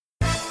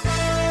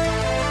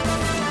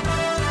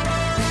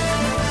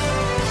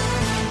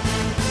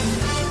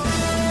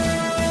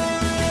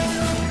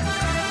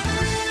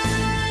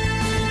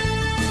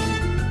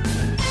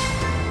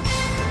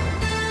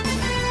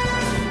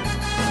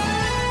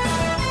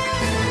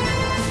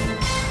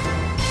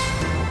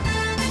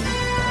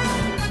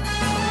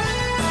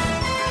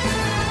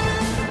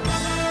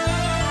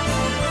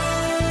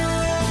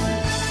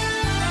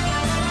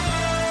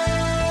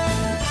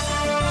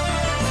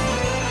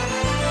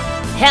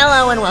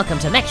Hello and welcome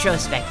to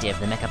Metrospective,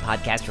 the mecha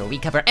podcast where we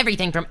cover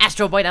everything from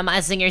Astro Boy to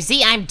Mazinger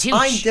Z. I'm Tooch.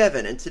 I'm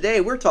Devin, and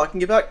today we're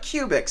talking about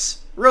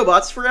Cubics,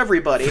 robots for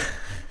everybody.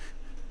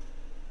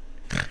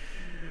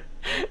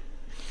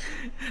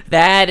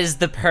 That is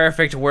the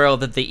perfect world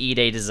that the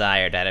E-Day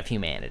desired out of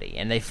humanity,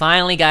 and they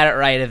finally got it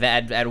right.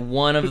 At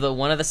one of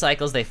the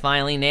cycles, they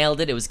finally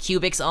nailed it. It was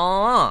Cubics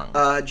all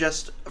along.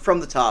 Just from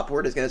the top,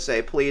 we're just going to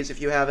say, please,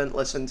 if you haven't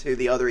listened to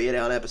the other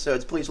Ideon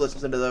episodes, please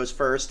listen to those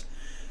first.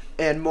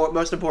 And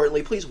most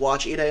importantly, please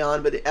watch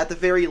Ideon, but at the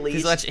very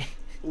least,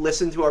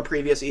 listen to our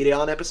previous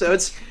Ideon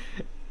episodes.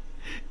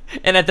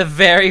 And at the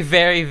very,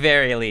 very,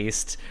 very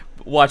least,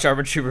 watch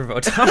Armored Trooper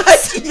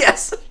Votoms.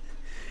 Yes!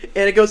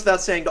 And it goes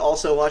without saying to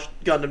also watch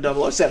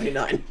Gundam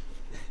 0079. Do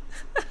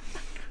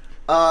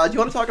you want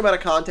to talk about a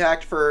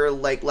contact for,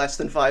 less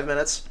than 5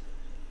 minutes?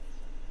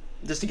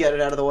 Just to get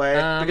it out of the way?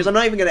 Because I'm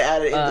not even going to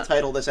add it in the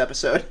title of this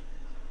episode.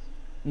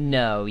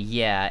 No,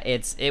 yeah.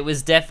 It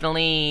was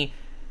definitely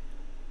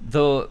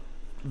the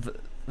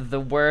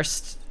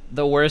worst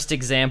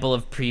example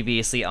of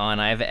previously on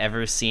I've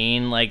ever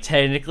seen.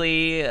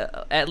 Technically,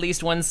 at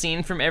least one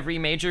scene from every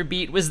major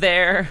beat was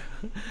there,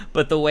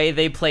 but the way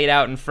they played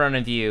out in front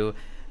of you,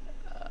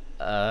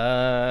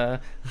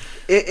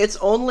 it's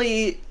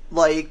only,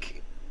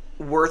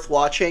 worth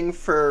watching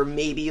for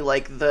maybe,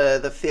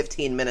 the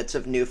 15 minutes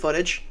of new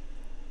footage.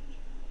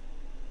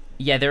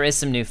 Yeah, there is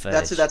some new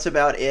footage. That's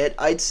about it.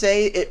 I'd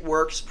say it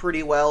works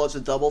pretty well as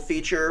a double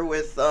feature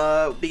with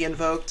Be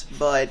Invoked,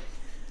 but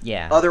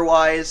yeah.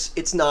 Otherwise,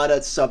 it's not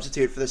a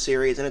substitute for the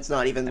series, and it's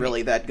not even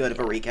really that good of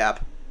a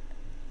recap.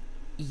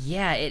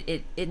 Yeah,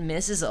 it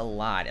misses a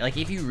lot.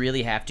 If you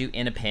really have to,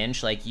 in a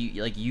pinch,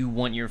 you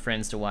want your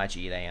friends to watch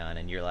Ideon,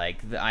 and you're like,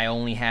 I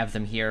only have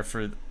them here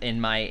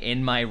in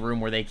my room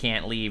where they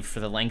can't leave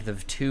for the length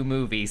of 2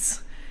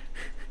 movies.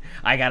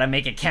 I gotta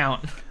make it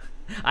count.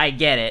 I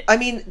get it. I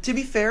mean, to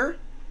be fair,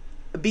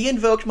 Be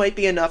Invoked might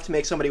be enough to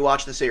make somebody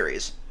watch the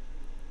series.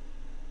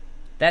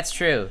 That's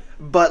true.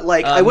 But,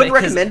 I wouldn't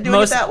recommend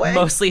doing it that way.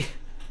 Mostly,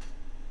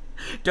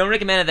 don't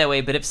recommend it that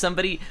way, but if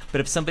somebody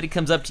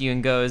comes up to you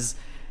and goes,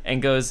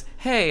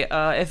 hey,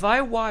 if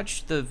I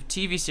watch the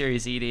TV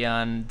series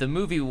Ideon, the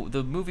movie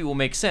will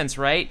make sense,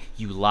 right?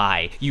 You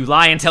lie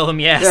and tell them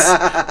yes.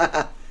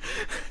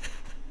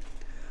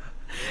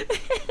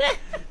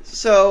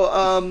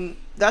 So,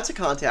 that's a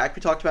contact.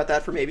 We talked about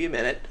that for maybe a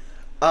minute.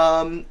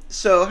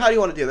 So how do you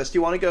want to do this? Do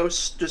you want to go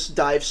just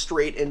dive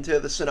straight into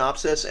the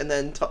synopsis and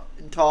then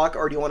talk,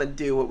 or do you want to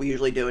do what we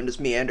usually do and just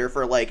meander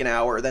for an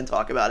hour, then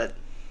talk about it?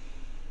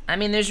 I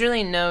mean, there's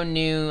really no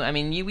new. I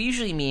mean, we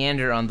usually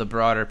meander on the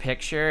broader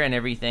picture and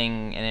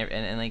everything,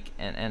 and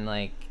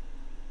I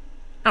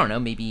don't know,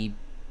 maybe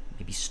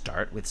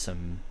start with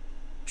some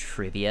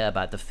trivia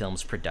about the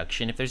film's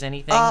production, if there's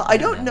anything. I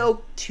don't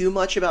know too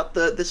much about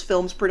this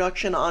film's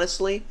production,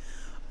 honestly.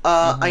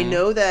 I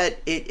know that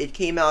it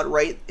came out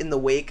right in the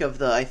wake of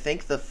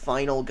the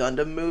final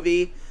Gundam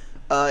movie.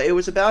 It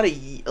was about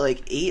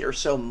 8 or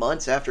so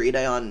months after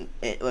Ideon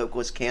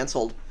was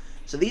canceled.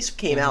 So these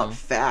came out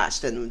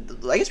fast, and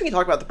I guess we can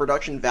talk about the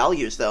production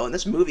values, though, and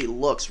this movie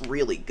looks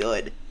really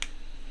good.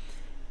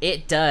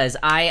 It does.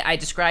 I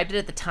described it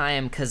at the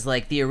time because,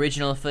 the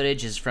original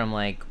footage is from,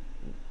 early,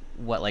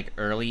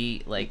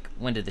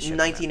 when did the show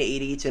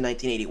 1980 to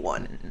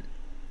 1981.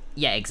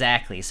 Yeah,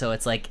 exactly. So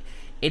it's,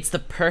 it's the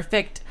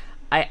perfect...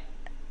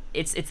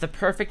 It's the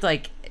perfect,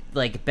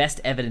 best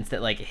evidence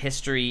that,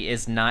 history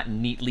is not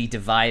neatly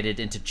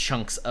divided into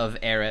chunks of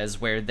eras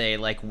where they,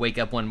 wake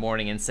up one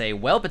morning and say,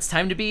 well, it's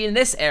time to be in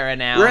this era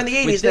now. We're in the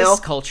 80s with now.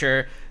 This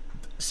culture.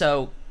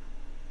 So,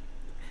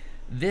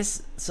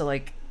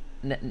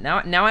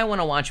 now I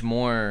want to watch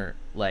more,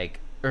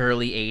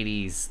 early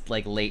 80s,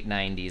 late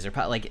 90s, or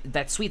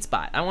that sweet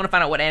spot. I want to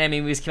find out what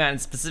anime movies came out in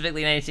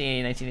specifically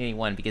 1980,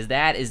 1981, because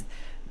that is...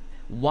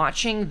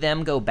 Watching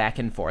them go back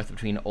and forth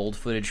between old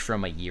footage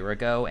from a year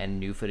ago and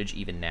new footage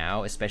even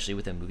now, especially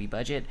with a movie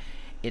budget,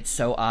 it's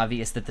so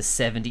obvious that the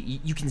 70s...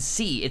 You can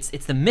see, it's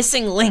the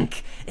missing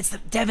link.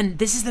 Devin,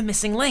 this is the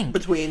missing link.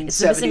 Between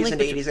 70s and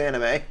 80s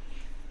anime.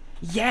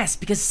 Yes,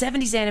 because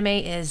 70s anime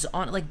is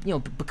on,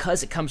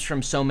 because it comes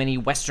from so many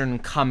Western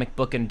comic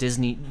book and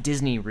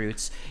Disney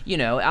roots,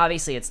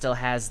 obviously it still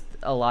has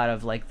a lot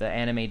of, the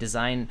anime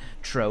design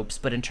tropes,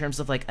 but in terms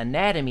of,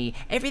 anatomy,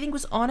 everything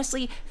was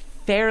honestly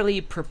fairly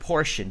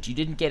proportioned. You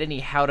didn't get any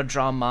how to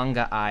draw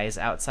manga eyes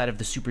outside of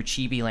the super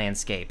chibi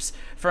landscapes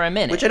for a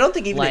minute. Which I don't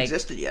think even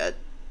existed yet.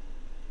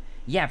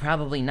 Yeah,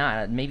 probably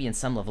not. Maybe in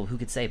some level, who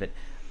could say? But,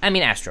 I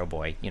mean, Astro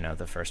Boy,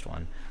 the first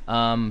one.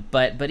 There's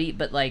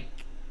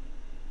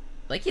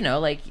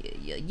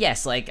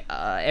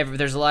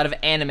a lot of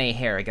anime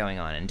hair going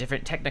on and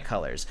different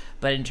technicolors.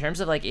 But in terms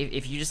of,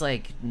 if you just,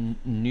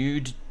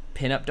 nude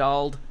pinup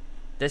dolled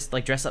this,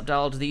 dress up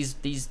dolled these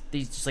just,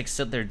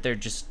 they're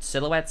just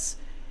silhouettes.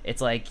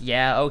 It's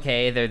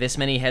okay, they're this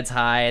many heads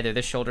high, they're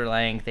this shoulder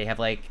length, they have,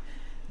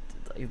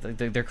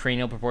 their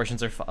cranial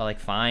proportions are,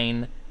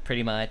 fine,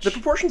 pretty much. The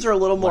proportions are a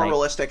little more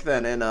realistic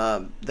than in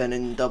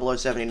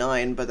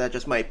 0079, but that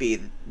just might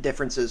be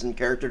differences in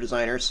character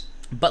designers.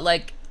 But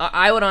like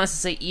I would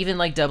honestly say even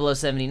like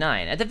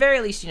 0079 at the very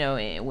least,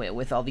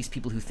 with all these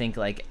people who think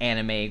like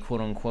anime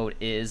quote unquote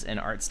is an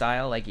art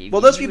style, like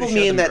well, those people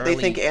mean that they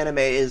think anime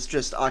is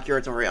just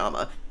Akira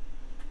Toriyama.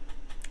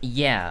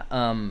 Yeah,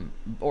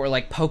 or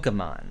like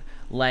Pokemon,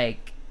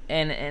 like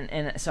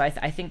and so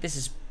I think this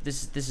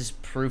is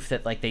proof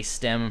that like they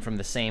stem from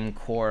the same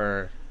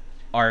core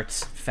art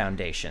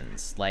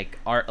foundations. Like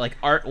art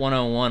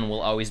 101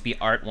 will always be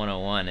art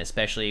 101,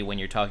 especially when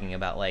you're talking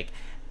about like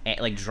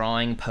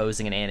drawing,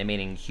 posing, and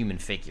animating human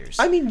figures.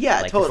 I mean,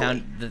 yeah, like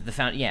totally.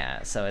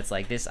 Yeah. So it's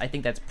like this. I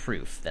think that's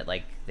proof that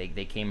like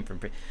they came from,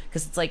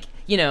 because it's like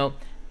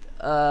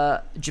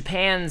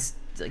Japan's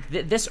like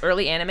this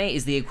early anime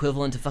is the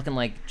equivalent to fucking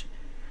like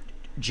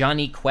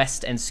Johnny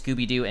Quest and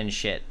Scooby Doo and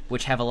shit,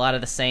 which have a lot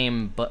of the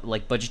same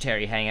like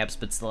budgetary hang-ups,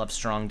 but still have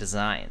strong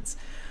designs.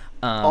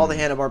 All the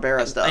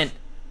Hanna-Barbera stuff.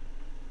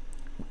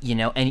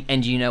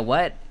 And you know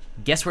what?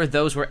 Guess where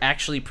those were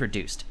actually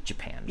produced?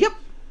 Japan. Yep.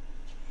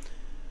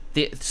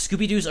 The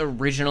Scooby-Doo's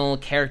original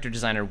character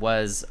designer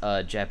was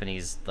a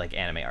Japanese like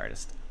anime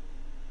artist.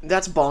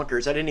 That's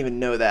bonkers. I didn't even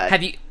know that.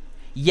 Have you?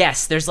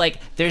 Yes, there's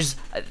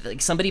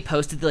somebody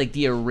posted like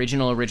the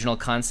original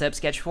concept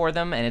sketch for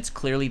them, and it's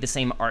clearly the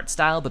same art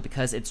style, but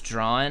because it's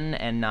drawn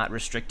and not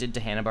restricted to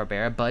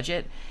Hanna-Barbera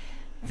budget,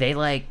 they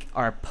like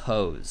are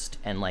posed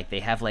and like they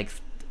have like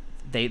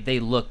they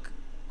look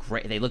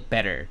great. They look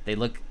better.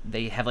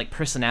 They have like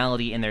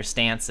personality in their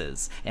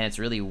stances, and it's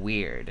really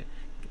weird.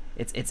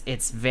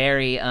 It's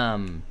very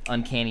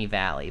Uncanny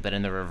Valley, but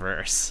in the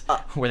reverse,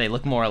 where they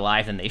look more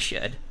alive than they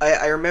should.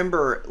 I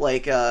remember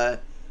like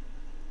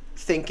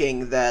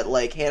thinking that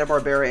like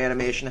Hanna-Barbera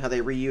animation, how they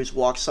reuse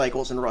walk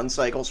cycles and run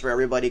cycles for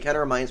everybody, kind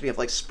of reminds me of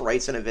like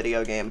sprites in a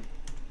video game.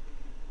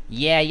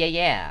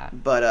 Yeah.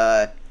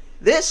 But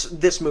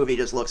this movie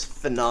just looks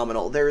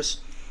phenomenal. They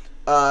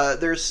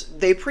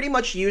pretty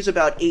much use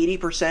about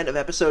 80% of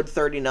episode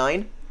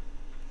 39.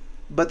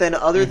 But then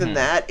other than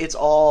that, it's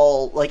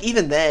all like,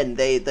 even then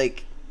they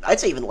like, I'd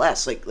say even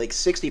less, like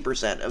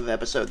 60% of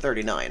episode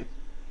 39.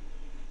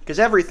 Because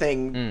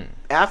everything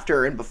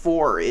after and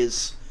before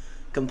is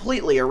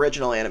completely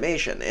original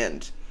animation,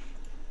 and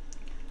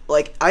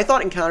like I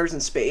thought Encounters in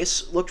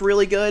Space looked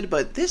really good,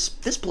 but this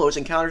blows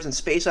Encounters in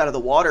Space out of the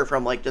water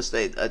from like just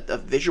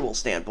a visual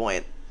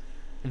standpoint.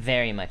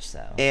 Very much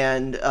so.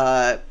 And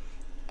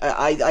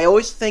I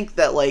always think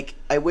that like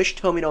I wish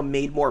Tomino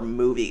made more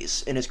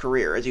movies in his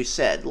career, as you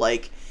said.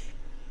 Like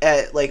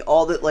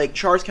all that, like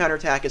Char's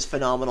Counterattack is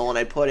phenomenal, and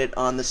I'd put it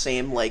on the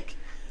same, like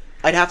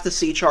I'd have to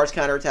see Char's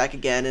Counterattack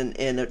again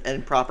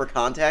in proper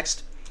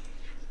context.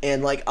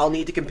 And like I'll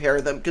need to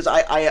compare them, because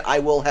I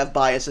will have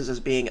biases as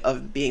being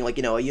like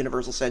a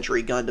Universal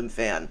Century Gundam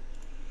fan.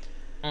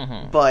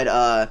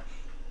 But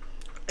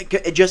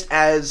just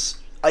as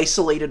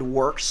isolated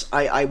works,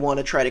 I want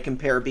to try to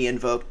compare Be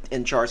Invoked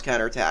and Char's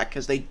Counterattack,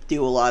 because they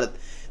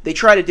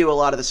try to do a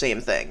lot of the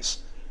same things.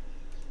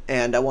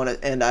 And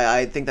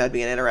I think that'd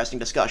be an interesting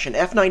discussion.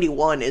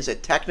 F91 is a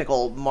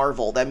technical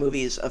marvel. That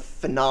movie is a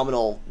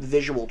phenomenal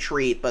visual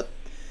treat, but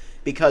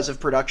because of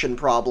production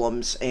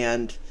problems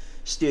and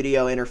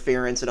studio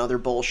interference and other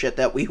bullshit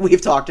that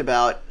we've talked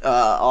about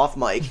off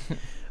mic,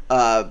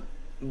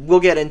 we'll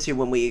get into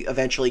when we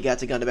eventually get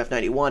to Gundam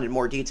F91 in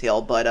more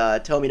detail. But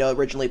Tomino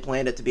originally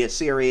planned it to be a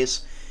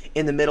series.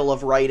 In the middle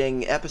of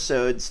writing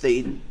episodes,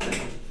 they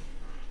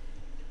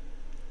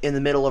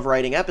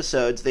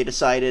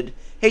decided,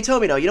 hey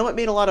Tomino, you know what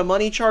made a lot of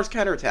money? Char's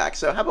Counterattack.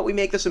 So how about we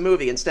make this a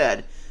movie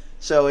instead?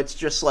 So it's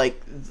just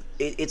like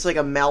it's like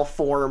a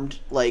malformed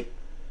like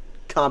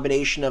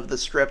combination of the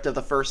script of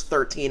the first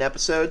 13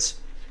 episodes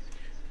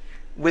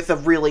with a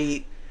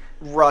really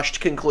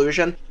rushed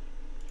conclusion.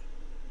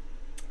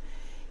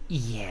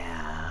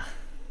 Yeah.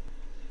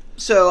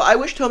 So I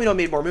wish Tomino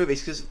made more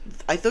movies, because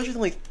those are the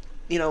only,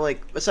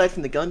 like aside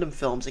from the Gundam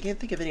films, I can't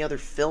think of any other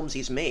films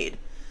he's made.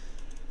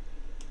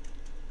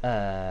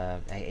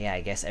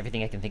 I guess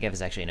everything I can think of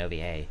is actually an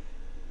OVA.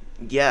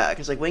 Yeah,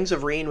 because like Wings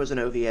of Reen was an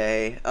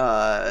OVA.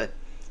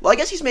 Well, I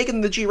guess he's making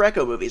the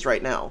G-Reco movies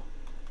right now.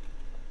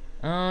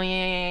 Oh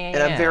yeah. And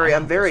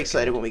I'm very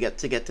excited when we get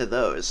to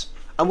those.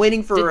 I'm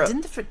waiting for.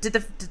 Did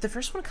the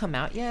first one come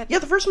out yet? Yeah,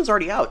 the first one's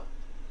already out.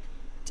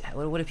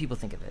 What do people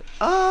think of it?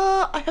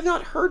 I have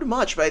not heard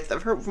much, but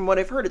I've heard, from what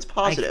I've heard, it's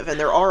positive, and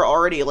there are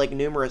already like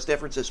numerous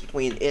differences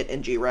between it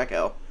and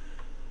G-Reco.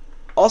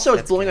 Also,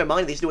 it's blowing my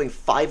mind he's doing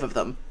 5 of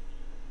them.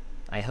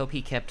 I hope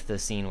he kept the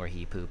scene where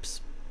he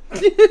poops.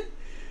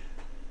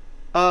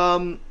 But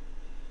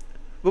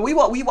we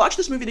watched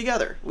this movie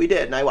together. We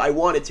did, and I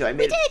wanted to. I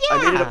made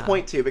it a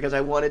point to, because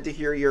I wanted to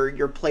hear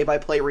your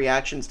play-by-play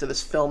reactions to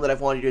this film that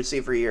I've wanted you to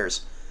see for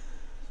years.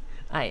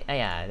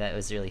 Yeah, that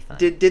was really fun.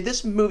 Did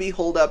this movie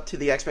hold up to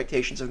the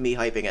expectations of me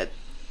hyping it?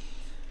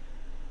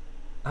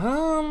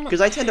 Because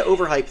I tend to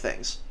overhype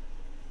things.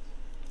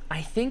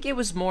 I think it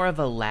was more of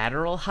a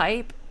lateral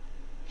hype.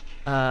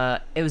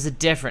 It was a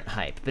different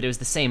hype, but it was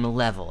the same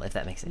level, if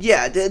that makes sense.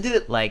 Yeah, did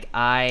it? Like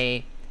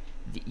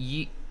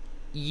you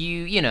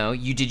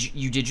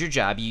did your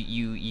job.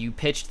 You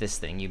pitched this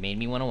thing. You made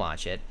me want to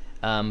watch it.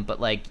 But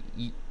like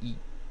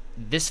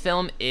this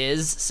film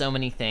is so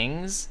many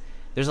things.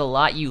 There's a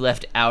lot you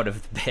left out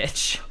of the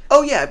pitch.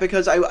 Oh yeah,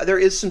 because there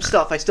is some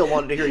stuff I still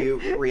wanted to hear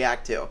you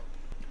react to.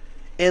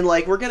 And,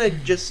 like, we're gonna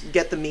just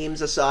get the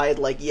memes aside,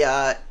 like,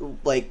 yeah,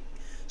 like,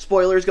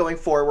 spoilers going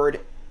forward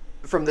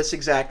from this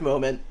exact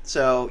moment,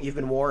 so you've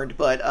been warned,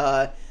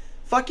 but,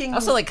 fucking...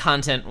 Also, like,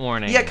 content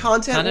warning. Yeah,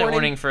 content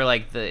warning for,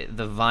 like,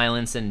 the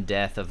violence and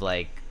death of,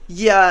 like...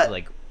 Yeah.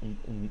 Like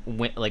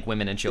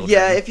women and children.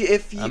 Yeah, if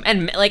you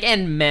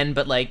and men,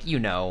 but, like, you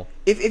know.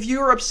 If you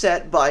were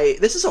upset by...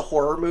 This is a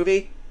horror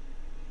movie.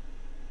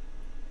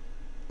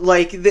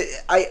 Like,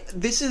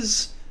 this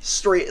is...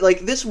 straight,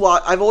 like,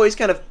 I've always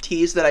kind of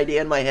teased that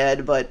idea in my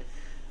head, but,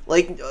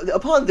 like,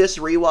 upon this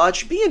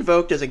rewatch, Be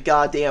Invoked is a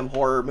goddamn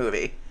horror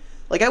movie.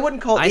 Like, I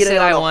wouldn't call it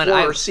a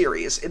horror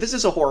series. This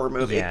is a horror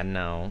movie. Yeah,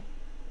 no.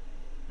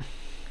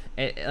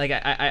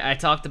 I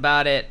talked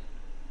about it.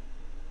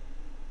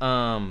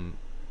 No,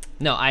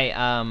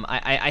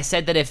 I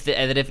said that if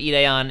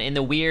Ideon, in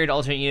the weird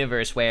alternate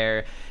universe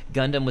where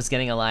Gundam was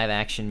getting a live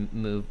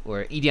action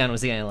or Ideon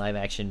was getting a live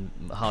action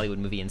Hollywood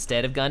movie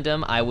instead of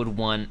Gundam, I would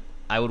want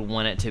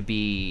it to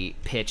be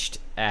pitched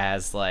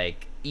as,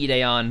 like,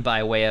 Ideon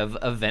by way of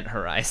Event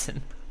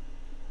Horizon.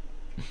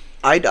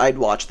 I'd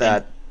watch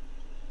that.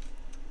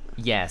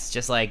 Yes,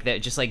 just like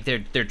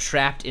they're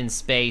trapped in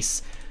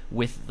space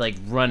with, like,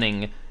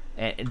 running.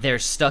 They're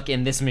stuck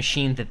in this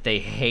machine that they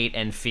hate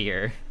and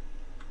fear,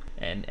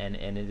 and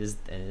it is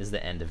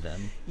the end of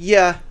them.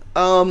 Yeah.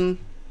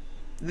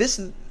 This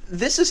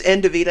is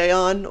End of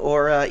Ideon,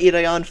 or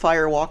Ideon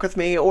Fire Walk With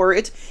Me, or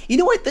it's... You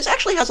know what? This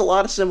actually has a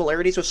lot of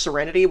similarities with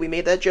Serenity. We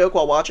made that joke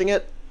while watching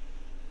it.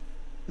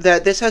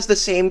 That this has the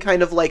same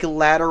kind of, like,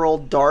 lateral,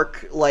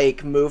 dark,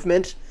 like,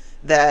 movement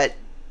that,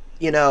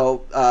 you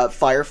know,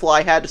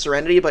 Firefly had to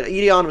Serenity, but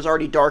Ideon was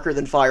already darker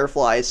than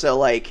Firefly, so,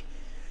 like,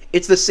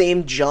 it's the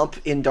same jump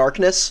in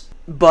darkness,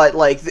 but,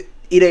 like,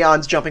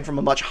 Ideon's jumping from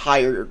a much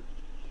higher,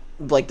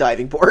 like,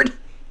 diving board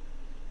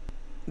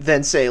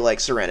than, say, like,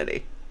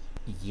 Serenity.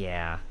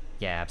 Yeah,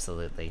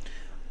 absolutely.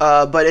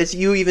 But as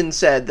you even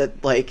said,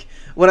 that, like,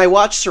 when I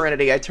watched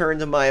Serenity, I turned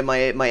to my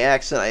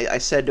ex and I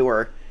said to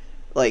her,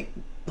 like,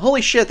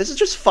 holy shit, this is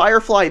just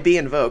Firefly Be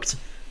Invoked.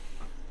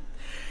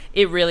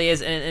 It really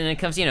is, and it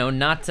comes, you know,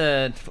 not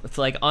to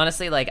like,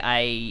 honestly, like,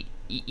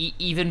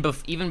 even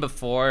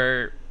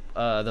before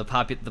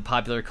the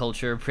popular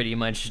culture pretty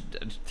much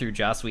threw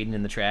Joss Whedon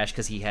in the trash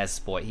because he has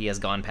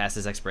gone past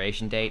his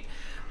expiration date.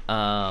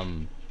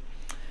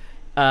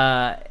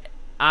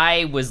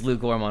 I was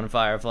lukewarm on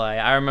Firefly.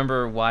 I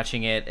remember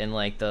watching it in,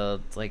 like, the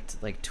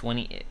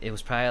 20. It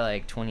was probably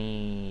like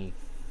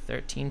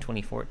 2013,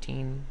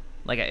 2014.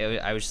 Like,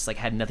 I was just, like,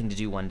 had nothing to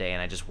do one day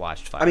and I just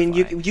watched Firefly. I mean,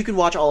 you could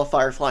watch all of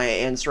Firefly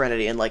and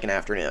Serenity in, like, an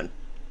afternoon.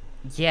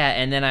 Yeah,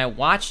 and then I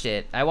watched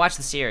the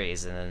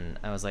series, and then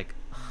I was like,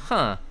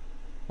 huh.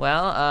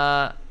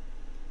 Well,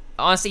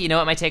 honestly, you know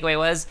what my takeaway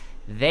was?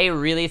 They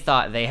really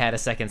thought they had a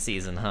second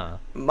season, huh?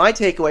 My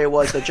takeaway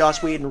was that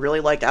Joss Whedon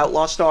really liked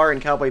Outlaw Star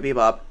and Cowboy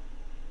Bebop.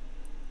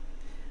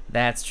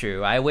 That's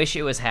true. I wish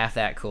it was half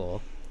that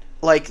cool.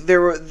 Like,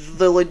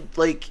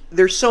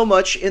 there's so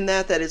much in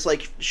that is,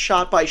 like,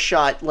 shot by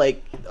shot,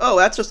 like, oh,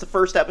 that's just the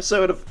first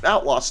episode of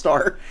Outlaw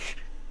Star.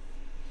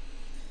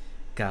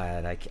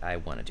 God, I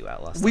want to do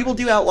Outlaw Star. We will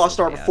do Outlaw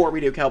Star before we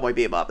do Cowboy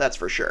Bebop, that's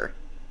for sure.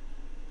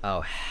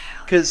 Oh,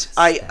 because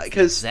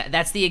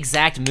that's the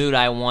exact mood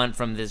I want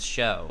from this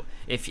show.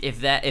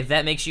 If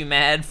that makes you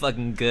mad,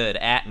 fucking good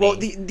at me. Well,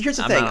 here's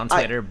the thing. I'm not on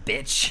Twitter,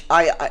 bitch.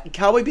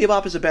 Cowboy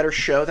Bebop is a better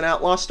show than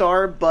Outlaw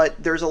Star, but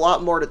there's a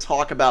lot more to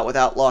talk about with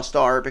Outlaw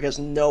Star because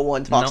no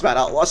one talks about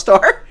Outlaw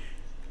Star.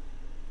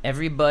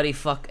 Everybody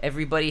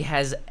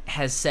has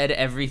said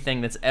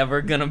everything that's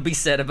ever gonna be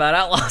said about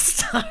Outlaw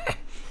Star.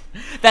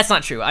 That's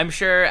not true. I'm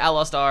sure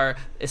Outlaw Star,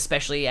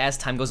 especially as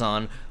time goes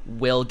on,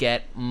 will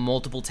get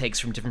multiple takes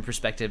from different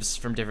perspectives,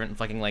 from different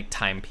fucking, like,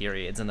 time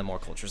periods and the more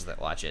cultures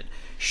that watch it.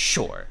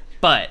 Sure.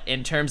 But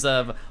in terms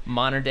of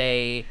modern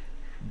day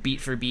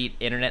beat for beat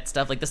internet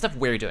stuff, like the stuff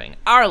we're doing,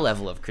 our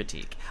level of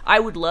critique, I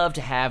would love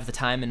to have the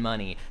time and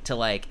money to,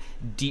 like,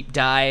 deep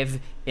dive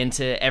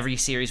into every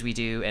series we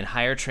do and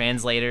hire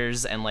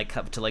translators and,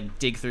 like, to, like,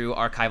 dig through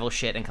archival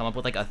shit and come up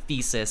with, like, a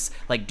thesis,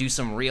 like, do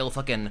some real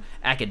fucking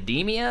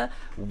academia.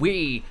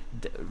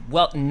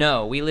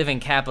 No, we live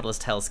in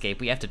capitalist hellscape.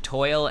 We have to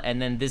toil,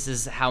 and then this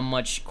is how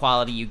much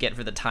quality you get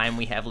for the time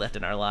we have left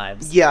in our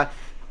lives. Yeah.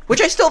 Which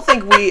I still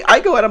think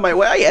I go out of my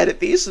way, I edit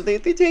these, so they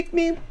take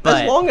me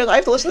as long as I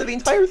have to listen to the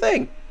entire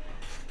thing.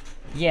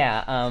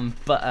 Yeah,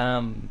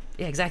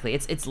 yeah, exactly.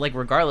 It's like,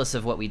 regardless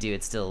of what we do,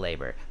 it's still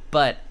labor.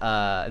 But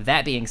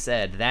that being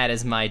said, that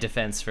is my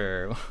defense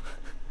for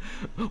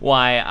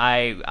why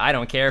I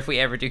don't care if we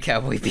ever do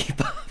Cowboy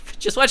Bebop.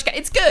 Just watch.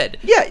 It's good.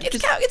 Yeah,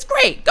 it's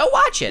great. Go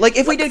watch it. Like,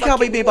 if we did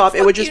Cowboy Bebop,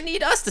 it would just... you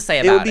need us to say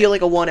about it? It would be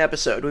like a one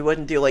episode. We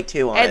wouldn't do, like,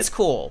 two on it. Ed's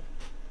cool.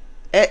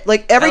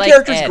 Like, every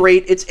character's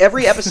great.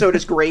 Every episode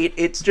is great.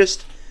 It's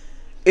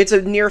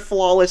a near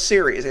flawless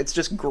series. It's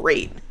just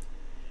great.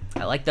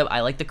 I like the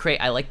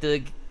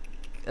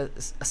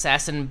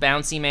assassin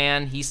bouncy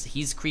man.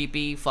 He's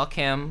creepy. Fuck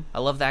him. I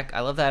love that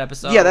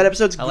episode. Yeah, that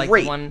episode's I like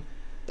great. The one,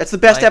 That's the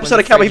best episode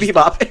of Cowboy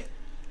Bebop.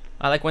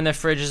 I like when the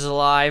fridge is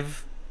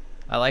alive.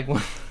 I like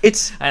when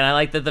and I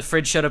like that the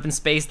fridge showed up in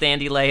Space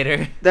Dandy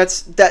later.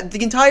 The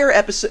entire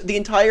episode,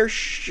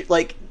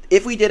 like,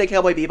 if we did a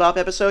Cowboy Bebop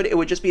episode, it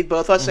would just be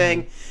both of us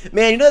saying,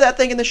 "Man, you know that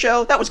thing in the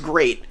show? That was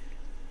great."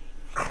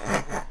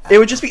 It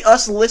would just be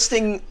us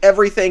listing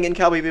everything in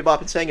Cowboy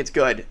Bebop and saying it's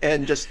good,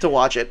 and just to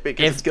watch it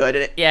because it's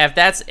good. If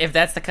that's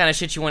the kind of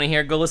shit you want to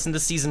hear, go listen to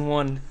season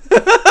 1.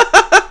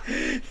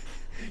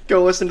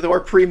 Go listen to our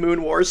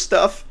pre-Moon Wars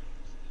stuff.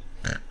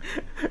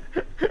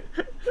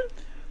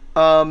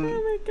 Oh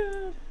my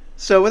god.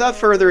 So without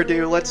further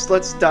ado,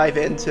 let's dive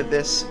into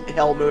this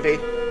Hell movie.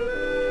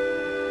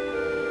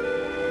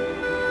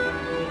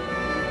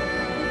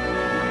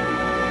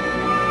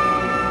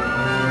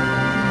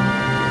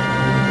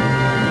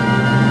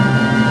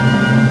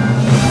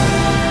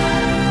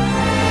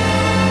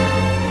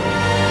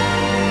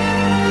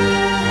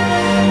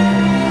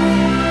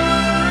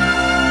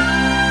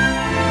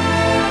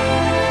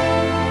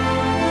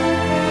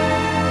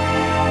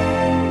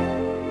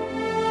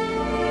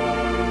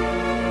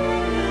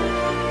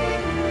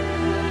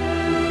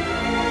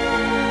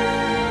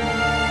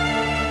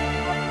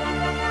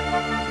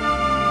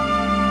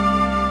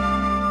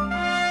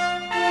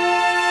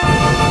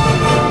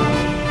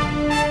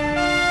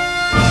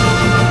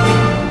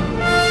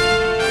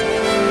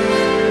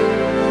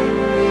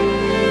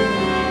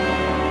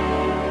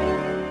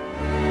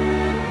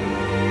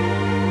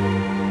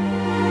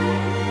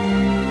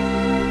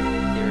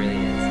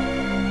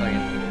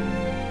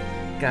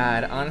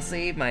 God,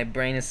 honestly, my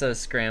brain is so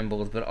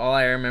scrambled, but all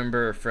I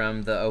remember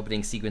from the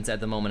opening sequence at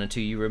the moment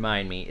until you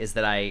remind me is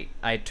that I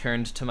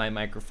turned to my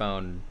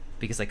microphone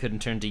because I couldn't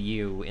turn to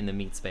you in the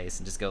meat space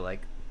and just go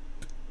like,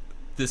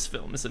 this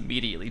film is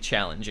immediately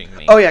challenging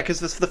me. Oh yeah, because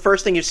the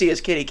first thing you see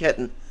is Kitty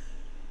Kitten.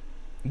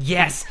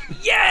 Yes!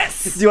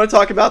 Yes! Do you want to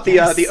talk about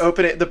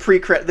the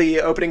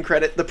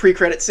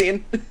pre-credit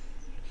scene?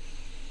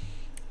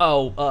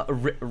 Oh,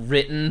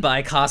 written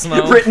by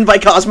Cosmo. Written by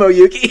Cosmo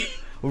Yuki.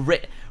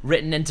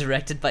 Written and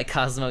directed by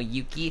Cosmo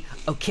Yuki.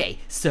 Okay,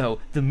 so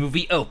the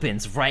movie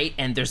opens, right?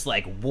 And there's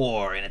like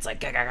war, and it's like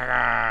gah, gah, gah,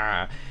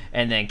 gah.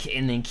 And then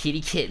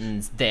Kitty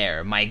Kitten's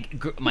there, my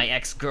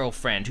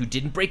ex-girlfriend who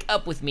didn't break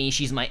up with me.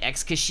 She's my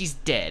ex because she's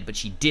dead, but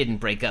she didn't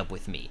break up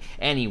with me.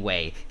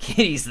 Anyway,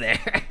 Kitty's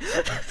there.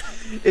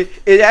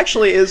 It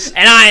actually is.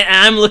 And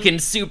I'm looking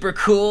super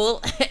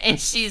cool, and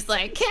she's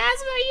like, Cosmo,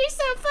 you're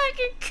so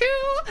fucking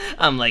cool.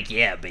 I'm like,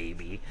 yeah,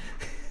 baby.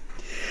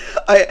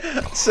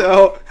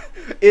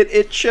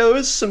 It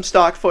shows some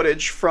stock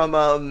footage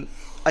from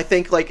I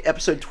think like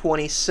episode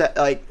 20,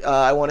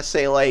 I want to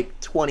say like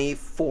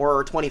 24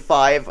 or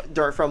 25,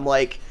 from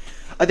like,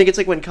 I think it's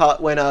like when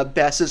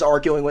Bess is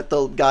arguing with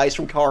the guys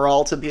from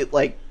Carl to be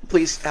like,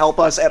 please help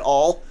us at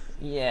all.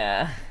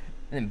 Yeah.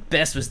 And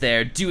Bess was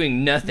there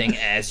doing nothing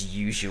as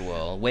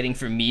usual, waiting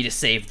for me to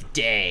save the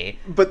day.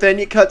 But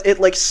then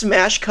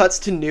smash cuts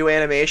to new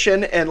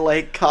animation, and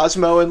like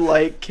Cosmo and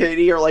like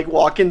Kitty are like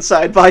walking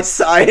side by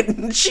side,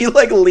 and she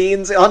like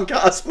leans on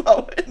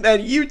Cosmo, and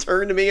then you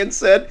turned to me and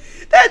said,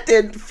 "That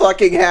didn't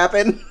fucking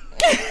happen."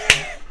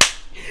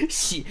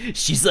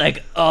 She's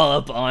like all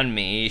up on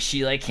me.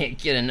 She like can't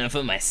get enough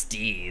of my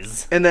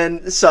steez. And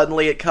then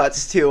suddenly it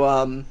cuts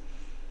to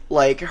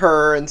like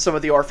her and some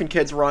of the orphan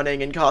kids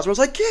running, and Cosmo's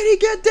like, "Kitty,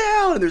 get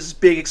down!" And there's this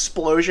big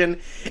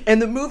explosion,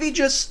 and the movie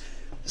just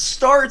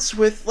starts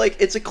with like,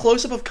 it's a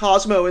close-up of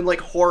Cosmo in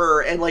like horror,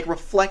 and like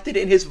reflected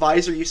in his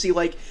visor you see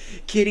like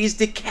Kitty's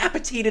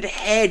decapitated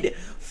head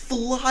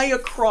fly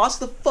across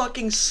the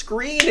fucking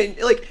screen, and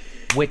like,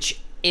 which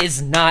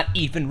is not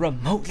even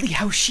remotely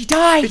how she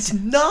died. It's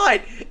not.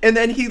 And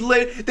then he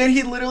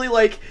literally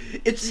like,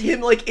 it's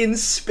him like in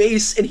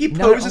space, and he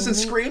poses and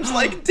screams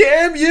like,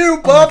 "Damn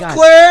you, Buff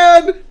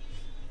Clan!"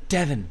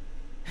 Devin,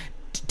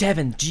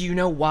 do you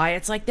know why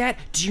it's like that?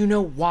 Do you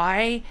know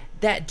why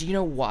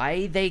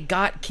they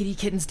got Kitty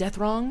Kitten's death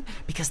wrong?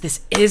 Because this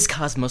is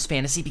Cosmo's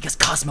fantasy, because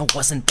Cosmo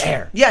wasn't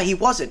there. Yeah, he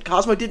wasn't.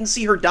 Cosmo didn't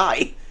see her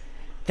die.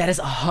 That is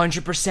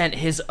 100%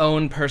 his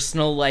own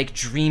personal, like,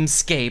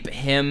 dreamscape,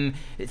 him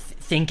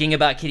thinking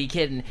about Kitty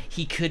Kitten.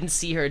 He couldn't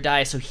see her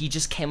die, so he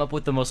just came up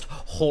with the most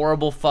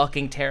horrible,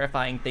 fucking,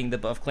 terrifying thing the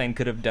Buff Clan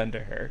could have done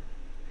to her.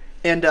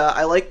 And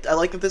I like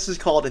that this is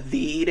called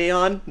the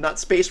Ideon, not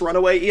Space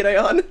Runaway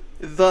Ideon.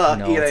 The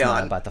no, Ideon. It's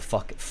not about the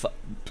fuck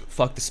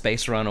the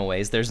Space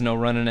Runaways. There's no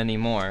running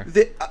anymore.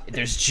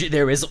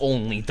 There is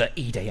only the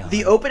Ideon.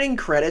 The opening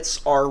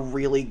credits are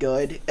really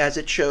good, as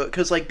it shows,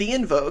 because like Be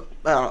Invoked,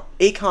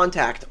 A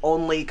Contact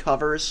only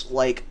covers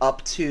like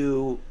up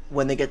to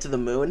when they get to the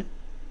moon.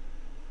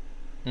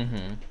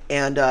 Mm-hmm.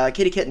 And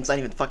Kitty Kitten's not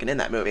even fucking in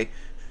that movie,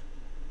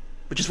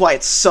 which is why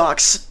it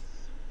sucks.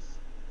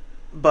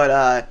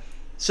 But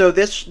so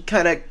this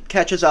kind of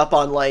catches up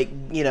on, like,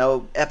 you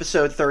know,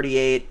 episode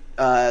 38.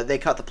 They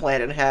cut the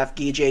planet in half.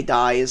 Gijay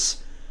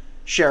dies.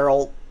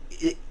 Cheryl's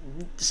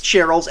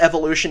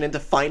evolution into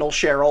final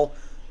Cheryl.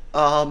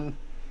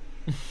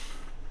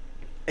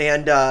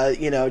 And,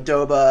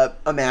 Doba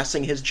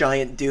amassing his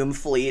giant Doom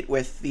fleet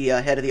with the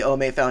head of the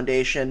Ome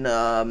Foundation,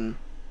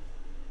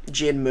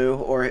 Jinmu,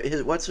 or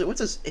what's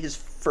his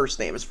first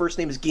name? His first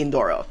name is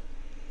Gindoro.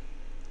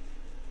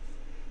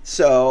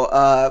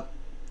 So,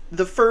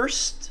 the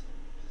first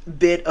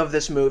bit of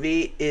this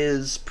movie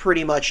is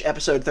pretty much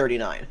episode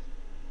 39.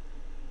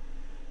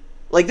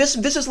 Like, this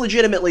is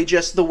legitimately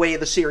just the way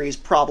the series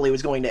probably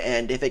was going to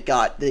end if it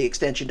got the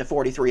extension to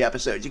 43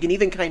 episodes. You can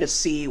even kind of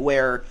see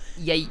where...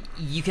 Yeah,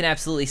 you can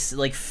absolutely,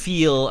 like,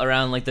 feel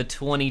around, like, the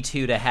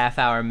 22 to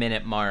half-hour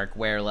minute mark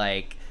where,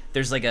 like,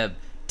 there's, like, a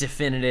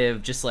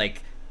definitive, just,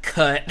 like,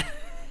 cut...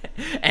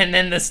 and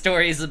then the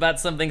story is about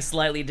something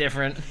slightly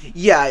different.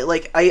 Yeah,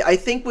 like, I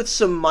think with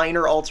some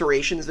minor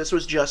alterations, this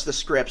was just the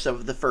scripts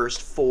of the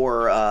first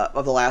four,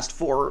 of the last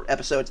 4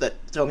 episodes that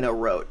Tomino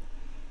wrote.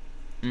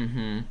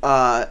 Mm-hmm.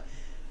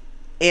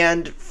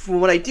 And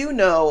from what I do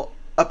know,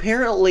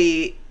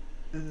 apparently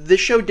the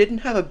show didn't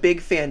have a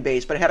big fan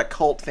base, but it had a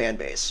cult fan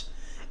base.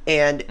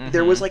 And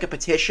there was, like, a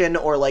petition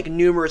or, like,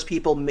 numerous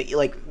people,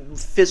 like,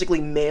 physically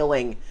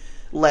mailing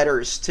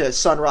letters to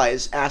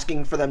Sunrise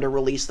asking for them to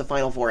release the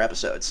final 4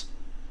 episodes.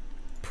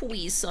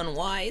 Please,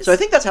 Sunrise. So I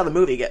think that's how the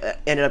movie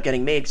ended up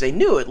getting made, because they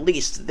knew at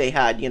least they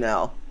had,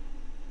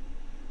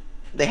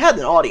 they had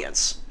an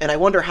audience. And I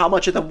wonder how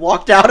much of them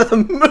walked out of the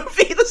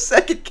movie the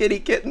second Kitty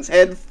Kitten's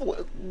head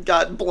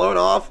got blown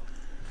off.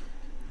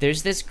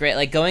 There's this great,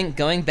 like,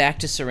 going back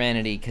to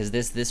Serenity, because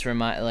this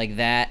remind, like,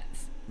 that,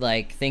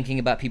 like, thinking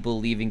about people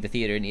leaving the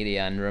theater in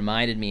Ideon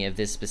reminded me of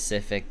this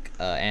specific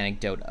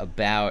anecdote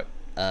about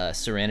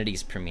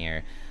Serenity's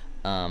premiere,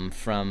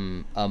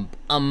 from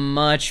a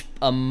much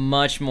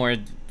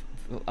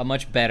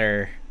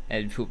better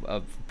and who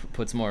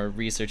puts more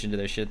research into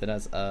their shit than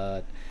us,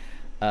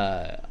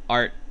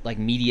 art, like,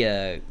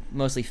 media,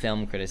 mostly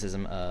film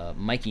criticism,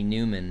 Mikey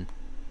Newman,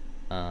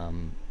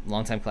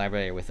 longtime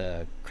collaborator with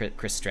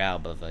Chris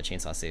Straub of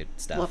Chainsaw Suit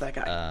stuff. Love that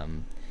guy.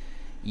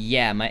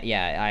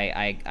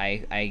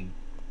 I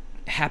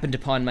happened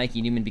upon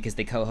Mikey Newman because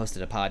they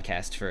co-hosted a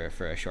podcast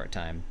for a short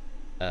time.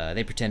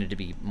 They pretended to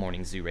be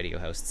morning zoo radio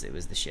hosts. It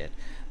was the shit.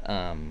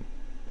 And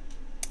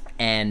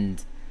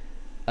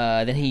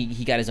then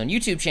he got his own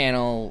YouTube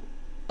channel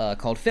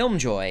called Film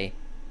Joy,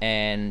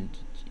 and,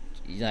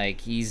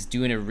 like, he's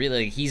doing a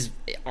really, he's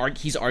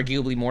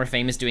arguably more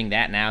famous doing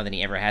that now than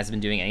he ever has been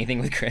doing anything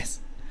with Chris.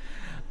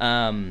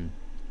 But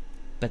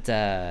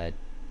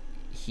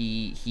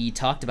he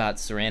talked about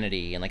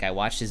Serenity, and, like, I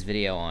watched his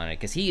video on it,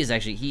 because he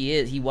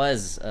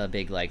was a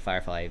big, like,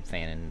 Firefly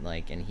fan, and,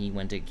 like, and he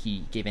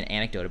gave an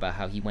anecdote about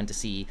how he went to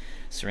see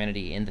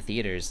Serenity in the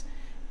theaters,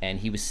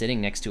 and he was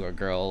sitting next to a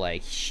girl,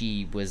 like,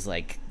 she was,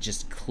 like,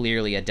 just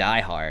clearly a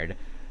diehard,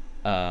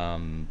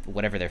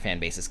 whatever their fan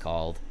base is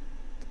called,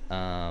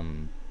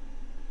 and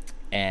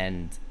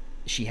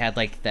she had,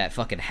 like, that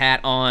fucking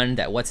hat on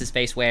that what's his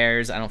face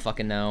wears. I don't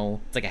fucking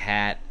know. It's like a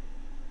hat.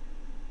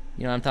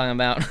 You know what I'm talking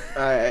about?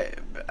 I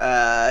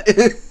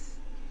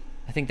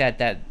think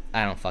that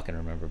I don't fucking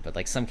remember, but,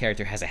 like, some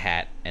character has a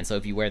hat, and so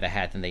if you wear the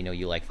hat, then they know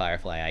you like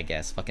Firefly, I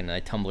guess. Fucking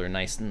Tumblr,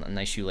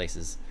 nice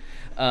shoelaces.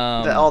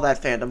 All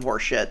that fandom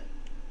horse shit.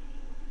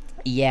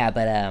 Yeah,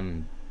 but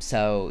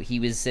so he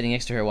was sitting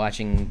next to her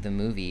watching the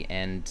movie,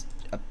 and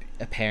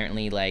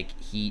apparently, like,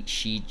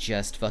 she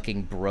just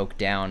fucking broke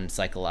down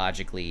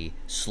psychologically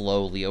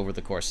slowly over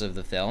the course of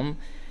the film,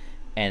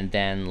 and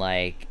then,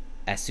 like,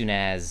 as soon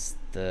as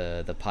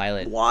the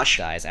pilot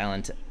dies,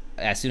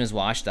 as soon as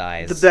Wash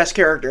dies, the best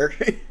character,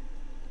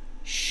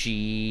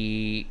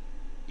 she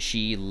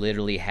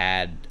literally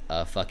had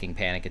a fucking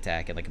panic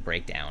attack and, like, a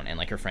breakdown, and,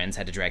 like, her friends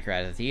had to drag her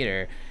out of the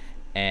theater,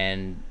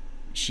 and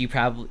she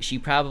probably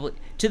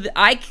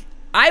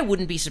I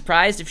wouldn't be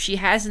surprised if she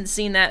hasn't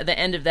seen the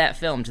end of that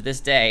film to this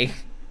day.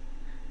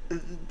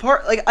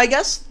 I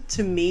guess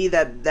to me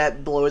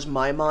that blows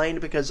my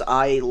mind, because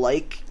I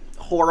like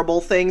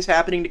horrible things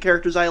happening to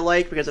characters I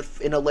like, because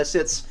it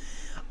elicits.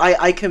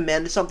 I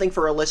commend something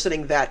for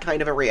eliciting that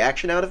kind of a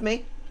reaction out of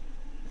me.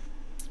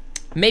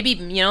 Maybe,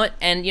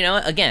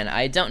 again,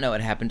 I don't know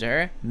what happened to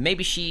her.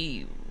 Maybe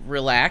she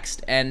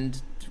relaxed and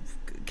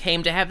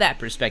came to have that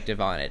perspective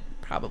on it,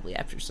 probably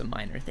after some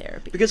minor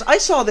therapy. Because I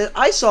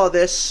saw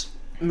this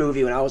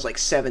movie when I was, like,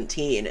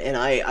 17, and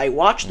I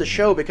watched the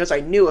show because I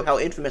knew of how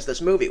infamous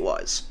this movie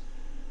was.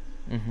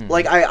 Mm-hmm.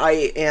 Like,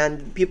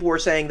 and people were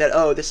saying that,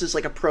 oh, this is,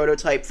 like, a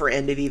prototype for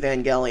End of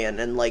Evangelion,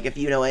 and, like, if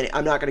you know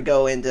I'm not going to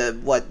go into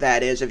what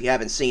that is if you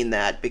haven't seen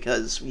that,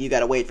 because you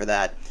got to wait for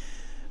that.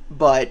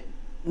 But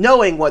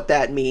knowing what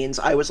that means,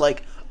 I was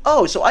like,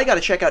 oh, so I got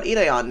to check out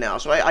Ideon now.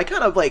 So I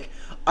kind of, like,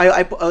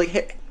 I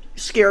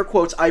scare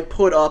quotes, I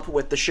put up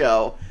with the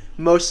show,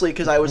 mostly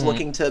because I was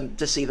looking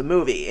to see the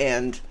movie,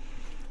 and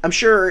I'm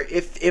sure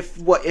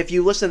if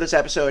you listen to this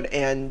episode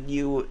and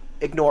you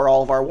ignore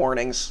all of our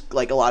warnings,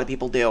 like a lot of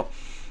people do,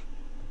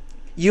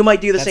 you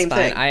might do the same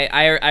thing.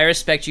 I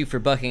respect you for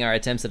bucking our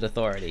attempts at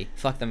authority.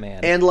 Fuck the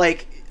man. And,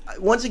 like,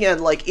 once again,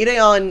 like,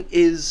 Ideon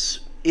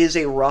is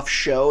a rough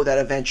show that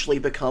eventually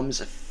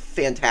becomes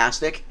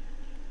fantastic.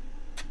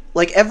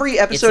 Like, every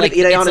episode like of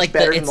Irayon is like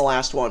better than the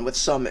last one, with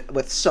some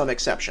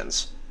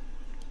exceptions.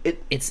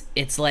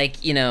 It's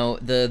like, you know,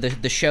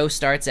 the show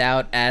starts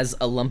out as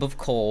a lump of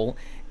coal,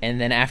 and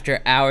then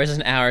after hours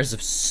and hours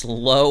of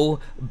slow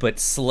but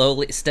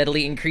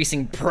steadily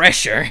increasing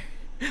pressure,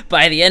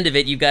 by the end of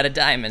it, you've got a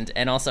diamond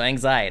and also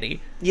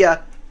anxiety.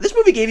 Yeah, this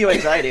movie gave you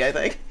anxiety, I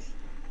think.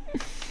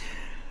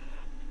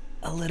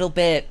 A little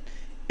bit.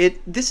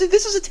 This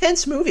is a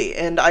tense movie,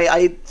 and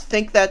I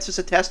think that's just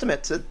a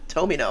testament to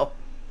Tomino.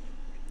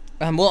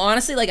 Well,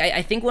 honestly, like,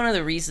 I think one of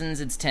the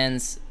reasons it's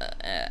tense,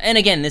 and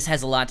again, this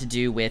has a lot to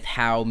do with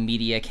how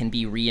media can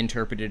be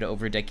reinterpreted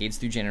over decades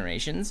through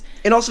generations.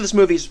 And also this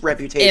movie's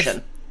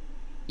reputation.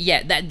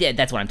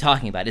 That's what I'm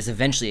talking about, is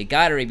eventually it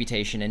got a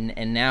reputation,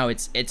 and now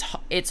it's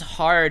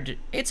hard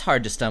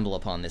to stumble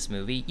upon this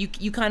movie.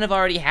 You kind of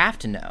already have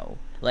to know.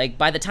 Like,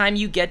 by the time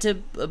you get to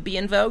Be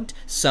Invoked,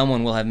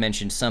 someone will have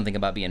mentioned something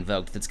about Be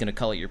Invoked that's going to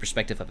color your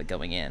perspective of it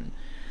going in.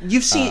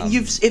 You've seen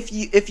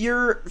if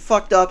you're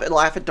fucked up and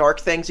laugh at dark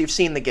things, you've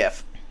seen the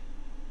GIF.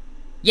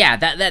 Yeah,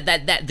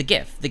 that the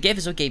GIF. The GIF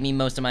is what gave me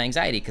most of my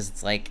anxiety, because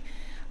it's like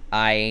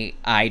I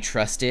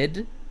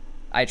trusted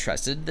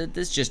that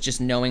this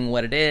just knowing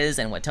what it is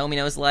and what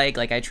Tomino's like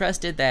I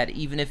trusted that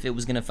even if it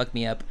was gonna fuck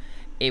me up,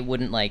 it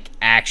wouldn't like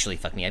actually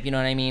fuck me up. You know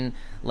what I mean?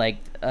 Like,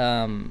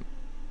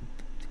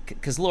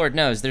 because Lord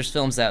knows there's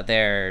films out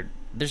there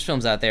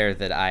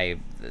that I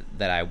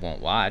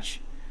won't watch.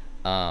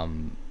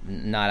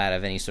 Not out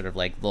of any sort of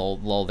like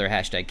lol they're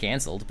hashtag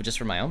canceled, but just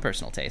for my own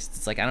personal taste.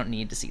 It's like, I don't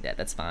need to see that.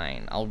 That's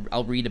fine.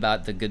 I'll read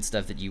about the good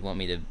stuff that you want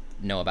me to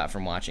know about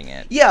from watching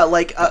it. Yeah,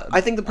 like I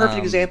think the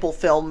perfect example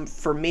film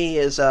for me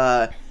is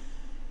the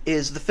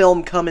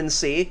film Come and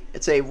See.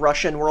 It's a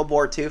Russian World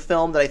War II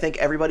film that I think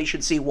everybody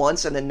should see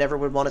once and then never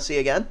would want to see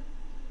again.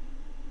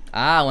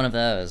 Ah, one of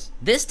those.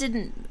 This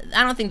didn't.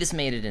 I don't think this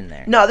made it in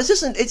there. No, this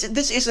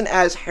isn't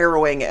as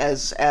harrowing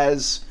as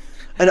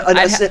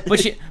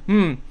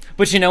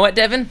But you know what,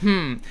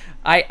 Devin?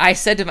 I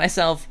said to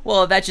myself,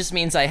 well, that just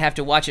means I have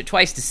to watch it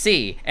twice to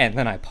see, and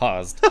then I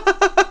paused.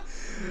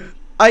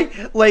 I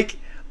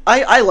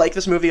like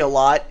this movie a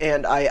lot,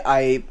 and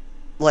I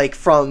like,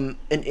 from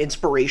an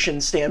inspiration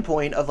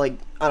standpoint of, like,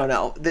 I don't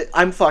know,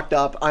 I'm fucked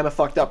up. I'm a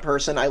fucked up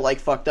person. I like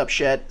fucked up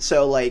shit.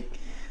 So, like,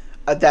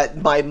 that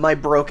my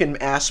broken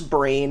ass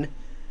brain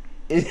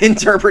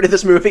interpreted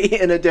this movie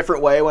in a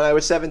different way when I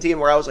was 17,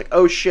 where I was like,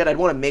 oh shit, I'd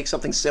want to make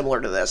something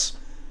similar to this.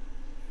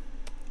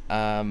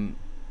 And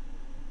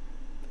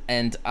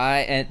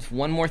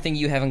one more thing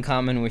you have in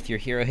common with your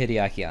hero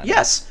Hideaki Anno.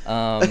 Yes.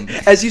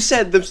 As you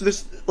said,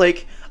 this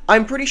like,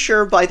 I'm pretty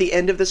sure by the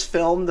end of this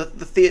film, the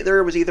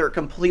theater was either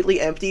completely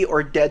empty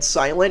or dead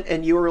silent,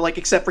 and you were like,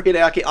 except for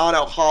Hideaki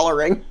Anno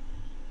hollering.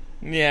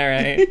 Yeah,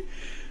 right.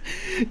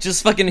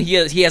 Just fucking, he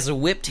has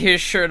whipped his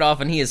shirt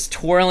off and he is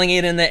twirling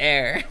it in the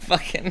air.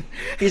 Fucking.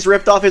 He's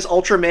ripped off his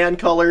Ultraman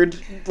colored,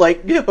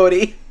 like,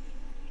 hoodie.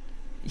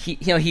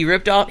 He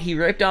ripped off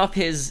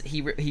his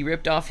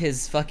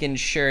fucking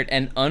shirt,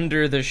 and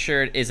under the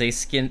shirt is a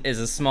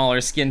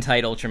smaller skin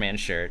tight Ultraman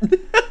shirt.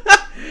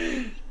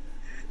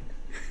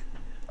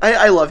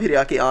 I love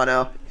Hideaki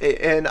Anno,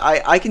 and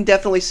I can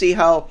definitely see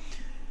how.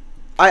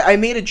 I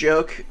made a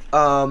joke.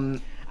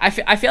 I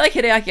feel like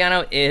Hideaki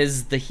Anno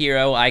is the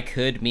hero I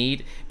could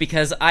meet,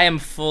 because I am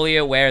fully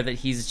aware that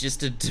he's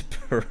just a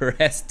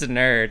depressed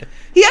nerd.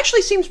 He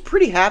actually seems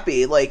pretty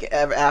happy, like,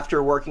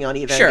 after working on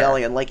Evangelion.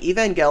 Sure. Like,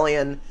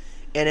 Evangelion,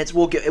 and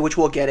which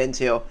we'll get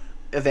into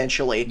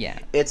eventually. Yeah.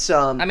 It's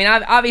I mean,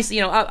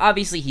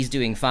 obviously he's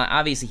doing fine.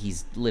 Obviously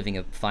he's living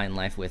a fine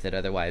life with it.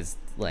 Otherwise,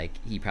 like,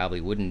 he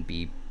probably wouldn't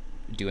be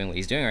doing what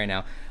he's doing right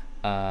now.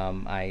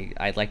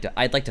 I'd like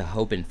to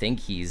hope and think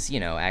he's,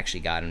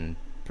 actually gotten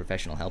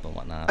professional help and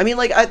whatnot. I mean,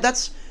 like,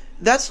 that's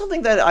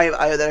something that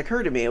that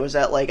occurred to me. It was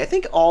that, like, I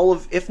think all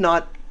of, if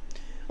not,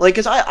 like,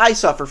 because I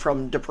suffer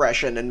from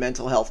depression and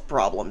mental health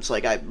problems.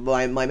 Like,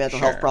 my mental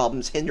health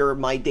problems hinder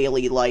my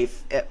daily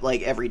life,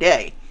 like, every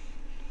day.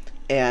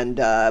 And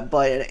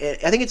but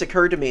I think it's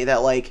occurred to me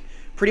that, like,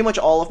 pretty much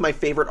all of my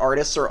favorite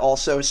artists are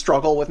also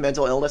struggle with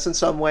mental illness in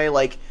some way.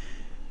 Like,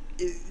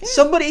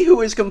 somebody who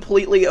is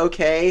completely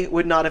okay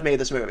would not have made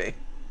this movie.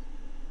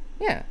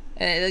 Yeah.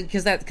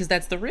 Because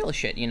that's the real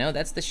shit,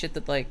 That's the shit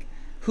that, like,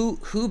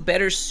 who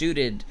better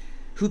suited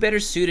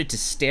to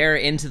stare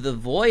into the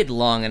void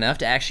long enough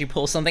to actually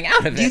pull something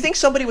out of it? Do you think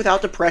somebody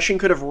without depression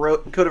could have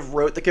wrote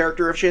the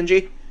character of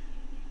Shinji?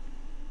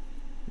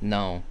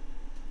 No.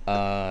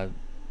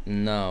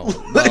 No.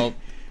 Well,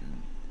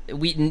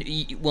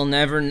 we'll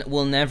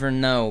never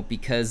know,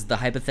 because the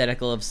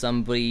hypothetical of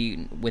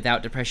somebody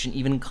without depression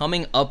even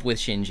coming up with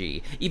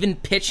Shinji, even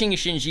pitching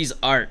Shinji's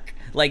arc,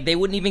 like, they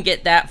wouldn't even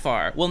get that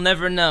far. We'll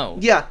never know.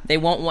 Yeah. They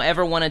won't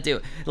ever want to do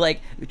it.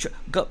 Like,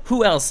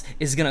 who else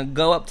is gonna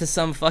go up to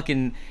some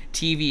fucking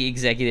TV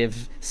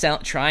executive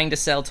trying to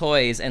sell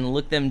toys and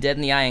look them dead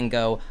in the eye and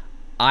go,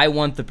 I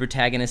want the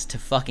protagonist to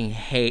fucking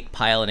hate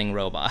piloting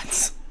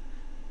robots?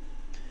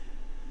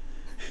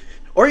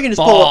 Or you can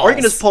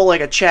just pull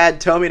like a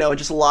Chad Tomino and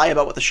just lie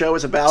about what the show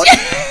is about.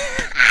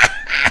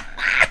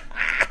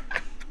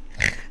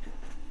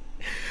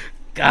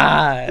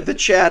 God. The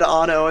Chad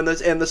Anno and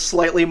the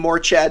slightly more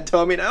Chad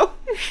Tomino.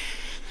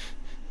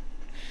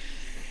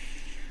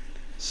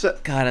 So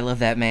God, I love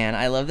that man.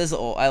 I love this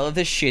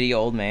shitty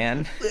old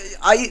man.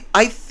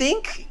 I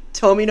think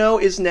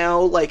Tomino is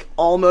now like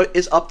almost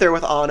is up there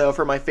with Anno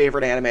for my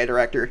favorite anime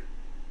director.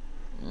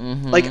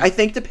 Mm-hmm. Like, I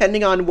think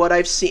depending on what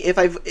I've seen, if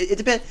I'd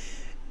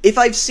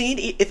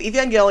seen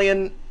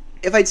Evangelion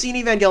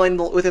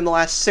within the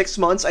last 6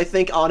 months, I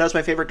think Anno's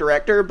my favorite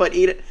director. But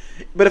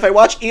if I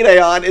watch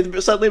Ideon,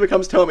 it suddenly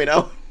becomes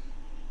Tomino.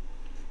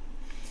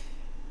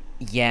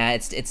 Yeah,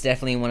 it's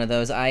definitely one of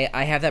those.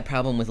 I have that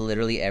problem with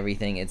literally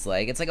everything. It's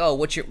like, oh,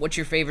 what's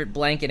your favorite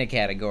blank in a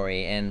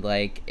category, and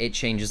like it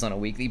changes on a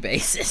weekly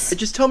basis.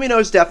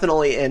 Tomino's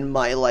definitely in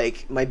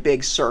my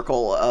big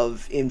circle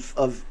of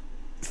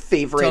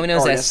favorite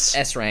Tomino's artists.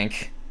 S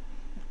rank.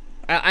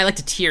 I like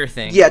to tier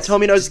things. Yeah,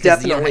 Tomino's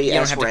definitely you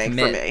don't S have to rank for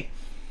commit. me.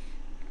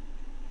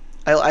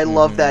 I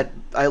love that.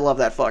 I love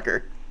that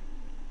fucker.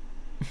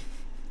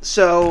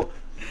 So,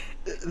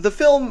 the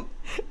film.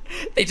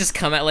 They just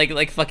come out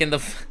like fucking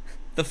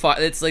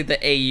it's like the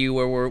AU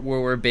where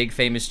we're big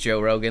famous Joe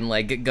Rogan.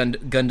 Like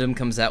Gundam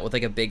comes out with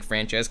like a big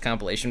franchise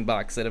compilation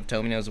box set of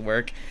Tomino's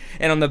work,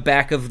 and on the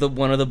back of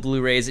one of the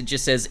Blu-rays it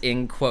just says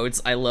in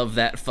quotes, "I love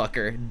that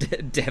fucker,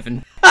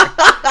 Devin."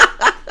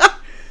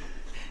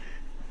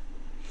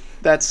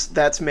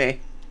 That's me.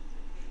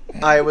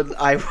 I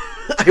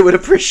would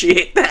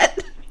appreciate that.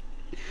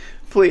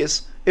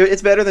 Please.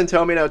 It's better than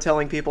Tomino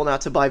telling people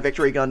not to buy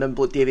Victory Gundam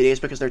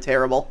DVDs because they're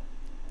terrible.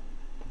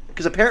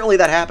 Because apparently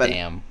that happened.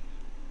 Damn.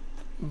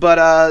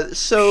 But,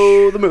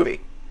 so, the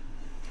movie.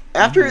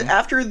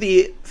 After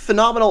the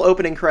phenomenal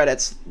opening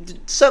credits,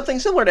 something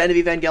similar to End of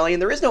Evangelion,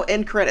 there is no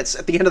end credits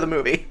at the end of the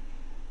movie.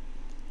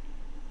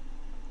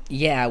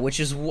 Yeah, which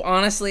is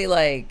honestly,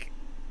 like,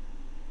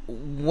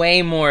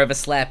 way more of a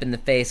slap in the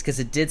face, because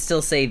it did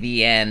still say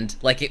the end.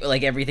 Like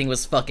everything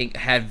was fucking,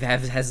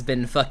 has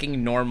been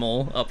fucking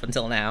normal up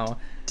until now.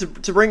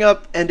 To bring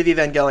up End of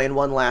Evangelion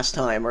one last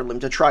time, or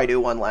to try to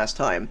one last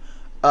time,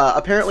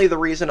 apparently the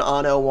reason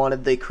Anno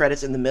wanted the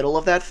credits in the middle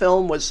of that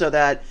film was so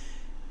that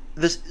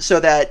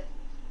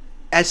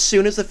as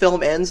soon as the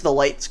film ends, the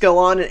lights go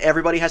on and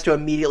everybody has to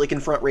immediately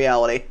confront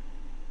reality.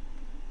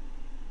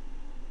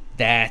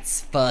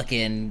 That's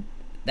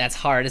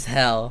hard as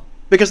hell.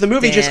 Because the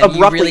movie just abruptly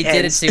you really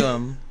ends. did it to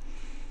him.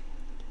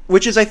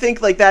 Which is, I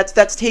think, like,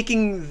 that's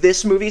taking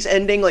this movie's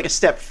ending, like, a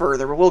step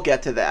further, but we'll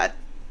get to that.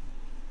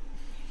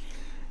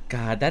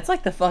 God, that's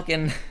like the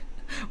fucking...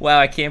 Wow,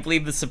 I can't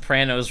believe The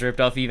Sopranos ripped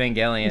off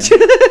Evangelion.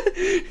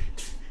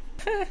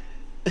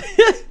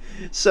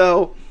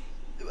 So,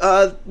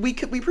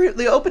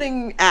 the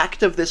opening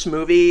act of this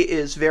movie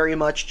is very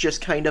much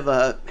just kind of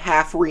a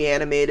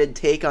half-reanimated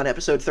take on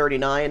episode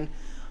 39.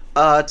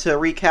 To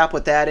recap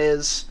what that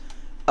is,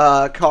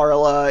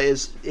 Carla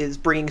is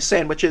bringing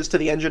sandwiches to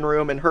the engine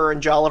room, and her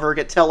and Jolliver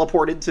get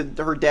teleported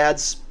to her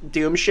dad's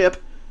doom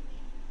ship.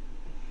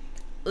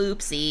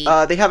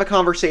 Oopsie. They have a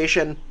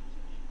conversation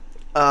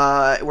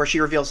where she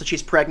reveals that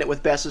she's pregnant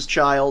with Bess's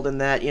child, and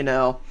that,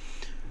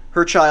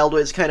 her child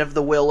was kind of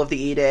the will of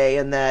the Ide,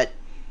 and that,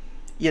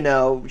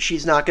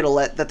 she's not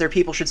going to that their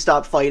people should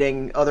stop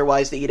fighting,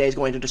 otherwise the Ide is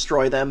going to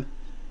destroy them.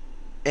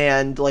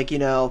 And,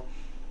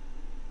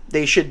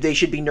 they should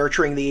be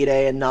nurturing the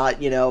Ide and not,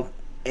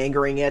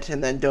 angering it.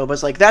 And then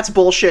Doba's like, that's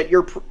bullshit.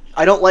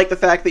 I don't like the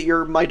fact that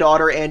you're my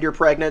daughter and you're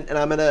pregnant, and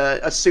I'm going to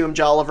assume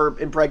Jolliver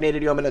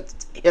impregnated you. I'm going to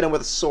hit him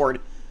with a sword.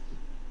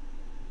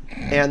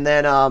 And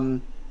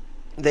then,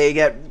 they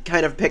get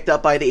kind of picked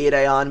up by the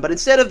Ideon, but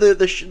instead of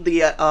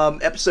the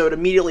episode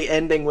immediately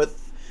ending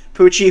with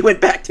Pucci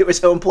went back to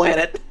his home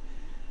planet,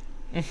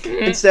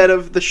 instead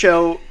of the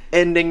show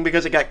ending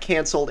because it got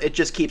canceled, it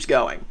just keeps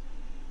going.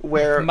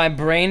 Where my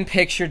brain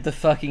pictured the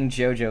fucking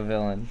JoJo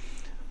villain.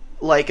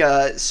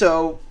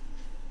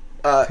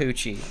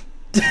 Pucci.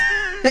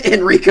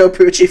 Enrico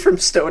Pucci from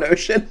Stone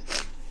Ocean.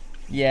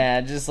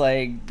 Yeah, just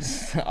like,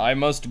 I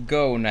must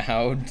go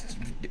now.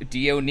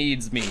 Dio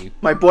needs me.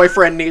 My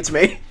boyfriend needs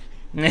me.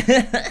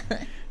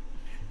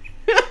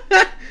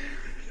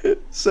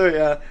 So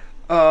yeah,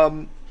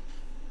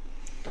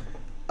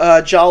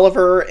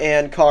 Jolliver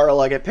and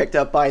Carla get picked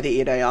up by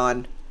the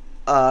Ideon,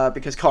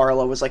 because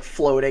Carla was like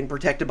floating,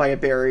 protected by a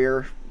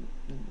barrier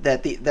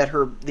that the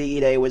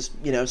Ide was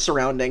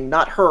surrounding,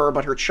 not her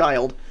but her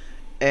child,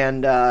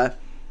 and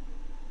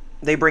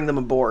they bring them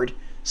aboard.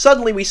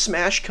 Suddenly we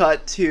smash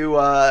cut to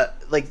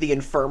the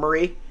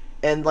infirmary,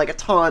 and like a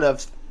ton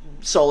of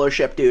solo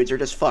ship dudes are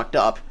just fucked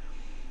up.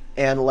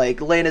 And,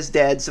 Lynn is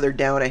dead, so they're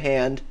down a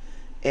hand.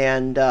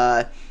 And,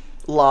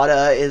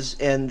 Lotta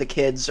and the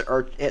kids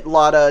are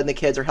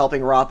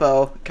helping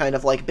Rappo kind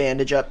of,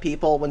 bandage up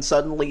people when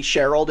suddenly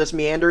Cheryl just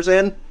meanders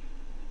in.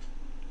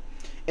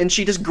 And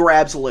she just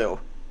grabs Lou.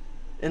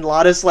 And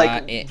Lotta's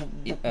like,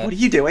 what are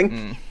you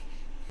doing?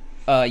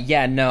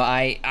 Yeah, no,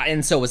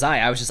 and so was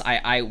I. I was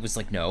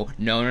like, no.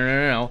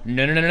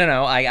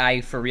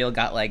 I for real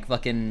got,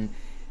 fucking...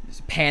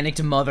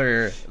 panicked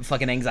mother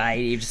fucking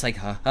anxiety, just like,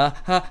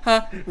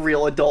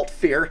 real adult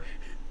fear.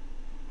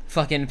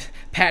 Fucking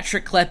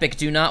Patrick Klepek,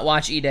 do not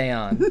watch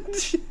Ideon.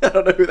 I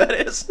don't know who that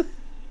is.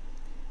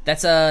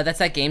 That's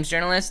that games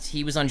journalist.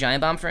 He was on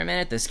Giant Bomb for a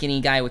minute. The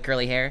skinny guy with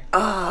curly hair.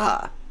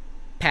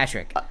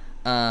 Patrick.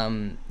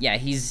 Yeah,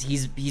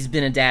 he's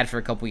been a dad for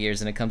a couple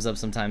years, and it comes up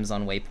sometimes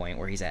on Waypoint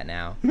where he's at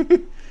now.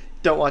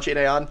 Don't watch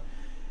Ideon.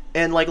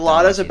 And like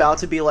Lada's about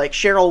to be like,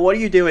 Cheryl, what are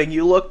you doing?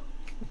 You look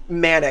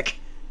manic.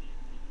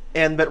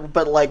 And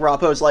but like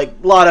Rappo's like,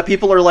 Lada,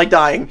 people are like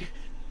dying.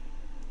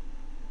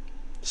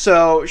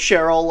 So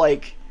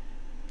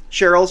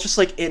Cheryl's just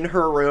like in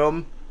her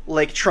room,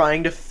 like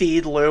trying to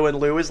feed Lou, and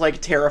Lou is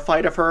like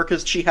terrified of her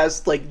because she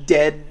has like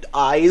dead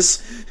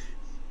eyes.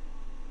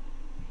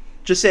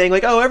 Just saying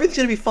like, oh, everything's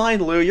gonna be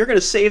fine, Lou. You're gonna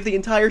save the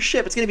entire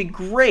ship. It's gonna be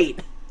great.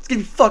 It's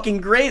gonna be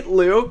fucking great,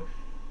 Lou.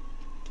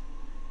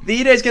 The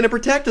Ide's gonna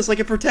protect us like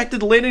it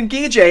protected Lin and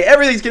Gijay.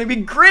 Everything's gonna be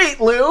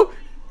great, Lou.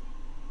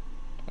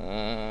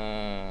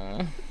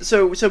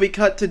 So we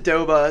cut to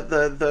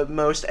Doba, the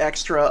most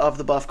extra of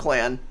the Buff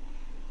Clan,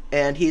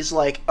 and he's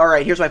like, all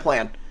right, here's my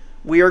plan.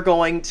 We are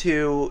going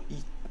to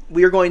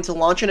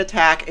launch an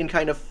attack and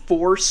kind of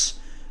force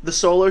the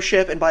Solo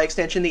ship, and by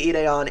extension the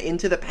Ideon,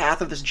 into the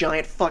path of this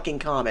giant fucking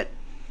comet.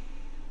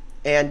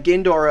 And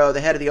Gindoro,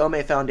 the head of the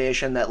Ome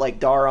Foundation that like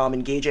Daram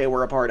and Gijay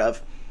were a part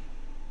of,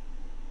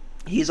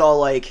 he's all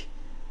like,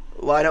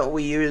 why don't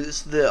we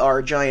use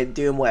our giant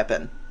doom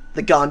weapon,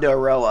 the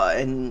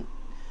Gondoroa,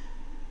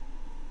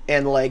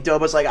 and like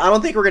Doba's like, I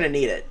don't think we're gonna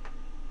need it.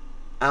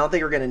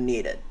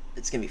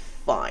 It's gonna be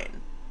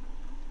fine.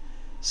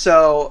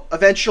 So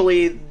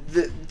eventually,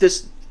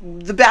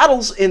 the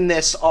battles in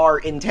this are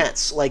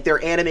intense. Like,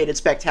 they're animated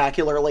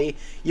spectacularly.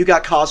 You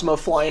got Cosmo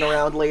flying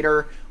around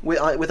later with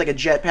like a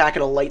jetpack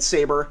and a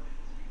lightsaber.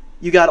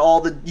 You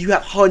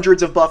have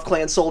hundreds of Buff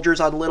Clan soldiers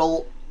on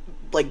little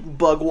like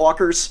bug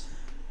walkers.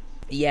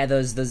 Yeah,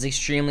 those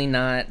extremely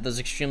not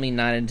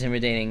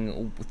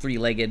intimidating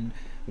 3-legged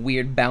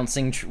weird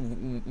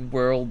bouncing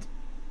world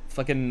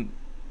fucking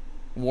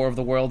War of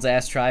the Worlds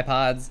ass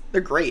tripods.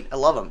 They're great. I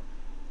love them.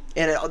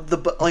 And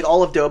like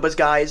all of Doba's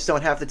guys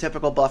don't have the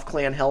typical Buff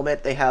Clan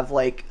helmet. They have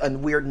like a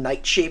weird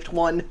knight-shaped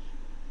one.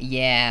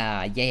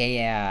 Yeah.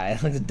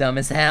 It looks dumb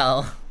as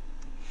hell.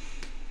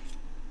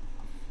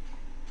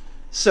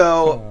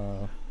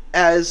 So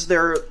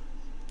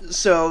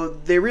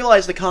they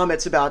realize the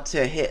comet's about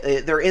to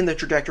hit. They're in the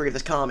trajectory of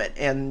this comet,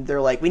 and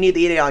they're like, "We need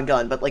the Ideon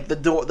gun," but like the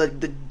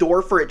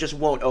door for it just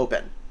won't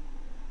open.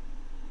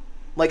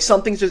 Like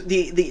something's just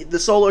the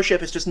Solo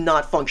ship is just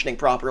not functioning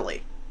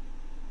properly.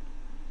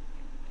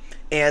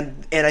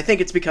 And I think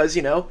it's because,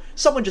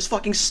 someone just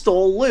fucking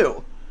stole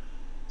Lou.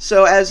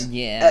 So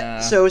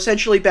so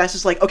essentially Bess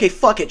is like, okay,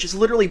 fuck it, just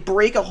literally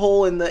break a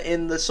hole in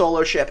the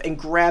Solo ship and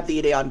grab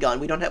the Ideon gun.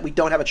 We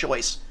don't have a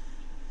choice.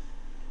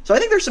 So I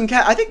think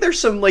there's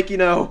some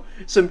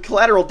some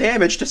collateral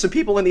damage to some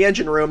people in the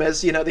engine room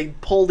as they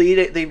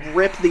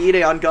rip the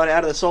Ideon gun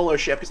out of the Solo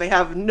ship because they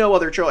have no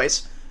other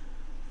choice.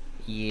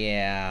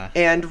 Yeah.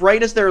 And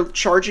right as they're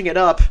charging it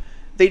up,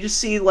 they just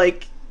see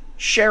like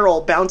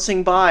Cheryl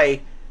bouncing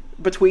by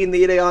between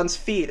the Ideon's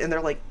feet, and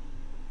they're like,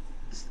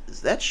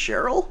 is that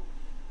Cheryl?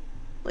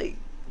 Like,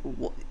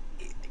 what?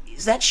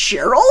 Is that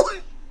Cheryl?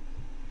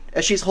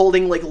 As she's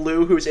holding, like,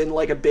 Lou, who's in,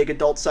 like, a big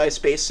adult-sized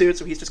spacesuit,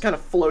 so he's just kind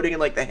of floating in,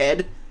 like, the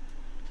head.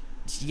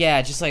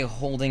 Yeah, just, like,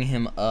 holding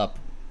him up.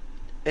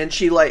 And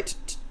she, like...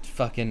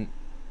 Fucking...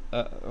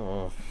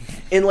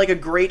 In, like, a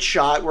great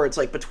shot where it's,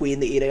 like, between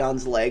the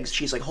Ideon's legs,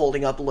 she's, like,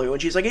 holding up Lou,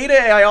 and she's like,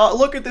 Ide,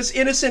 look at this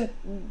innocent,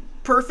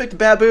 perfect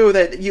Babu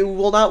that you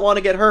will not want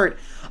to get hurt.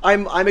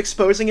 I'm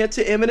exposing it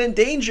to imminent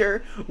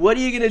danger. What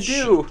are you gonna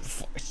do?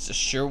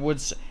 Sure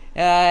would.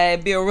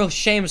 It'd be a real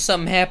shame if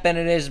something happened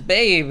to this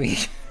baby.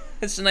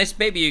 It's a nice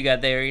baby you got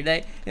there,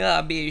 Ide.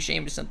 I'd be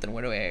ashamed if something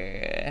would have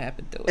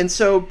happened to it. And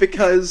so,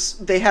 because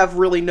they have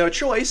really no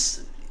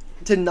choice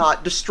to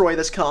not destroy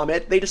this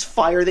comet, they just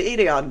fire the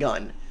Ideon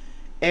gun.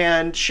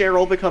 And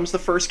Cheryl becomes the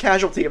first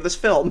casualty of this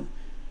film.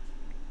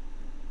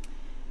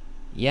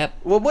 Yep.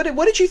 Well,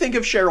 what did you think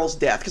of Cheryl's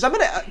death?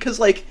 Because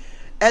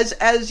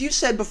as you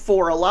said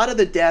before, a lot of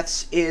the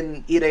deaths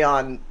in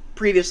Ideon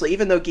previously,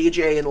 even though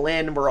Gijay and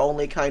Lin were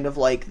only kind of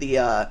like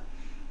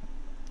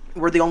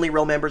were the only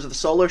real members of the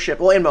Solo ship,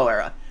 well, in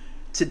Moera,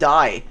 to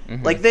die.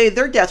 Mm-hmm. Like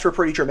their deaths were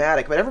pretty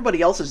dramatic, but everybody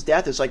else's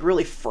death is like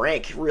really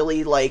frank,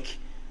 really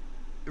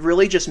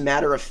just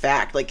matter of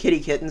fact. Like Kitty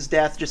Kitten's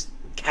death, just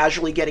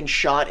casually getting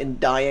shot and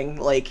dying.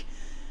 Like,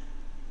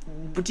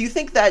 do you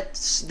think that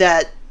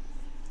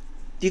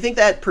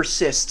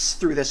persists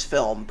through this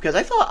film? Because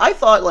I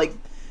thought like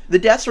the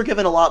deaths are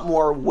given a lot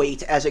more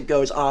weight as it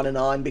goes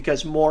on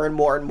because more and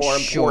more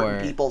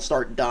important people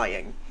start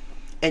dying,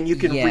 and you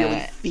can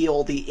really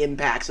feel the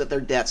impacts that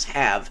their deaths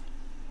have.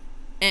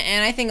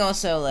 And I think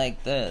also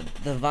like the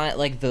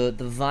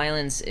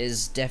violence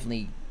is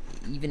definitely,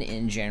 even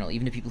in general,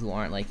 even to people who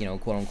aren't like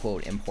quote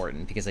unquote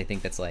important, because I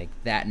think that's like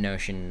that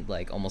notion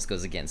like almost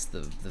goes against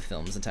the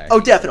film's entire. Oh,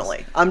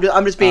 definitely. I'm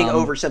just being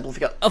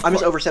oversimplified. I'm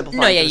just oversimplifying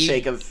for the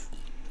sake of.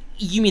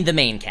 You mean the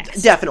main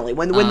cast? Definitely.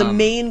 When the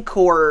main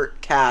core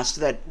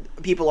cast that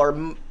people are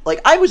like,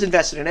 I was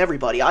invested in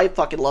everybody. I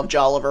fucking love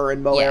Jolliver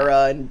and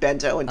Moira and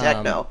Bento and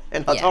Techno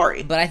and Hatari.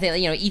 Yeah. But I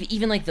think, you know,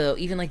 even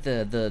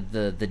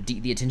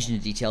the attention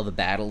to detail the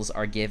battles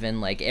are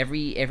given, like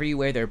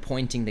everywhere they're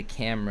pointing the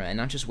camera, and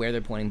not just where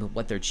they're pointing, but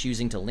what they're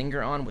choosing to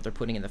linger on, what they're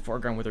putting in the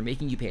foreground, what they're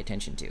making you pay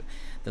attention to.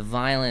 The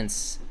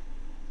violence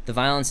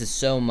is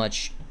so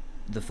much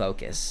the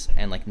focus,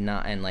 and like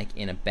not, and like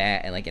in a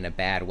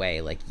bad way.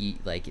 Like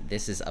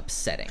this is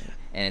upsetting,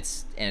 and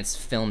it's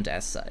filmed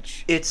as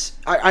such.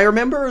 I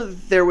remember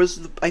there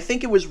was, I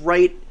think it was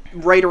right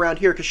around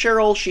here, because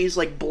Cheryl, she's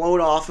like blown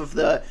off of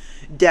the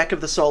deck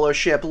of the solo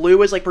ship. Lou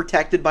is like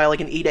protected by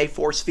like an E-Day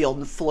force field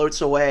and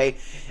floats away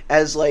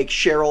as like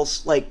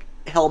Cheryl's like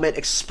helmet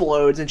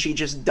explodes and she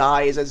just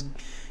dies as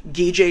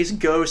Gijay's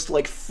ghost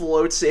like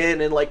floats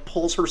in and like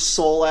pulls her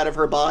soul out of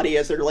her body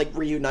as they're like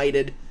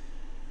reunited.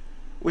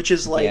 Which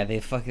is like... Yeah,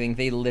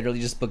 they literally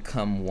just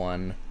become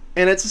one.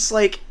 And it's just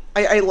like,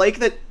 I like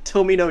that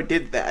Tomino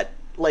did that.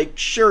 Like,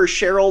 sure,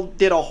 Cheryl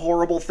did a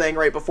horrible thing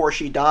right before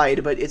she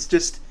died, but it's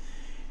just...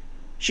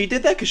 She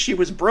did that because she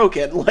was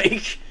broken.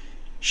 Like,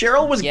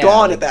 Cheryl was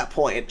gone at that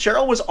point.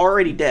 Cheryl was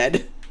already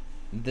dead.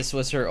 This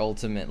was her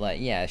ultimate,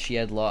 like, yeah, she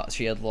had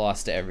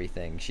lost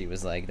everything. She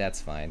was like, that's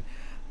fine.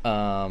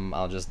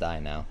 I'll just die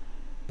now.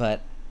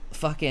 But,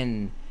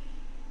 fucking...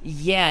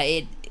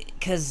 Yeah,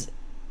 Because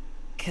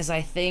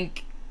I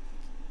think...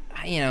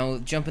 You know,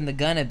 jumping the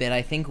gun a bit,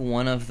 I think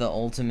one of the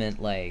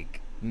ultimate,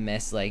 like,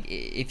 like,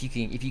 if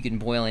you can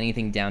boil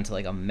anything down to,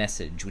 like, a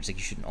message, which, like,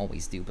 you shouldn't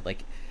always do, but,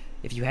 like,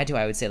 if you had to,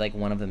 I would say, like,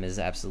 one of them is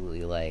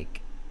absolutely,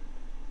 like,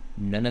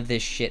 none of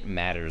this shit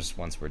matters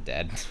once we're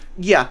dead.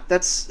 Yeah,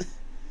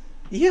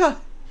 yeah.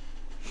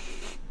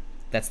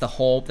 That's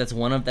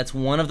one of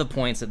the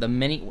points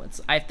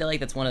that I feel like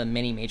that's one of the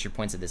many major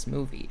points of this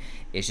movie,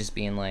 is just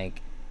being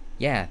like,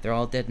 yeah, they're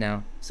all dead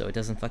now, so it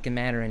doesn't fucking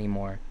matter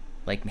anymore.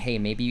 Like, hey,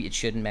 maybe it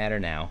shouldn't matter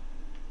now.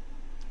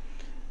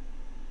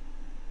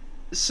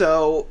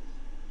 So,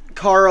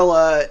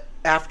 Carla,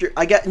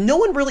 no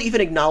one really even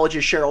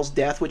acknowledges Cheryl's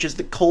death, which is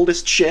the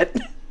coldest shit.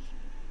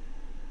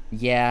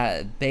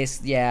 Yeah,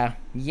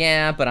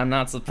 but I'm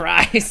not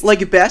surprised.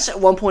 Like, Bess at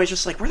one point is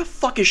just like, where the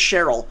fuck is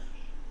Cheryl?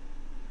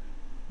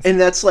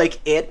 And that's, like,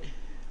 it.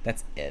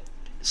 That's it.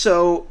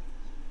 So,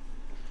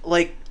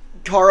 like,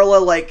 Carla,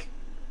 like,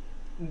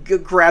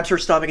 grabs her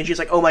stomach and she's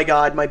like, oh my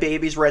god, my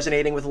baby's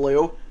resonating with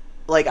Lou.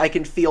 Like, I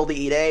can feel the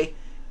E-Day,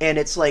 and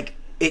it's like,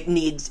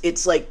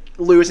 it's like,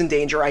 Lou is in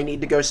danger, I need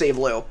to go save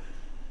Lou.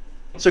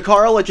 So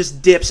Carla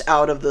just dips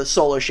out of the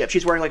solo ship.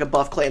 She's wearing, like, a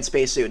Buff Clan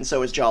spacesuit, and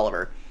so is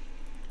Jolliver.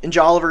 And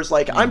Jolliver's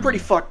like, I'm pretty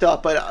fucked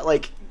up, but,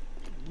 like,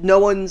 no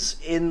one's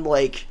in,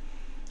 like,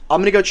 I'm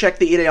gonna go check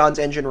the Ideon's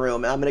engine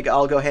room, and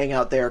I'll go hang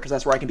out there, because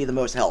that's where I can be the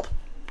most help.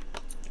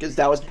 Because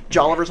that was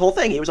Jolliver's whole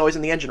thing, he was always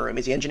in the engine room,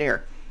 he's the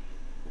engineer.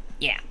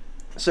 Yeah.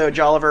 So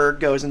Jolliver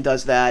goes and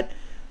does that.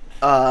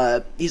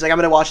 He's like, I'm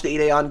gonna watch the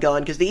Ideon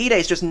gun, because the E-Day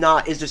is just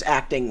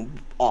acting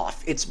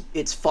off.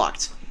 It's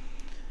fucked.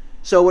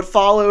 So what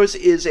follows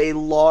is a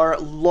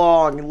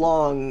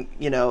long,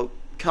 you know,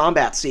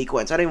 combat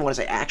sequence. I don't even want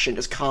to say action,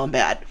 just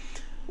combat,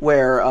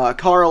 where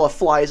Carla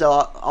flies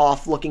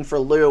off looking for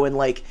Lou, and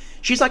like,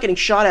 she's not getting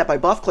shot at by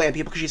Buff Clan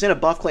people because she's in a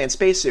Buff Clan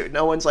spacesuit.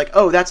 No one's like,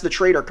 oh, that's the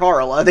traitor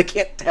Carla. They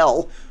can't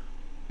tell.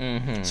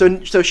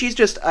 Mm-hmm. So she's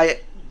just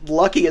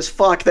lucky as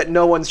fuck that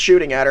no one's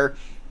shooting at her.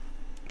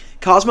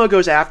 Cosmo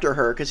goes after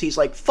her because he's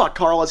like, fuck,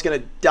 Carla's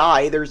gonna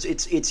die.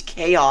 It's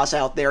chaos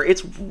out there.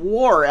 It's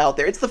war out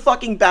there. It's the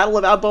fucking Battle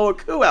of Alboa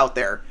Ku out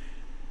there.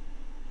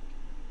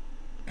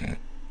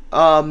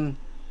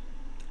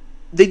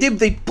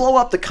 They blow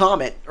up the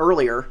comet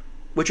earlier,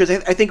 which was,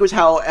 I think was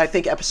how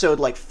episode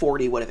like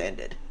 40 would have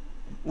ended.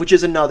 Which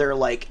is another,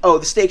 like, oh,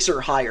 the stakes are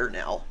higher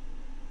now.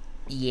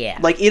 Yeah.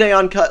 Like, the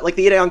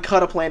Ideon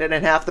cut a planet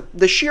in half.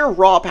 The sheer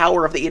raw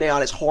power of the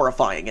Ideon is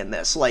horrifying in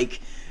this. Like,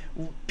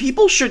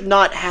 people should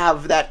not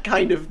have that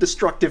kind of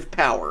destructive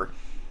power.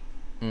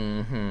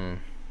 Mm-hmm.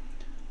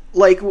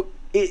 Like,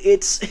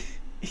 it's...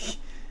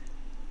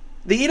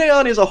 the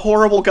Ideon is a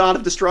horrible god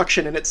of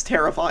destruction, and it's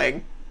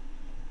terrifying.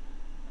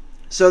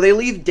 So they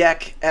leave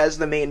Deck as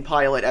the main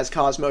pilot as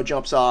Cosmo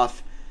jumps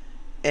off,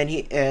 and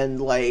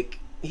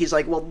he's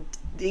like, well,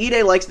 the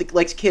E-Day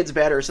likes kids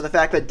better, so the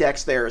fact that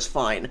Deck's there is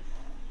fine.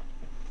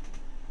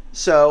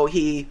 So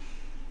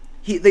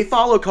they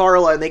follow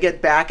Carla, and they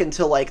get back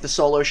into, like, the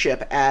solo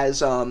ship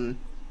as,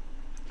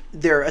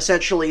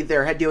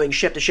 they're doing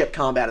ship-to-ship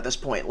combat at this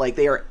point. Like,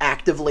 they are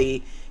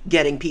actively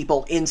getting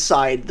people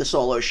inside the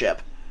solo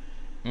ship.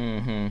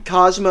 Mm-hmm.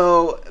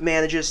 Cosmo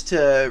manages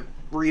to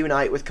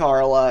reunite with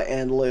Carla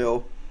and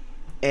Lou.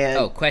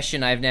 And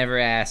question I've never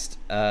asked,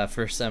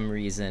 for some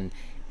reason.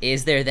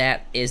 Is there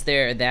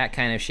that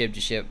kind of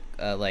ship-to-ship,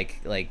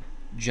 like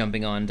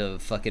jumping onto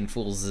fucking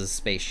fools'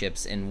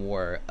 spaceships in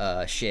war,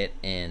 shit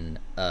in,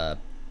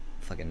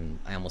 fucking,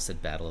 I almost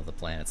said Battle of the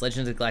Planets.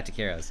 Legends of Galactic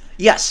Heroes.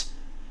 Yes.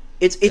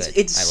 It's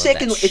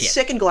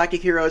sick in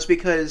Galactic Heroes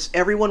because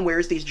everyone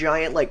wears these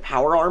giant, like,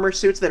 power armor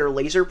suits that are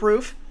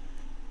laser-proof.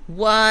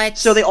 What?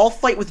 So they all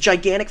fight with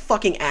gigantic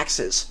fucking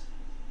axes.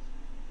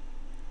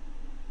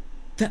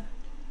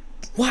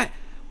 What?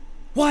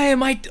 Why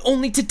am I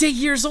only today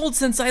years old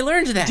since I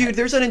learned that? Dude,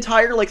 there's an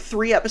entire,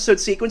 3-episode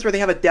sequence where they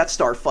have a Death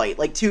Star fight.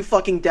 2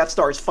 fucking Death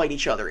Stars fight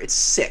each other. It's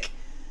sick.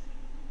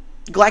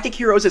 Galactic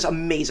Heroes is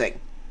amazing.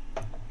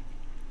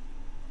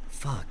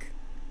 Fuck.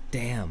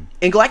 Damn.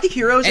 And Galactic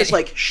Heroes is,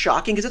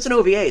 shocking, because it's an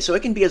OVA, so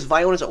it can be as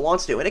violent as it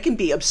wants to. And it can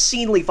be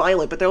obscenely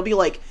violent, but there'll be,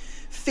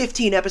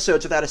 15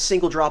 episodes without a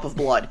single drop of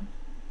blood.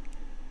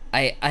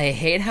 I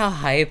hate how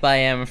hype I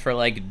am for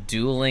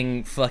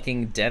dueling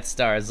fucking Death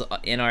Stars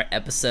in our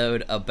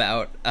episode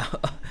about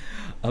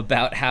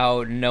about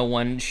how no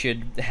one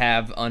should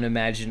have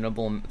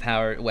unimaginable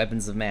power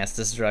weapons of mass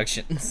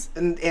destructions.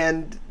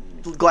 And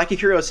Galactic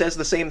Hero says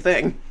the same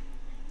thing.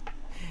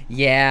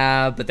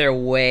 Yeah, but they're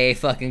way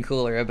fucking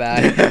cooler about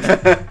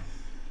it.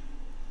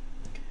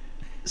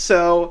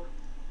 So,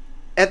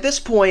 at this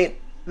point,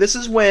 this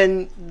is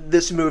when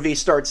this movie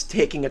starts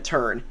taking a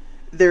turn.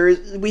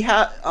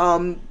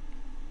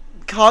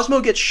 Cosmo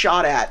gets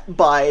shot at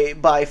by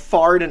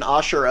Fard and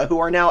Ashura, who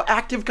are now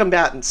active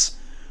combatants,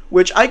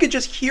 which I could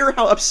just hear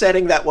how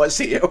upsetting that was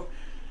to you.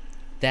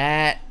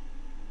 That,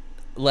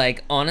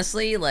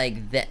 honestly,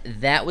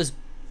 that was,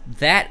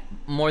 that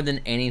more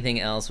than anything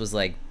else was,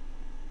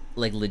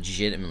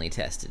 legitimately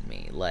tested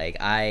me.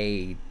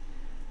 I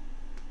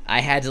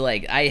had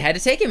to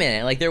take a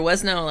minute. There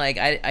was no,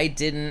 I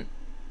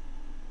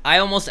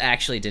almost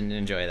actually didn't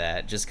enjoy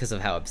that just because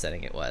of how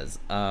upsetting it was.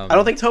 I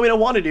don't think Tomino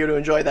wanted you to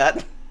enjoy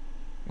that.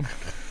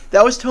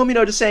 That was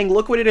Tomino just saying,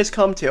 look what it has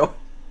come to.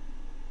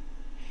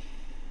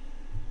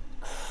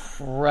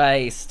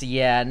 Christ,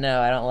 yeah,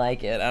 no, I don't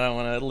like it. I don't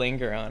want to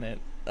linger on it.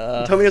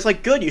 Tomino's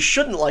like, good, you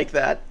shouldn't like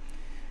that.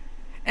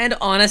 And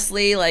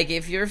honestly,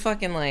 if you're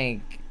fucking,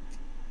 I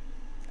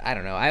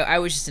don't know, I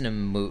was just in a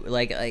mood,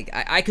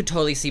 I could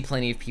totally see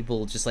plenty of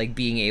people just,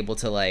 being able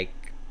to,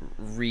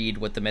 read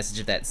what the message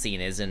of that scene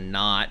is and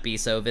not be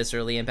so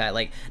viscerally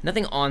impacted.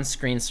 Nothing on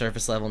screen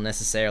surface level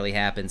necessarily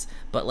happens,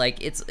 but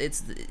it's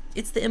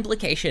the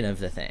implication of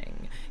the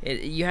thing.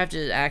 You have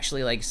to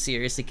actually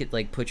seriously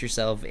put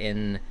yourself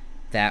in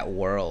that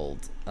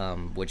world,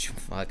 which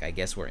fuck I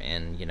guess we're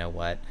in. You know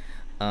what?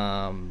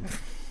 I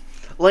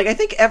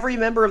think every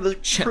member of the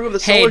crew of the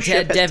solar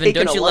ship has Devin,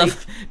 taken a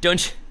life.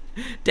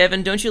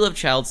 Devin, don't you love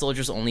child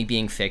soldiers only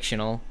being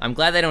fictional? I'm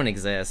glad they don't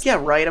exist. Yeah,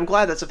 right. I'm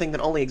glad that's a thing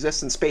that only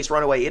exists in Space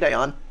Runaway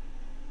Ideon.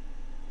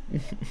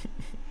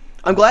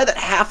 I'm glad that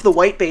half the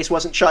white base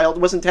wasn't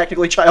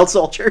technically child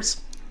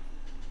soldiers.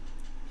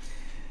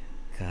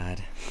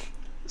 God.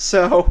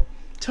 So,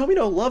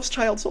 Tomino loves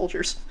child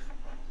soldiers.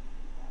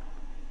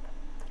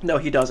 No,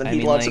 he doesn't.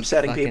 He loves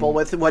upsetting people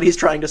with what he's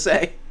trying to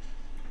say.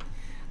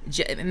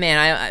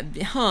 Man,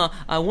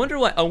 I wonder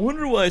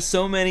why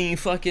so many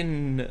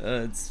fucking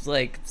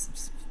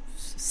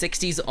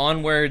 60s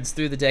onwards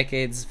through the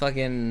decades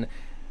fucking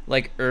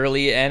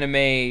early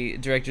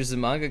anime directors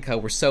and mangaka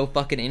were so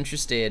fucking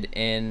interested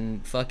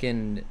in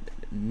fucking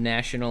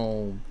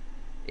national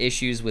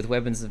issues with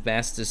weapons of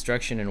mass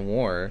destruction and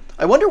war.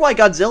 I wonder why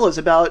Godzilla's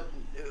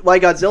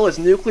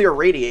nuclear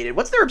radiated.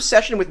 What's their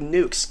obsession with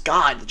nukes?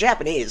 God, the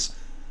Japanese.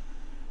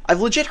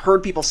 I've legit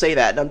heard people say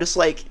that, and I'm just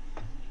like,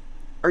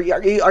 Are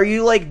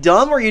you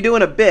dumb, or are you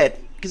doing a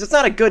bit? Because it's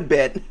not a good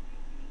bit.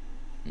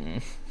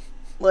 You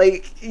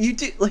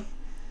do,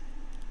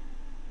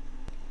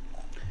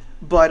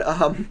 But,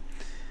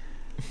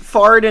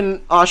 Fard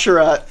and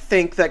Ashura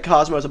think that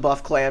Cosmo's a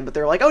Buff Clan, but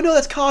they're like, oh no,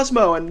 that's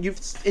Cosmo, and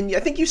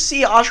I think you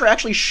see Ashura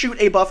actually shoot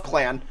a Buff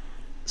Clan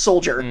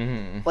soldier.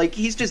 Mm-hmm.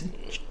 He's just,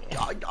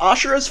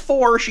 Ashura's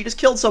 4, she just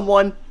killed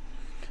someone.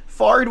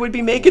 Fard would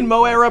be making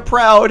Moera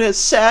proud, as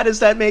sad as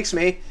that makes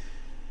me.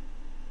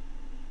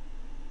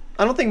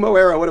 I don't think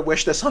Moera would have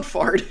wished this on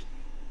Fard.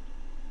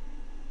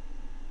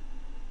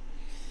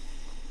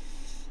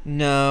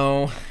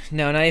 No,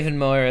 not even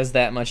Moera's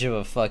that much of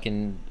a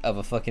fucking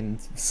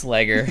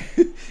Slegger.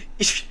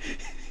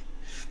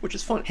 Which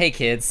is fun. Hey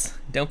kids,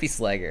 don't be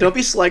Slegger. Don't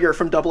be Slegger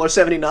from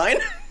 0079.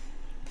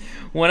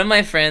 One of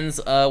my friends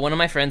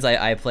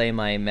I play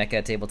my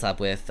mecha tabletop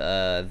with,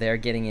 they've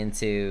been getting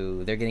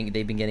into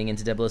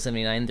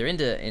 0079. They're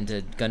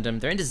into Gundam.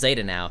 They're into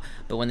Zeta now.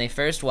 But when they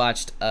first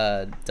watched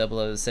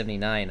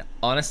 0079,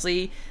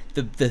 honestly,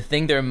 the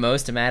thing they're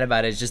most mad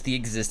about is just the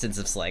existence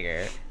of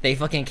Slegger. They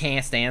fucking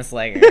can't stand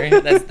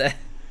Slegger. That's the.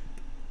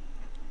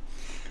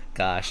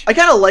 Gosh. I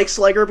kind of like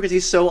Slegger because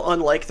he's so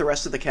unlike the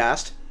rest of the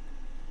cast.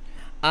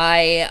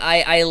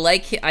 I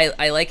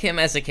like him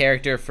as a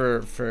character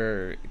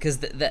for because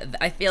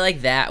I feel like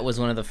that was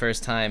one of the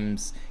first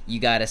times you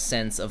got a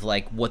sense of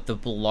what the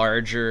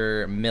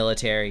larger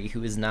military,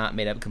 who is not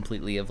made up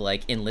completely of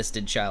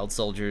enlisted child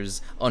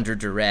soldiers under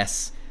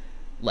duress,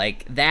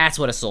 that's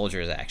what a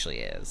soldier actually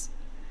is.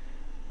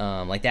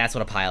 That's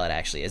what a pilot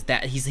actually is.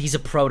 That he's a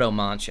proto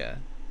Mancha.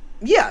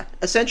 Yeah,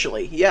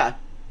 essentially, yeah.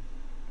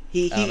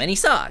 And he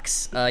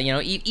sucks.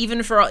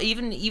 Even for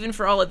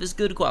all of his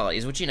good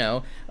qualities, which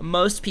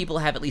most people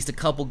have at least a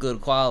couple good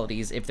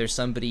qualities. If there's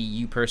somebody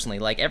you personally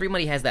like,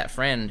 everybody has that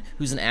friend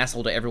who's an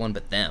asshole to everyone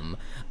but them.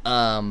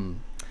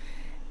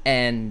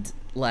 And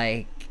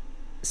like,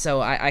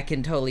 so I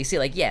can totally see,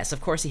 like, yes,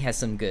 of course he has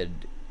some good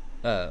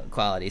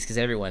qualities, because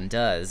everyone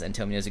does, and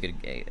Tomino's a good,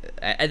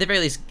 at the very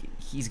least,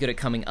 he's good at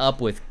coming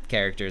up with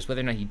characters.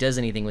 Whether or not he does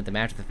anything with them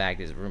after the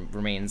fact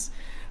remains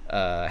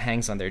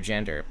hangs on their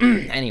gender.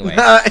 Anyway,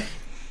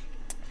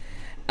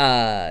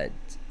 I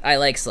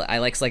like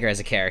Slicker as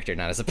a character,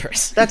 not as a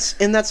person.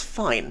 That's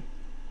fine.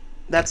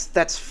 That's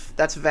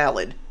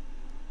valid.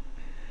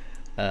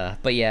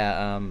 But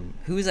yeah,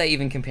 who was I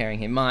even comparing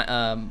him?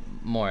 Moira.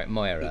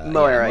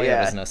 Moira,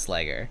 yeah. was no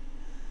Sliger.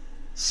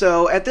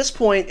 So at this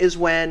point is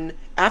when,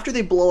 after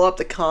they blow up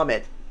the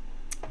comet,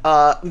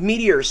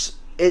 meteors.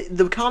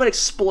 The comet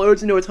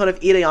explodes into a ton of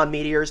Ideon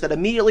meteors that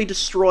immediately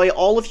destroy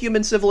all of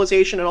human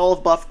civilization and all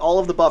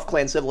of the Buff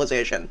Clan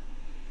civilization.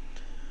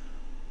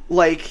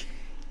 And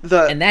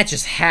that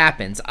just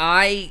happens.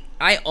 I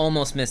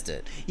almost missed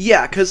it.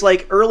 Yeah, because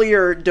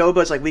earlier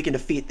Doba's we can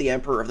defeat the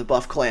Emperor of the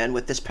Buff Clan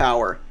with this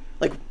power.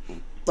 Like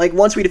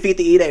once we defeat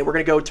the Ide, we're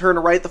gonna go turn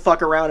right the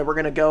fuck around and we're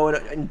gonna go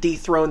and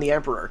dethrone the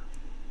Emperor.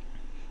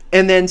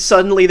 And then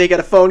suddenly they get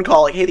a phone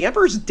call hey, the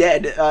Emperor's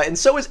dead, and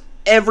so is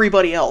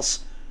everybody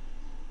else.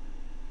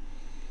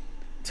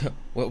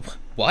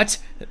 What?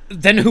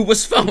 Then who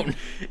was phone?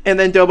 And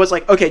then Doba's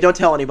okay, don't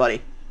tell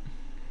anybody.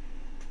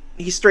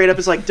 He straight up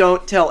is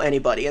don't tell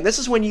anybody. And this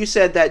is when you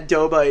said that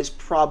Doba is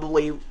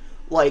probably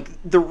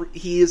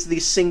he is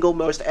the single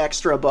most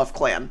extra Buff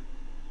Clan.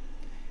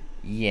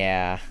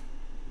 Yeah.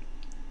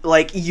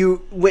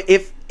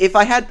 If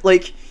I had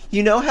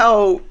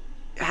how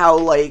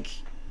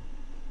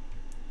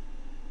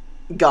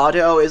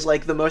Gado is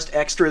the most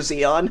extra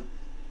Zeon.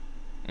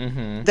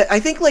 Mm-hmm. I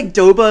think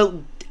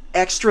Doba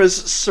extras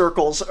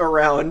circles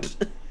around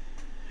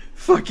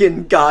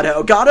fucking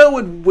Gado.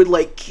 Gado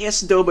would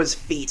kiss Doba's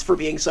feet for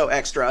being so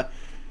extra.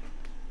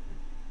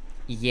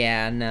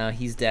 Yeah, no,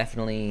 he's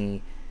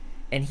definitely,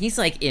 and he's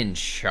in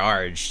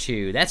charge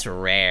too. That's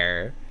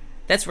rare.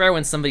 That's rare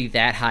when somebody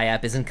that high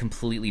up isn't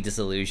completely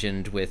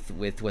disillusioned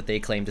with what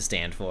they claim to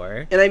stand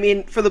for. And I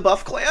mean, for the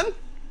Buff Clan,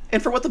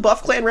 and for what the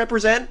Buff Clan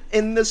represent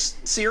in this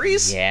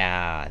series.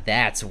 Yeah,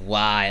 that's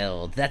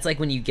wild. That's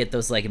when you get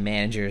those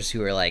managers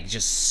who are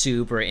just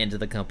super into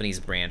the company's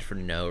brand for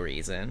no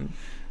reason.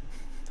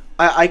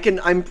 I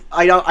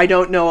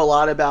don't know a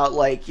lot about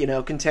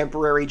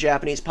contemporary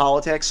Japanese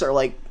politics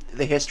or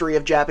the history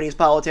of Japanese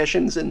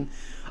politicians, and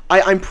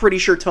I'm pretty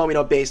sure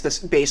Tomino based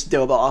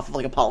Doba off of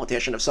a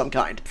politician of some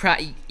kind.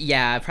 Probably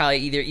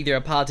either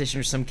a politician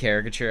or some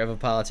caricature of a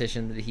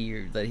politician that he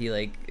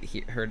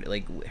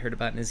heard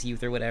about in his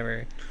youth or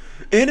whatever.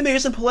 Anime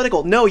isn't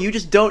political. No, you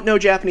just don't know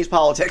Japanese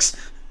politics.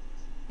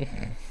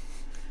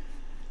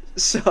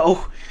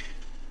 So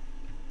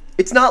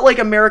it's not like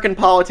American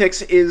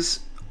politics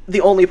is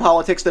the only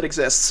politics that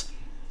exists.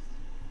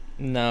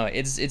 No,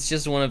 it's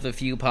just one of the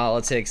few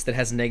politics that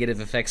has negative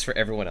effects for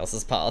everyone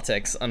else's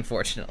politics,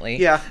 unfortunately.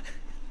 Yeah.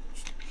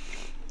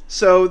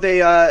 So they,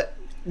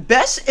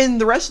 Bess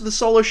and the rest of the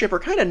Solo Ship are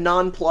kind of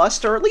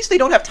nonplussed, or at least they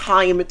don't have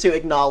time to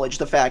acknowledge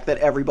the fact that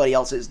everybody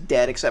else is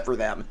dead except for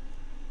them.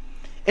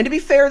 And to be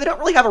fair, they don't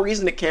really have a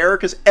reason to care,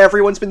 because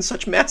everyone's been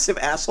such massive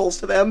assholes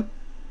to them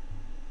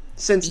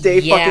since day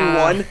fucking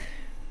one.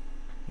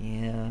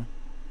 Yeah.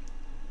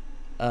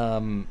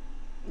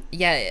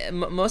 Yeah,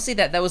 mostly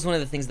that was one of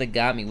the things that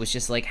got me, was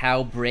just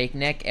how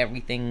breakneck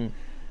everything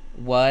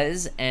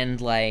was,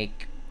 and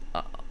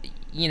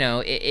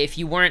if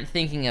you weren't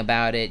thinking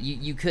about it,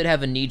 you could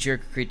have a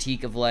knee-jerk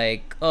critique of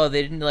oh,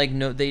 they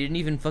didn't they didn't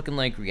even fucking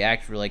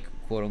react for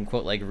quote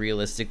unquote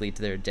realistically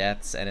to their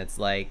deaths, and it's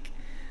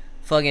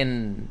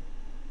fucking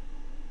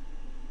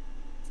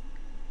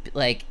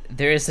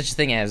there is such a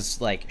thing as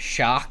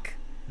shock.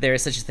 There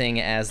is such a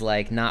thing as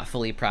not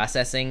fully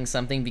processing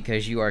something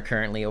because you are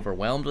currently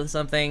overwhelmed with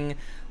something.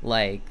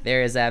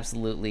 There is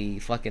absolutely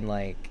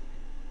fucking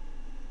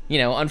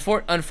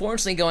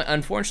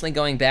unfortunately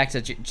going back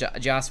to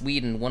Joss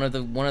Whedon, one of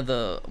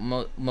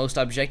the most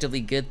objectively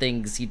good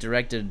things he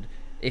directed,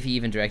 if he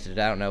even directed it,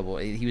 I don't know,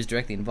 but he was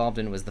directly involved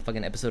in, was the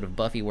fucking episode of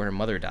Buffy where her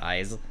mother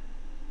dies.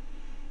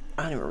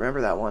 I don't even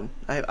remember that one.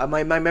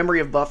 My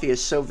memory of Buffy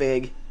is so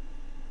vague.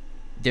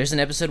 There's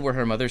an episode where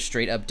her mother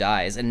straight up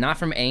dies, and not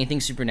from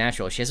anything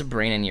supernatural. She has a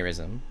brain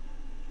aneurysm.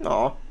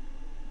 Aw.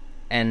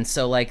 And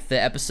so,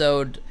 the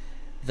episode,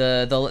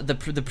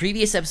 the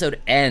previous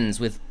episode ends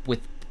with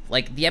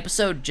the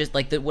episode just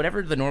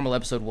whatever the normal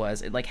episode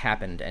was, it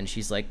happened, and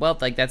she's well,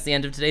 that's the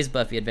end of today's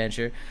Buffy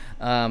adventure.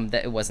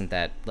 That it wasn't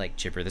that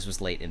chipper. This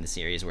was late in the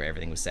series where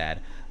everything was sad,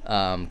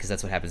 because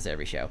that's what happens to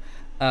every show.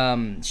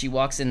 She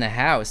walks in the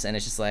house, and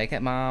it's just hey,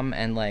 Mom,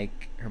 and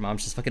her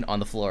mom's just fucking on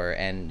the floor,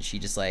 and she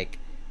just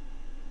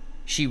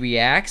she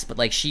reacts,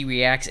 but she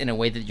reacts in a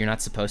way that you're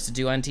not supposed to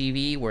do on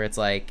TV, where it's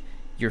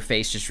your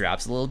face just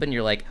drops a little bit and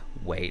you're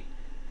wait,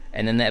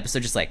 and then the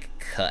episode just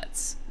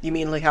cuts. You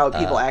mean how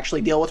people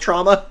actually deal with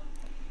trauma?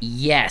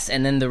 Yes,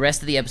 and then the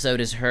rest of the episode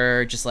is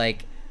her just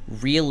like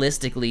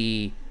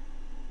realistically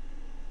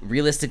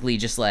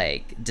just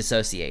like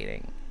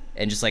dissociating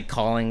and just like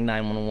calling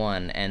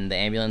 911, and the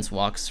ambulance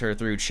walks her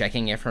through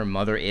checking if her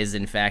mother is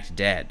in fact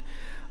dead.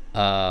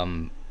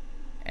 And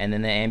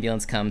then the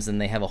ambulance comes and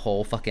they have a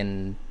whole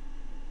fucking,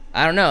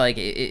 I don't know, like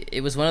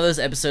it was one of those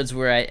episodes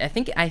where I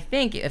think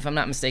if I'm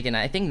not mistaken,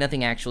 I think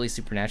nothing actually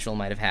supernatural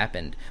might have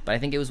happened, but I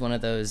think it was one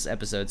of those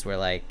episodes where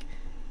like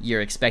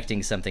you're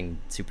expecting something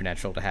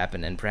supernatural to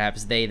happen, and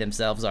perhaps they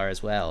themselves are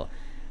as well,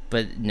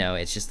 but no,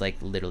 it's just like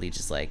literally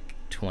just like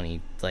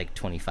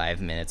 25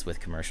 minutes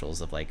with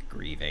commercials of like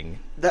grieving.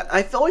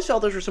 I've always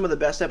felt those were some of the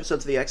best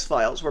episodes of the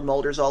X-Files, where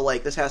Mulder's all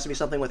like, this has to be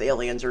something with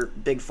aliens or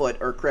Bigfoot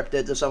or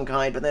cryptids of some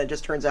kind, but then it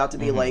just turns out to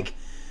be like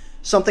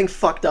something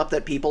fucked up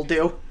that people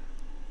do.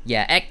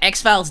 Yeah,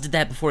 X-Files did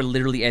that before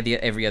literally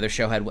every other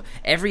show had.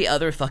 Every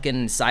other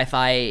fucking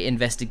sci-fi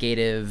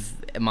investigative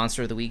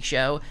Monster of the Week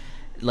show,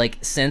 like,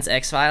 since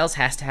X-Files,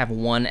 has to have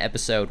one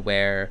episode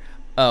where,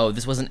 oh,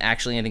 this wasn't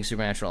actually anything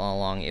supernatural all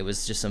along, it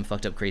was just some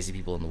fucked up crazy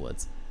people in the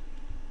woods.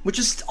 Which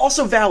is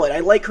also valid. I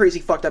like crazy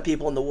fucked up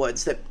people in the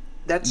woods.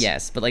 That's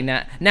yes, but like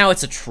now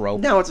it's a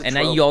trope. Now it's a trope.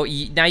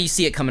 And now you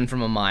see it coming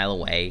from a mile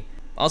away.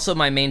 Also,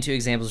 my main two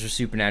examples are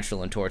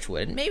Supernatural and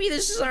Torchwood. Maybe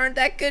these just aren't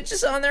that good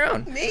just on their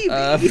own.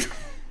 Maybe.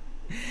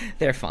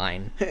 They're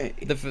fine. Hey,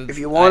 if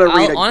you want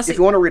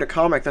to read a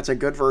comic that's a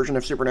good version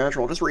of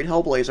Supernatural, just read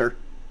Hellblazer.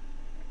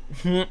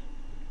 And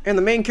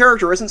the main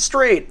character isn't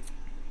straight.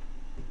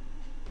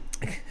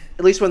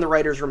 At least when the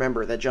writers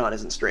remember that John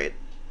isn't straight.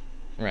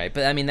 Right,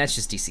 but I mean that's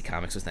just DC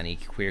Comics with any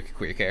queer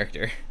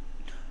character.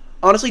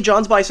 Honestly,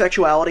 John's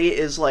bisexuality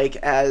is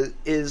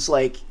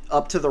like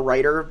up to the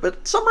writer,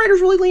 but some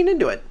writers really lean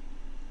into it.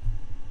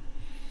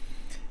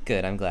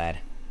 Good, I'm glad.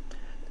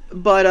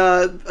 But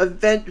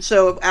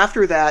so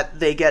after that,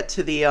 they get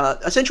to the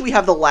essentially we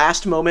have the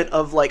last moment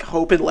of like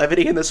hope and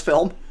levity in this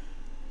film.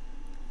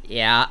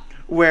 Yeah.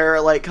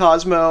 Where like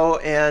Cosmo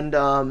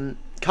and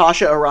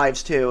Kasha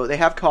arrives too. They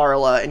have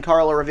Carla, and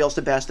Carla reveals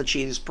to Bess that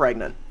she's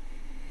pregnant.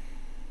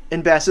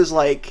 And Bess is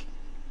like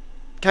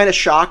kind of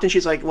shocked, and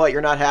she's like, "What?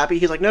 You're not happy?"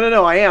 He's like,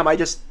 "No, I am. I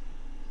just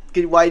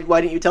why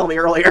didn't you tell me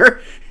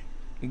earlier?"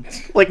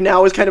 Like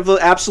now is kind of the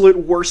absolute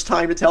worst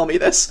time to tell me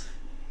this.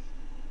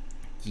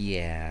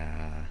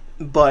 Yeah.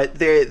 But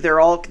they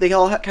all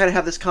kind of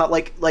have this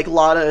like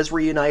Lana is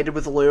reunited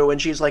with Lou,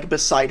 and she's like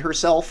beside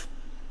herself.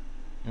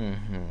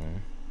 Mm-hmm.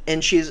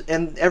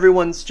 And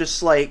everyone's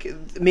just like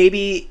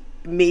maybe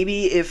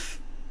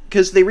if,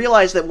 because they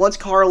realize that once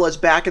Carla's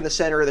back in the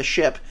center of the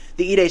ship,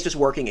 the E-Day's just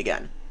working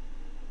again.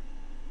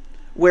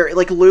 Where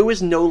like Lou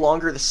is no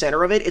longer the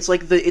center of it.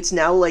 It's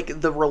now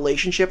like the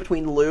relationship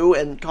between Lou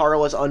and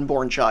Carla's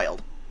unborn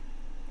child.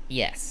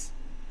 Yes.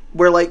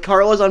 Where, like,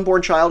 Carla's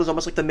unborn child is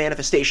almost like the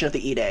manifestation of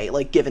the E-Day,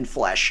 like, given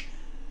flesh.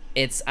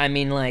 It's, I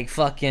mean, like,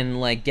 fucking,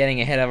 like, getting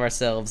ahead of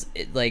ourselves,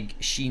 like,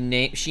 she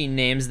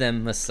names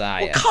them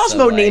Messiah. Well,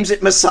 Cosmo names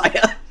it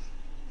Messiah.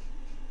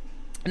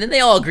 And then they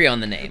all agree on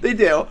the name. They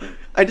do.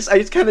 I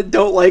just kind of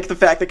don't like the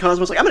fact that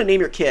Cosmo's like, I'm gonna name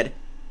your kid.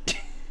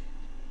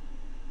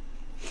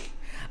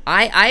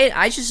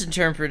 I just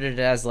interpreted it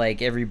as,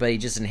 like, everybody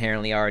just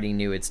inherently already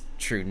knew its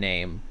true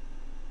name.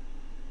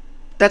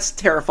 That's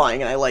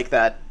terrifying, and I like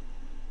that.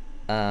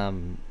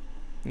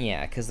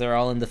 Yeah, because they're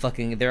all in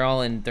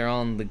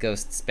the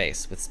ghost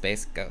space with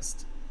Space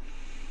Ghost.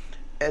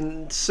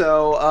 And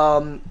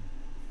so,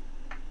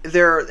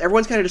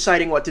 everyone's kind of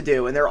deciding what to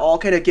do, and they're all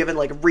kind of given,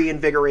 like,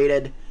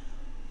 reinvigorated,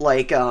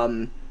 like,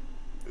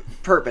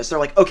 purpose. They're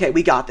like, okay,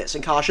 we got this.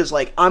 And Kasha's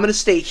like, I'm gonna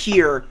stay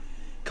here.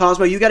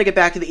 Cosmo, you gotta get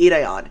back to the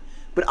Idaeon.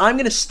 But I'm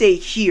gonna stay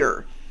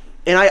here.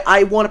 And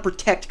I want to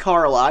protect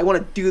Carla. I want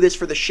to do this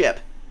for the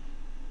ship.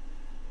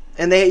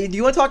 And do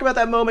you want to talk about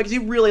that moment? Because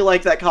you really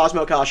like that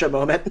Cosmo Kasha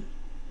moment.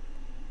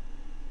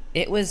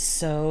 It was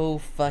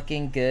so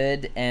fucking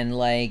good, and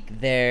like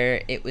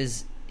it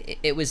was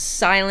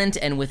silent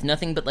and with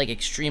nothing but like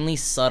extremely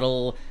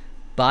subtle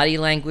body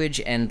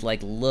language and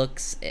like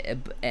looks,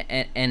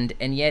 and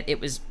yet it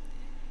was.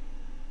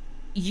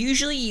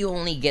 Usually, you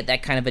only get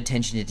that kind of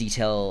attention to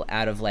detail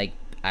out of like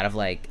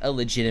a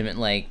legitimate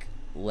like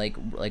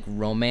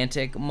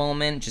romantic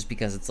moment, just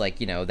because it's like,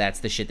 you know, that's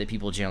the shit that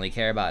people generally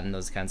care about in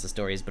those kinds of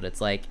stories. But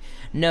it's like,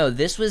 no,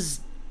 this was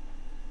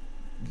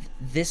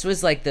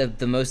like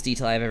the most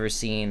detail I've ever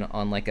seen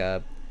on like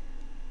a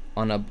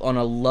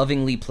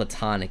lovingly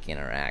platonic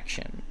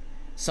interaction.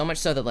 So much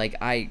so that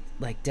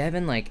like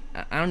Devin, like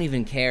I don't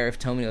even care if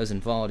Tomino's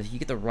involved. If you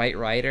get the right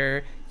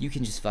writer, you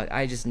can just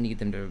I just need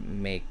them to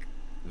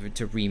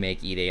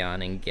remake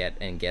Ideon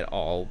and get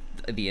all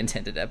the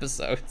intended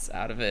episodes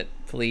out of it,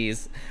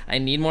 please. I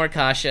need more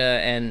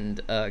Kasha and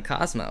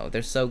Cosmo.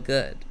 They're so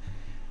good.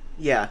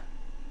 Yeah,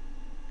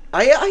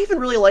 I even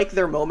really like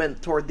their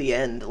moment toward the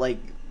end, like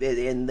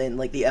in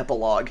like the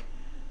epilogue.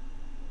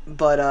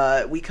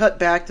 But we cut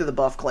back to the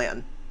Buff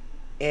Clan,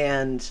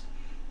 and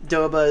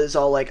Doba is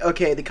all like,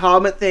 okay, the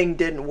comet thing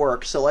didn't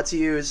work, so let's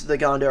use the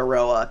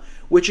Gondoroa,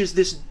 which is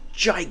this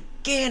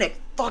gigantic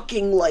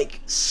fucking like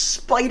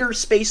spider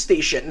space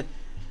station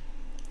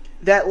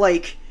that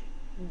like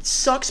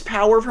sucks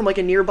power from like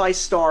a nearby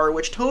star,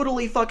 which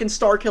totally fucking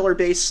Starkiller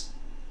base.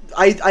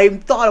 I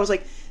thought, I was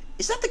like,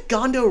 is that the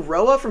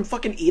Gondoroa from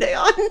fucking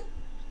Ideon?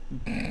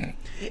 And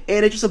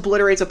it just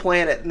obliterates a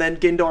planet, and then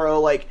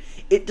Gindoro, like,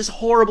 it just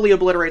horribly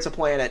obliterates a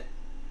planet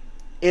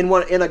in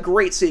a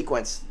great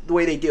sequence. The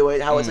way they do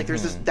it, how it's like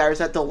there's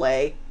that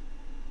delay.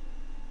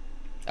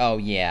 Oh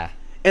yeah.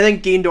 And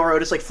then Gindoro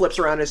just like flips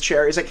around in his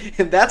chair. He's like,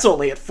 and that's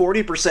only at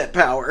 40%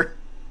 power.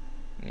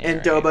 Yeah,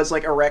 and Doba's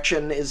like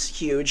erection is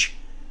huge.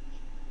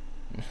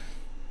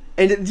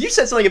 And you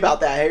said something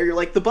about that. You're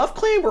like, the Buff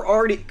Clan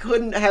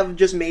couldn't have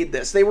just made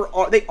this. They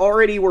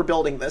already were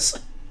building this.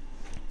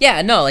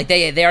 Yeah, no, like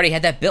they already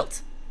had that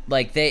built.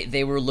 Like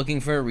they were looking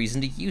for a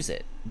reason to use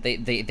it.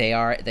 They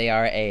are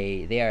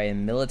a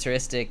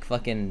militaristic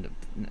fucking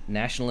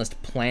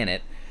nationalist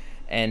planet,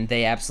 and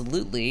they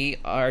absolutely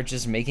are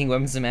just making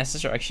weapons of mass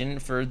destruction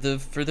for the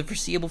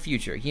foreseeable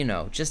future. You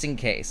know, just in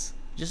case,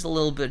 just a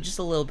little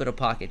bit of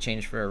pocket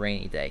change for a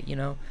rainy day. You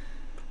know,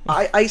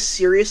 I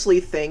seriously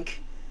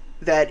think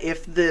that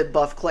if the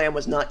Buff Clan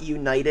was not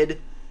united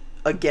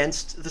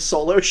against the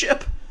Solo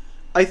ship,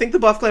 I think the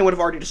Buff Clan would have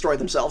already destroyed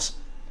themselves.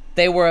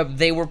 They were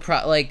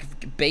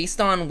like, based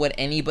on what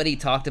anybody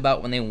talked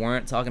about when they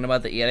weren't talking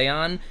about the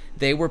Ideon,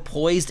 they were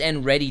poised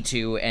and ready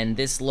to, and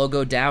this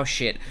Logo Dao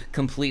shit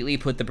completely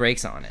put the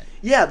brakes on it.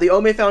 Yeah, the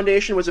Ome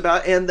Foundation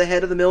and the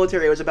head of the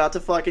military was about to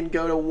fucking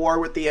go to war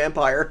with the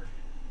Empire.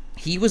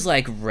 He was,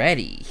 like,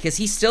 ready, because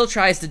he still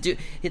tries to do,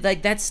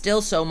 like, that's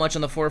still so much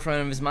on the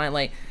forefront of his mind,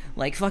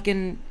 like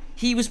fucking...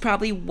 He was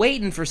probably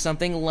waiting for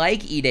something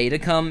like Ide to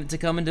come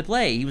into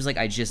play. He was like,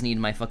 I just need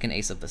my fucking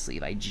ace up the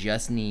sleeve. I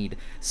just need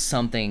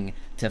something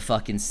to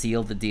fucking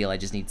seal the deal. I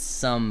just need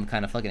some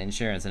kind of fucking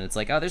insurance. And it's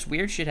like, oh, there's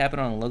weird shit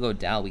happening on Logo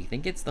Dal. We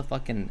think it's the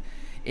fucking...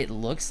 It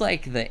looks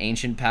like the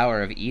ancient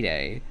power of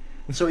Ide.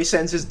 So he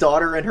sends his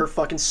daughter and her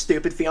fucking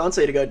stupid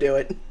fiancé to go do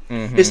it.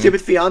 Mm-hmm. His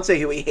stupid fiancé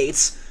who he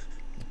hates.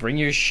 Bring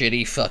your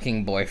shitty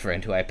fucking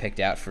boyfriend who I picked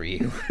out for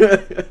you.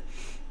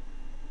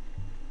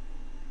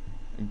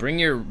 Bring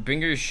your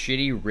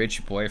shitty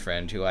rich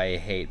boyfriend who I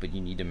hate, but you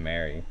need to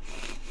marry.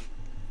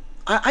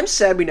 I'm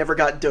sad we never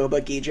got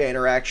Doba Gijay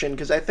interaction,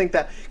 because I think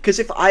that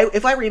if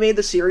I remade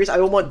the series, I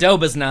would want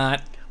Doba's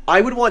not.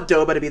 I would want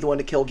Doba to be the one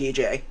to kill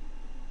Gijay.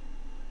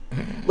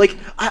 Like,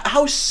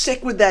 how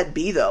sick would that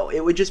be though?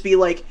 It would just be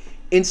like,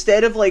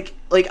 instead of like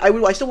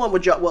I still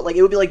want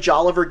it would be like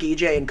Jolliver,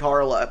 Gijay, and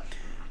Carla,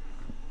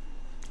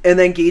 and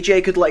then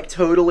Gijay could like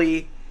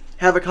totally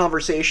have a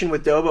conversation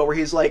with Doba where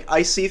he's like,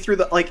 I see through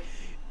the like.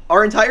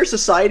 Our entire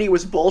society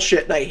was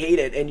bullshit and I hate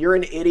it, and you're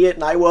an idiot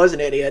and I was an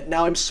idiot.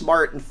 Now I'm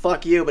smart and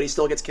fuck you, but he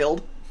still gets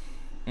killed.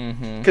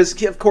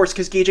 Because, of course,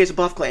 Gijay's a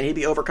Buff Clan, he'd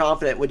be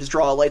overconfident, would just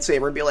draw a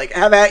lightsaber and be like,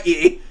 have at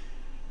ye.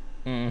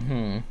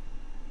 I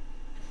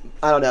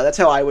don't know, that's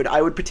how I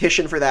would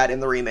petition for that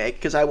in the remake,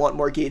 because I want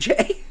more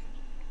Gijay.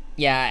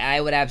 Yeah,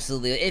 I would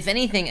absolutely. If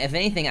anything,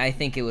 I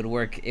think it would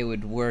work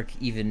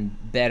even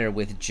better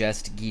with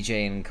just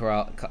Gijay and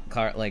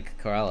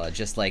Carla,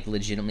 just like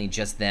legitimately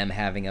just them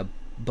having a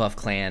Buff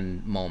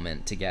Clan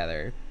moment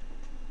together.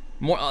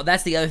 More.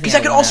 That's the other thing. Because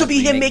that could also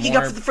be him making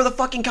up for the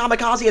fucking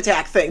kamikaze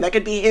attack thing. That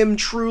could be him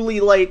truly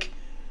like.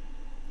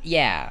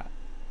 Yeah.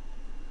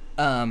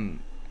 And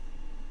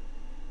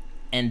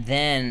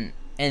then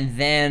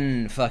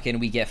fucking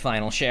we get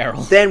Final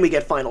Cheryl. Then we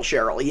get Final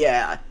Cheryl.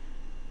 Yeah.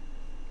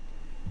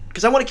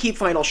 Because I want to keep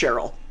Final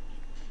Cheryl.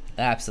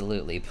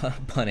 Absolutely,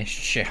 punished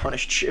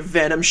Cheryl.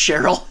 Venom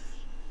Cheryl.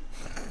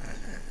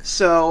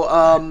 So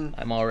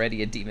I'm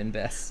already a demon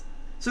Bess.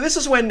 So this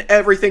is when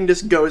everything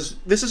just goes...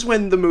 This is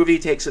when the movie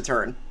takes a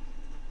turn.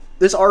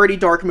 This already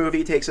dark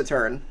movie takes a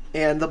turn,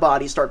 and the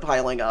bodies start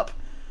piling up.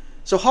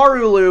 So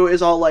Harulu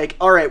is all like,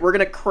 alright, we're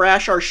gonna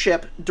crash our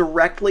ship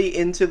directly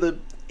into the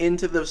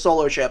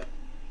Solo ship.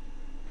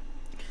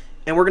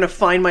 And we're gonna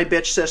find my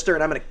bitch sister,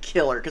 and I'm gonna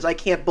kill her, because I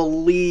can't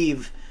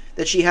believe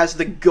that she has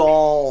the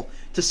gall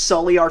to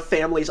sully our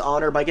family's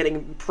honor by getting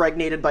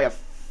impregnated by a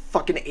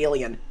fucking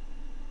alien.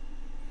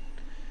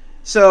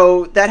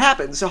 So that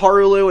happens. So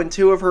Harulu and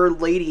two of her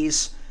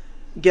ladies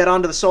get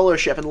onto the Solo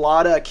ship, and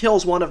Lada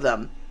kills one of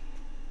them.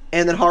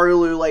 And then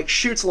Harulu, like,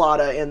 shoots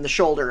Lada in the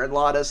shoulder, and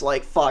Lada's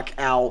like, fuck,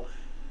 ow.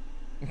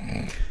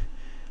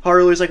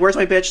 Harulu's like, where's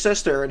my bitch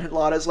sister? And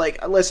Lada's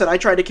like, listen, I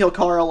tried to kill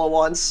Carla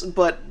once,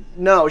 but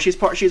no,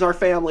 she's our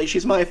family,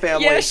 she's my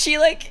family. Yeah, she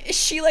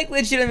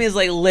legitimately is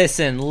like,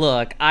 listen,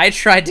 look, I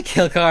tried to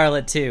kill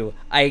Carla too.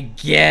 I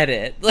get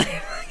it.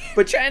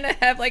 But trying to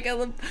have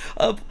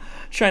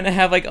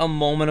like a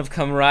moment of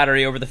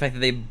camaraderie over the fact that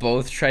they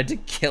both tried to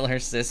kill her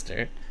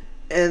sister.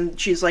 And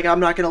she's like, I'm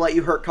not going to let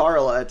you hurt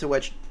Carla, to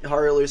which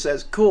Harulu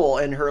says, cool,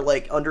 and her,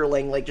 like,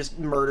 underling, like, just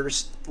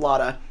murders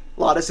Lada.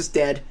 Lada's just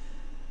dead.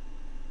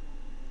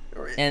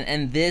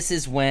 And this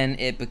is when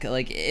it,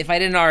 like, if I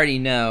didn't already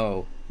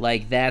know,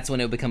 like, that's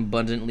when it would become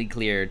abundantly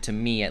clear, to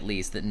me at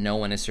least, that no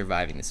one is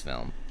surviving this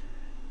film.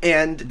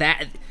 And...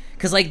 That...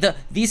 Because like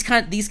these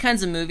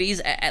kinds of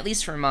movies, at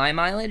least for my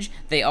mileage,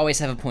 they always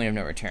have a point of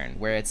no return,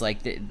 where it's like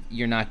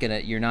you're not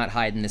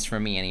hiding this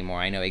from me anymore.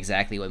 I know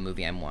exactly what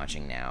movie I'm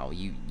watching now.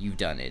 You've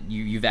done it.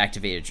 You've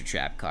activated your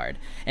trap card.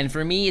 And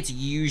for me, it's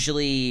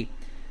usually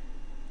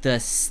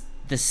the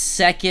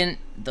second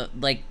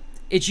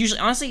it's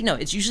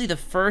usually the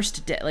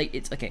first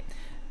it's okay.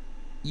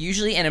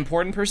 Usually an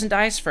important person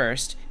dies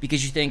first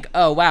because you think,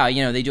 oh wow,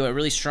 they do a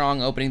really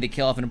strong opening, they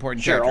kill off an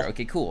important character.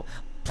 Okay, cool.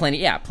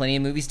 Plenty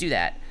of movies do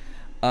that.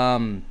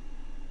 And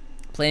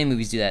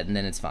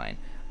then it's fine.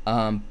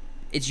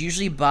 It's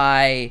usually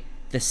by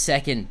the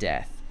second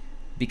death,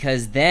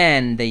 because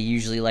then they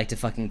usually like to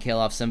fucking kill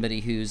off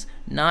somebody who's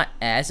not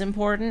as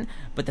important,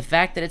 but the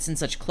fact that it's in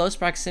such close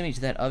proximity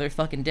to that other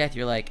fucking death,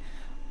 you're like,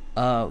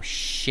 oh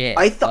shit.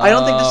 I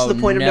don't think this is the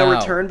point of no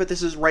return, but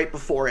this is right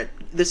before it.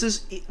 This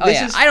is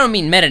I don't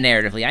mean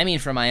meta-narratively. I mean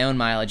from my own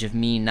mileage of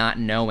me not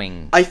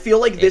knowing. I feel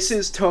like this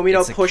is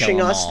Tomino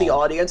pushing us, the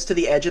audience, to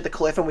the edge of the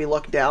cliff, and we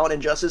look down,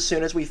 and just as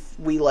soon as we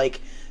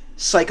like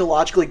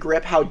psychologically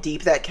grip how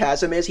deep that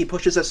chasm is, he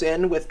pushes us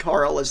in with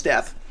Carla's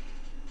death.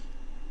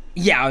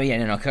 Yeah,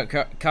 no.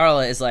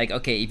 Carla is like,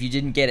 okay, if you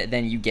didn't get it,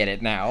 then you get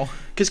it now.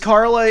 Because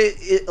Carla,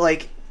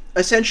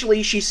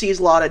 essentially, she sees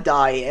Lotta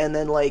die, and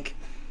then like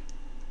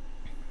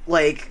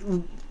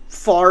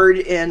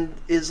Fard and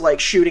is like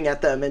shooting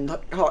at them, and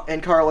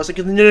Carla's like,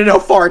 no,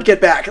 Fard, get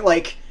back,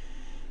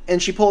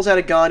 and she pulls out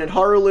a gun, and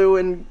Harulu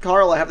and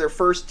Carla have their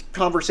first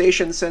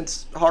conversation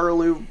since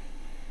Harulu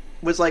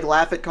was like,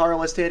 laugh at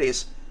Carla's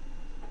titties.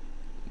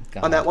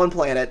 God. On that one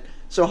planet.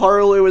 So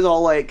Harulu is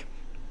all like,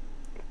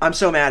 I'm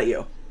so mad at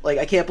you. Like,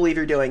 I can't believe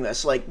you're doing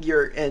this. I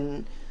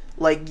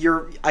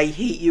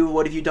hate you.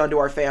 What have you done to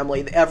our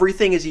family?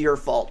 Everything is your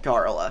fault,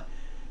 Carla.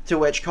 To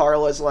which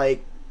Carla's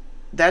like,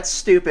 that's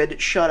stupid,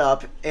 shut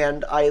up,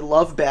 and I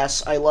love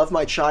Bess, I love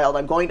my child,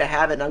 I'm going to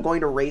have it, and I'm going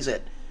to raise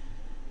it.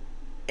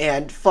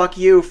 And fuck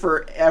you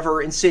for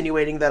ever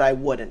insinuating that I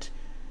wouldn't.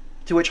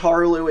 To which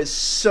Harulu is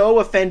so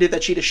offended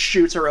that she just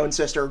shoots her own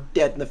sister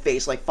dead in the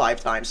face 5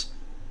 times.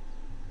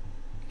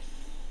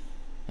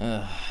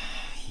 Yeah.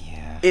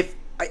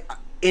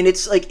 And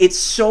it's it's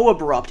so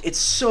abrupt, it's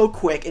so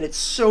quick, and it's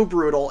so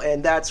brutal,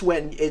 and that's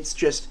when it's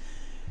just,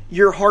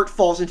 your heart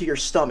falls into your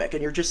stomach,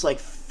 and you're just like,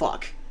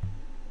 fuck.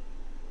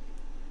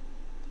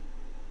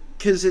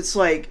 Because it's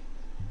like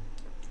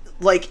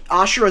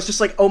Ashura's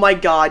just like, oh my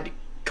god,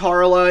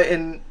 Carla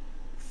and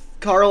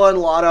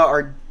Lotta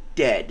are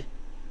dead.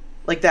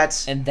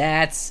 That's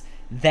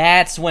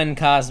when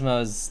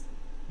Cosmo's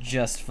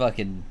just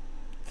fucking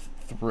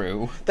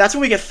through. That's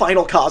when we get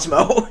final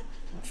Cosmo.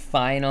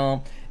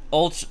 Final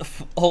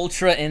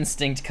ultra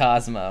instinct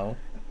Cosmo.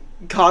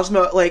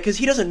 Because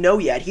he doesn't know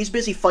yet. He's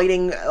busy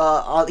fighting.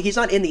 He's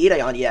not in the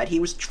Ideon yet.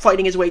 He was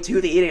fighting his way to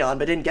the Ideon,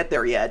 but didn't get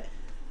there yet.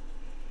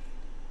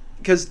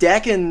 Because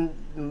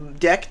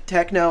Dek,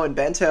 Techno, and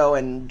Bento,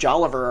 and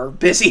Jolliver are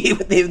busy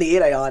with the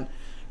Ideon.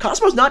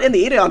 Cosmo's not in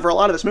the Ideon for a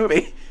lot of this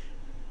movie.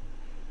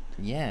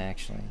 Yeah,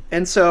 actually.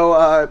 And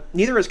so,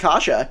 neither is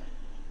Kasha.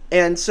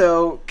 And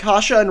so,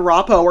 Kasha and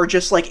Rappo are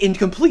just, in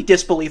complete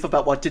disbelief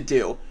about what to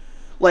do.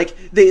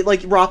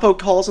 Rappo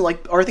calls and,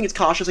 or I think it's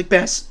Kasha's like,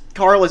 Bess,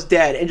 Carla's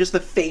dead. And just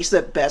the face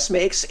that Bess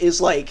makes is,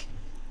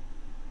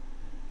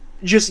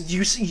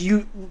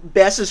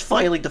 Bess is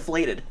finally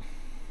deflated.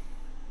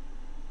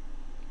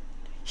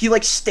 He,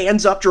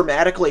 stands up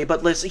dramatically,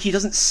 but he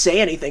doesn't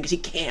say anything, because he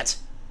can't.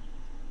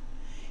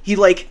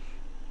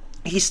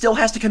 He still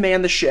has to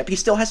command the ship. He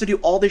still has to do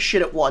all this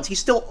shit at once.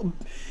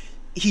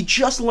 He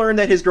just learned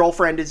that his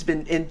girlfriend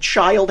and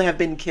child have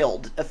been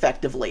killed,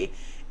 effectively.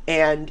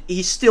 And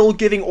he's still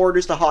giving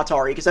orders to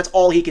Hatari, because that's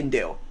all he can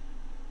do.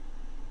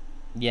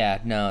 Yeah,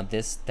 no,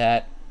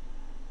 that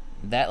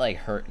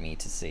hurt me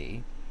to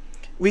see.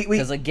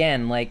 Because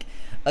again,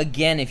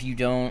 if you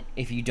don't,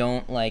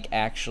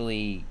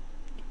 actually...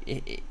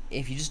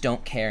 If you just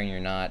don't care and you're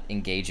not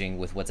engaging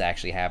with what's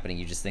actually happening,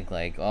 you just think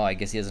oh, I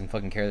guess he doesn't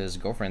fucking care that his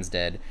girlfriend's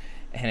dead,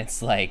 and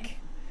it's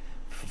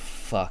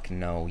fuck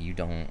no, you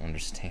don't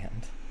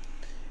understand.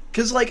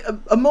 Because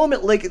a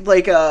moment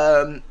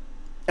I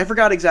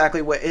forgot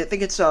exactly what, I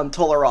think it's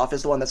Tolaroff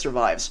is the one that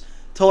survives.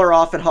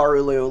 Tolaroff and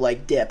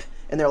Harulu dip,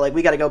 and they're like,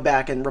 we got to go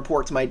back and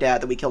report to my dad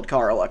that we killed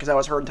Carla, because that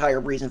was her entire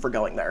reason for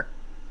going there.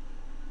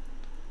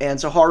 And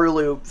so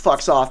Harulu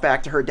fucks off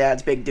back to her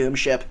dad's big doom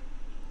ship.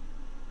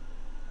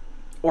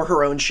 Or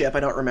her own ship, I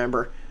don't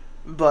remember.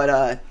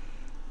 But,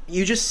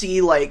 you just see,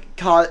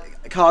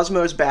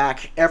 Cosmo's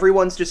back.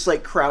 Everyone's just,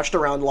 crouched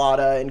around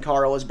Lotta and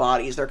Carla's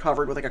bodies. They're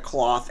covered with, a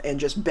cloth. And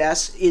just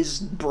Bess is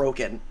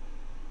broken.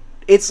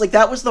 It's,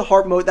 that was the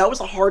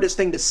hardest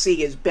thing to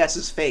see, is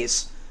Bess's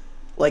face.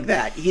 Like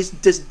that. He's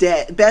just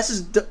dead. Bess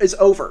is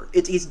over.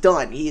 He's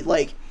done.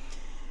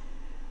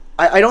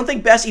 I don't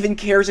think Bess even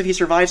cares if he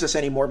survives this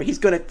anymore, but he's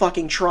gonna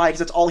fucking try, because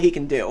that's all he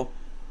can do.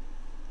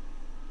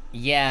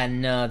 Yeah,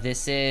 no,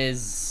 this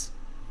is...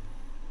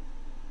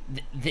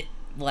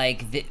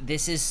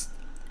 this is...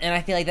 And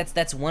I feel like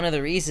that's one of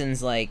the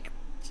reasons, I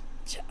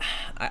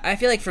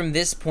feel like from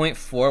this point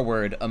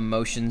forward,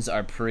 emotions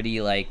are pretty,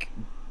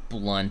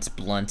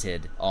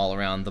 blunted all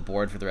around the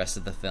board for the rest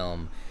of the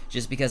film,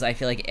 just because I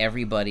feel like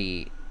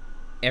everybody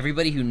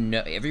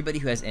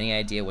who has any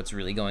idea what's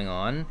really going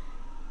on,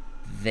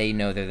 they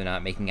know that they're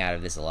not making out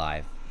of this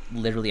alive.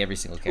 Literally every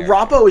single character.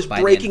 Rappo is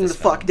breaking the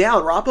fuck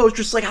down. Rappo is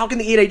just like, how can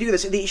the Ide do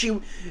this?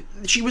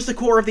 She was the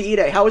core of the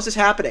Ide. How is this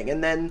happening?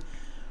 And then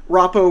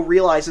Rappo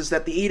realizes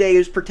that the Ide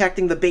is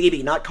protecting the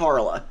baby, not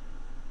Carla.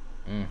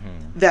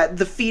 Mm-hmm. That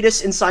the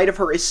fetus inside of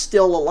her is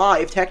still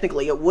alive.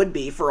 Technically, it would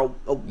be for a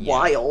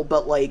while,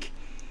 but like...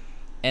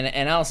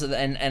 And also,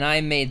 and I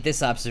made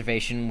this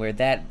observation where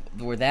that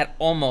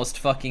almost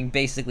fucking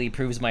basically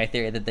proves my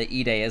theory that the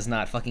Ide is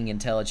not fucking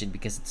intelligent,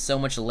 because it's so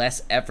much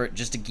less effort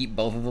just to keep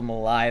both of them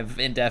alive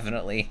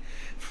indefinitely.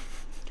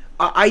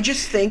 I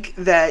just think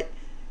that,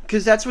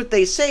 because that's what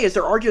they say, is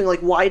they're arguing,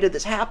 like, why did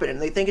this happen?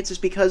 And they think it's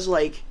just because,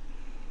 like,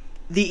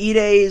 the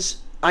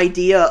Ide's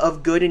idea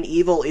of good and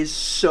evil is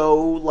so,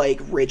 like,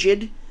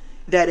 rigid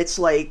that it's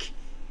like,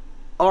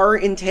 our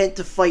intent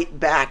to fight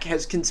back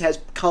has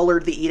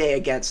colored the Ide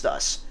against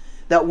us.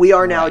 That we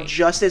are now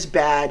just as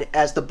bad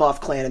as the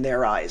Buff clan in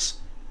their eyes.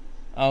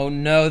 Oh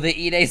no, the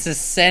Ide's a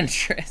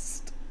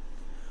centrist.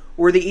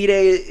 Where the Ide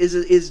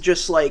is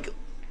just like,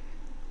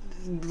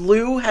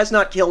 Lu has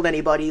not killed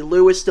anybody,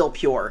 Lu is still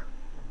pure.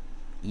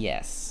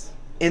 Yes.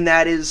 And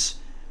that is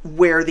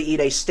where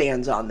the Ide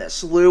stands on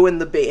this. Lu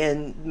and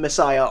and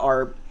Messiah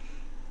are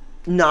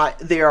not,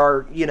 they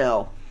are, you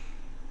know...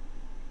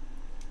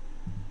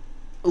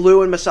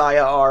 Lu and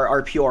Messiah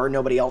are pure,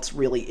 nobody else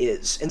really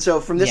is. And so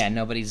from this...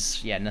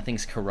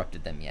 nothing's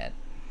corrupted them yet.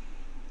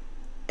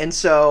 And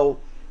so...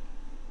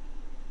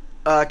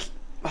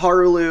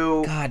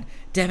 Harulu... God,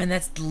 Devin,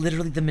 that's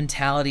literally the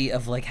mentality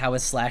of, like, how a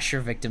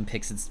slasher victim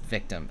picks its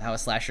victim. How a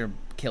slasher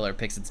killer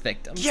picks its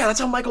victims. Yeah, that's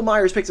how Michael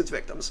Myers picks his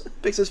victims.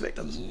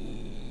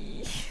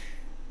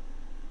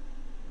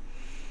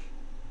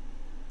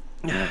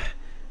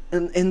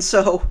 And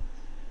so...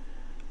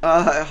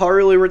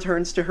 Harulu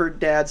returns to her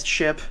dad's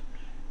ship...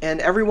 And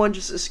everyone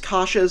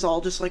Kasha is all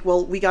just like,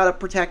 well, we gotta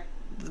protect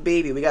the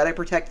baby. We gotta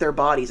protect their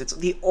bodies. It's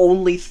the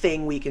only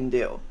thing we can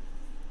do.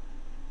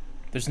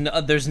 There's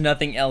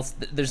nothing else.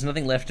 There's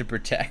nothing left to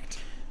protect.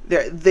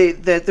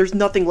 There's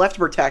nothing left to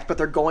protect, but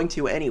they're going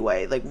to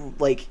anyway.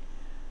 Like.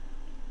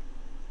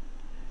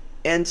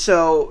 And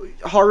so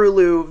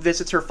Harulu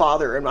visits her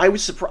father, and I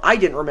was surprised. I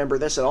didn't remember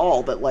this at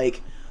all, but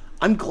like,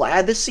 I'm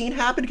glad this scene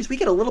happened because we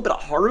get a little bit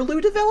of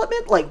Harulu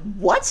development. Like,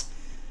 what?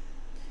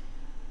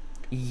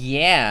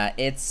 Yeah,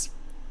 it's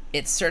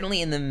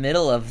certainly in the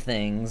middle of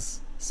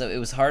things, so it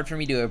was hard for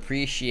me to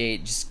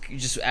appreciate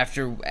just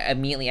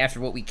immediately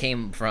after what we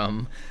came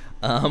from,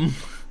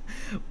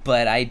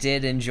 but I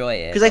did enjoy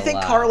it. Because I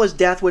think Carla's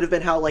death would have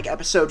been how, like,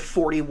 episode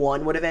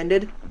 41 would have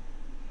ended,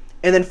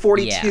 and then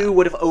 42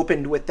 would have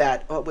opened with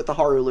that with the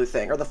Harulu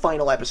thing, or the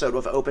final episode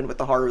would have opened with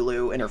the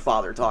Harulu and her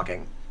father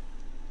talking.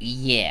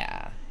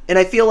 Yeah, and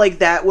I feel like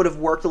that would have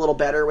worked a little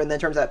better in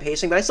terms of that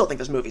pacing, but I still think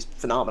this movie's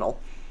phenomenal.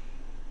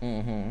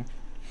 Mm-hmm.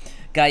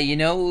 Guy, you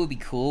know what would be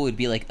cool? It would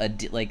be like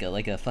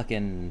a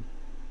fucking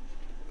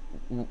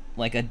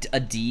like a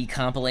D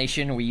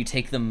compilation where you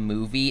take the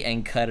movie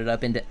and cut it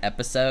up into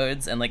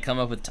episodes and like come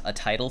up with a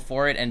title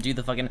for it and do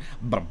the fucking.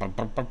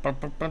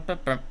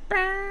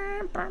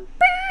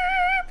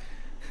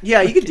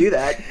 Yeah, you could do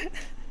that.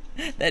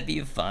 That'd be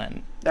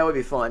fun. That would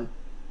be fun.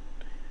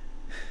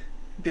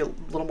 It'd be a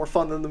little more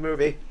fun than the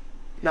movie.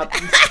 Not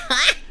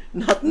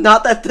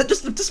that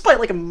just despite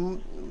like a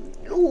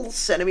little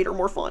centimeter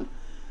more fun.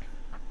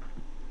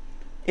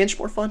 Inch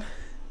more fun.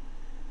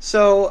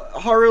 So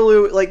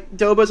Harulu, like,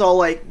 Doba's all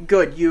like,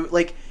 good, you,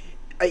 like,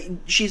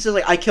 she's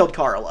like, I killed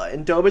Carla,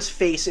 and Doba's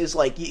face is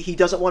like, he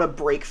doesn't want to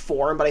break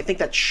form, but I think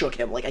that shook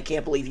him, like, I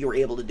can't believe you were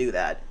able to do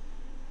that.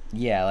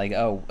 Yeah, like,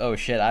 oh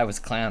shit, I was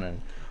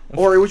clowning.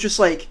 Or it was just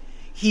like,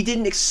 he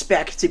didn't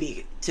expect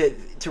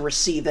to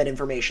receive that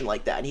information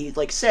like that. He,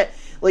 like, said,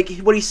 like,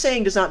 what he's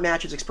saying does not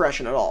match his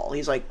expression at all.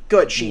 He's like,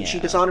 good, she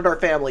dishonored our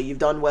family, you've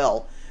done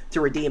well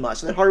to redeem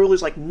us. And then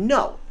Harulu's like,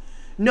 no,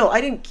 I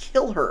didn't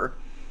kill her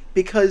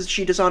because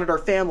she dishonored our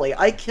family.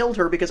 I killed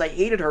her because I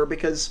hated her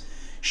because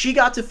she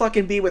got to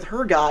fucking be with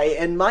her guy,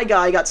 and my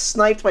guy got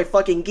sniped by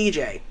fucking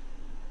Gijay.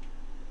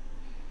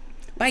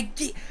 By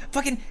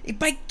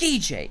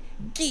Gijay.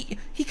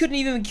 He couldn't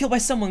even been killed by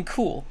someone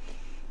cool.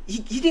 He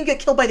didn't get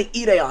killed by the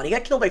Ideon. He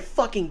got killed by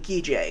fucking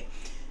Gijay.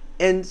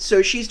 And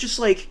so she's just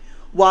like,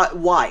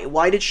 why?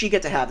 Why did she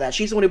get to have that?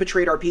 She's the one who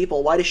betrayed our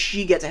people. Why does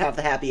she get to have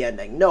the happy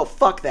ending? No,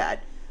 fuck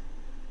that.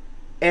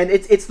 And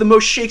it's the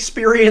most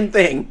Shakespearean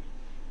thing.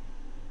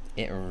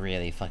 It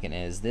really fucking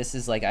is. This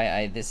is like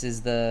this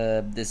is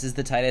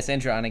the Titus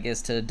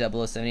Andronicus to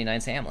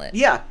 0079's Hamlet.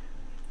 Yeah.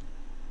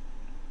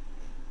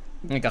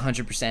 Like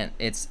 100%.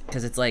 It's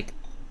because it's like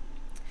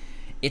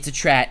it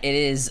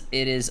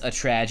is a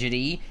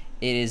tragedy.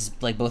 It is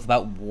like both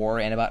about war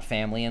and about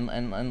family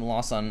and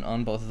loss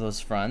on both of those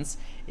fronts.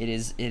 It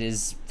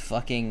is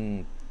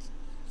fucking.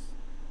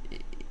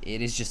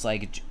 It is just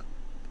like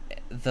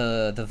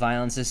the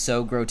violence is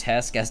so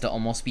grotesque as to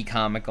almost be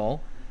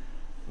comical.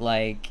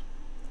 Like,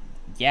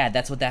 yeah,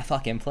 that's what that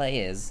fucking play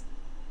is.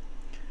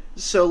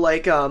 So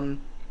like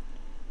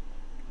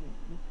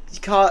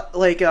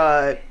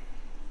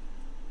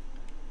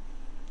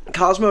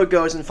Cosmo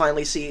goes and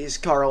finally sees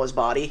Carla's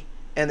body,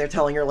 and they're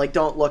telling her, like,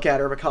 don't look at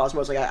her, but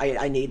Cosmo's like,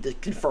 I need to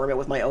confirm it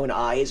with my own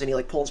eyes, and he,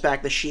 like, pulls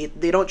back the sheet.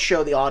 They don't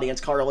show the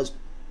audience Carla's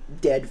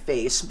dead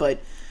face,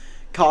 but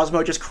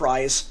Cosmo just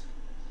cries.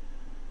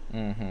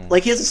 Mm-hmm.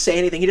 Like, he doesn't say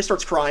anything, he just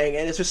starts crying,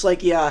 and it's just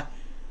like, yeah.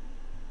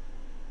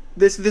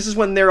 This is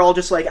when they're all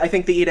just like, I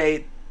think the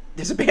Ide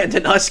has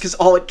abandoned us, because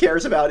all it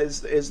cares about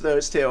is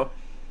those two.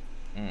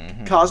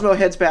 Mm-hmm. Cosmo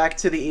heads back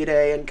to the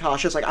Ide, and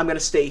Kasha's like, I'm gonna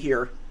stay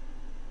here.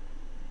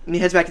 And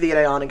he heads back to the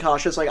Ideon, and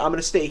Kasha's like, I'm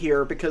gonna stay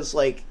here because,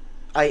 like,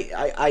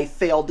 I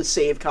failed to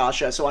save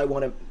Kasha, so I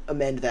want to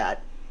amend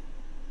that.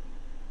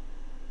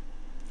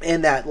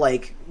 And that,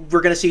 like,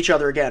 we're gonna see each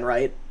other again,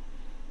 right?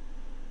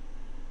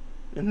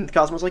 And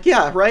Cosmo's like,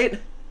 yeah, right?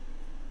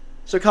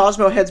 So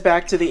Cosmo heads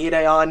back to the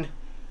Ideon,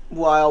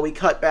 while we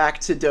cut back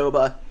to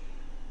Doba.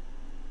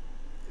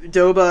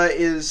 Doba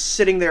is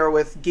sitting there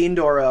with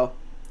Gindoro,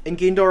 and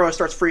Gindoro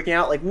starts freaking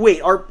out, like,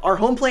 wait, our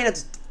home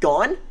planet's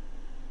gone?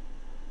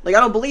 Like, I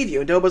don't believe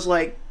you. And Doba's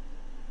like,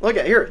 look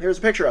at here's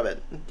a picture of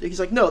it. And he's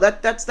like, no,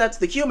 that's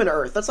the human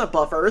Earth. That's not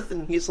buff Earth.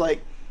 And he's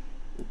like,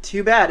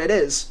 too bad, it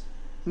is.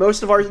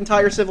 Most of our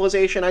entire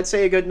civilization, I'd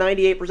say a good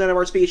 98% of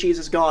our species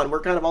is gone.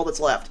 We're kind of all that's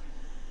left.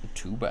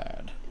 Too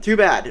bad. Too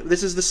bad.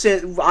 This is the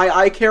sin.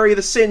 I carry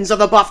the sins of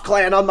the Buff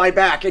Clan on my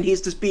back, and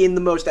he's just being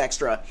the most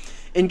extra.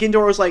 And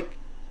Gindoro's like,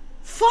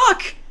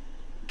 fuck!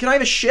 Can I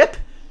have a ship?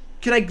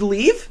 Can I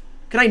leave?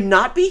 Can I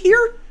not be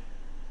here?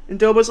 And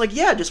Doba's like,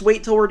 yeah, just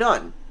wait till we're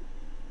done.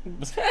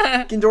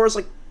 Gindoro's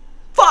like,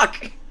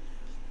 fuck!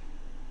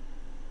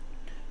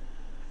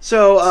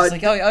 So, it's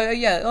like, oh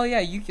yeah,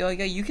 you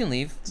can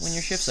leave when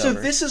your shift's over.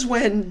 So this is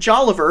when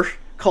Jolliver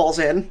calls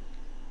in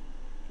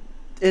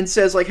and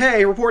says, like,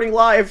 hey, reporting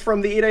live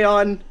from the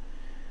Ideon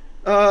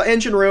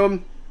engine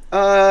room.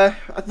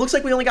 It looks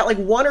like we only got, like,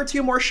 1 or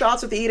 2 more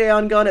shots of the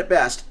Ideon gun at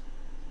best.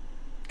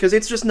 Because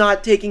it's just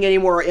not taking any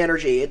more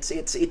energy.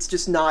 It's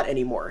just not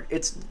anymore.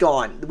 It's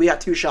gone. We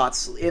got 2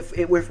 shots,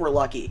 if we're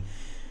lucky.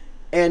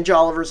 And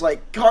Jolliver's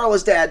like,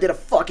 Carla's dad did a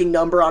fucking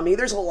number on me.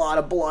 There's a lot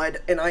of blood,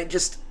 and I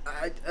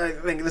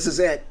think this is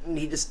it. And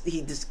he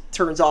just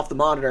turns off the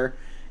monitor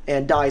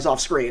and dies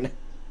off screen.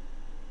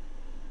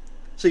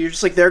 So you're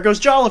just like, there goes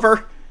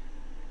Jolliver.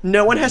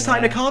 No one has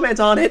time to comment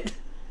on it.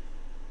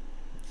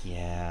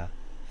 Yeah.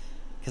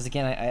 Because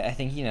again, I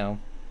think, you know,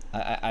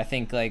 I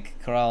think,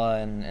 like, Carla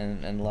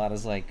and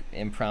Lotta's, like,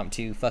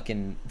 impromptu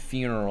fucking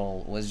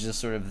funeral was just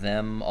sort of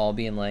them all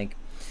being like,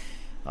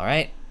 all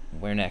right,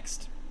 where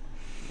next?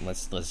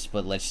 Let's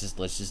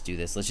just do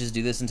this. Let's just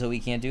do this until we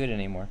can't do it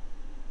anymore.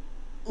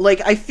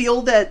 Like, I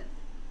feel that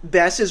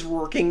Bess is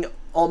working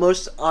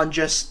almost on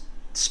just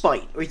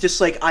spite. It's just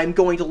like, I'm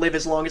going to live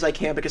as long as I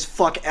can because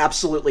fuck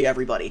absolutely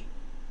everybody.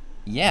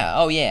 Yeah,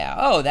 oh yeah.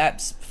 Oh,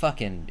 that's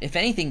fucking... If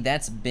anything,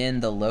 that's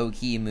been the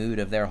low-key mood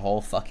of their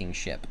whole fucking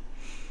ship.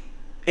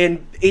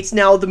 And it's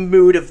now the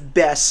mood of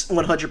Bess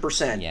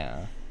 100%.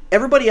 Yeah.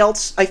 Everybody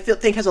else, I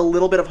think, has a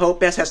little bit of hope.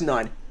 Bess has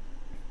none.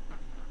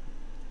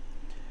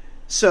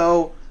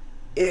 So,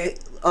 the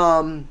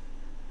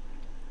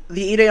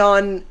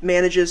Ideon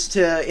manages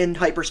to end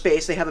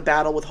hyperspace. They have a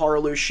battle with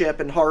Harulu's ship,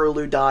 and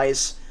Harulu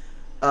dies.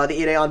 The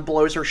Ideon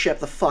blows her ship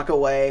the fuck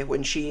away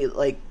when she,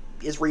 like,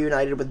 is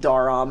reunited with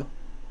Daram.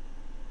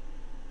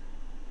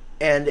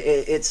 And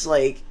it's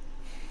like,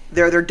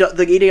 the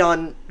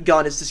Ideon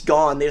gun is just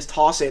gone. They just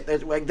toss it.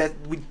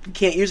 We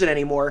can't use it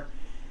anymore.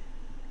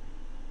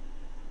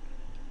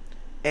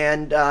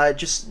 And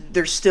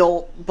there's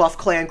still Buff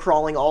Clan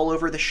crawling all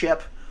over the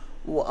ship.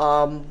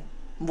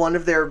 One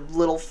of their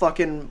little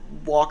fucking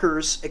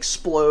walkers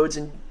explodes,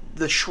 and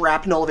the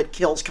shrapnel of it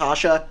kills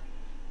Kasha.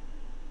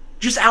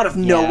 Just out of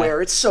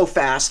nowhere. It's so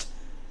fast.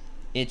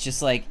 It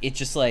just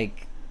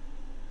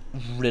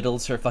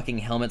riddles her fucking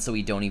helmet so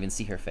we don't even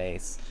see her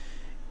face.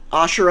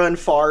 Ashura and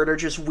Fard are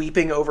just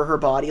weeping over her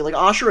body. Like,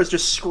 Ashura's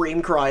just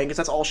scream crying because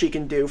that's all she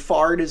can do.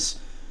 Fard is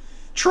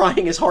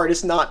trying his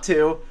hardest not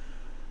to.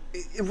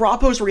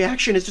 Rappo's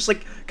reaction is just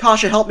like,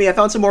 Kasha, help me, I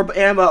found some more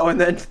ammo, and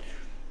then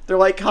they're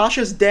like,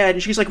 Kasha's dead,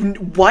 and she's like,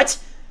 what?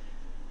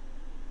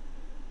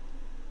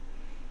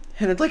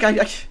 And it's like,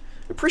 I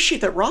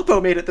appreciate that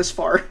Rappo made it this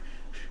far.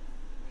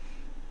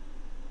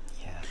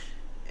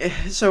 Yeah.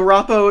 So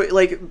Rappo,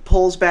 like,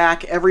 pulls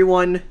back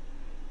everyone.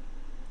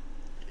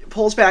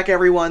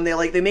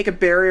 They make a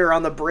barrier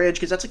on the bridge,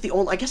 because that's, like, the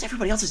only... I guess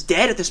everybody else is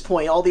dead at this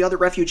point, all the other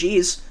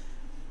refugees.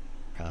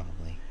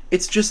 Probably.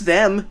 It's just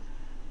them.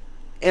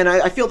 And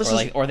I feel this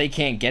is... Or they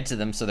can't get to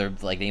them, so they're,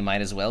 like, they might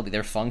as well be.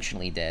 They're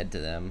functionally dead to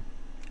them.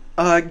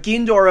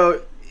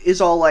 Gindoro is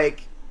all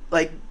like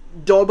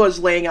Doba's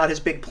laying out his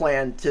big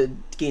plan to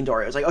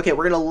Gindoro. It's like, okay,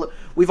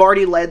 we've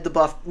already led the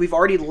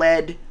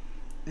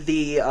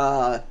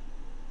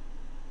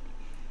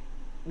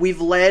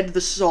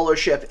solo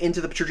ship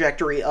into the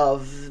trajectory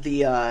of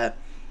the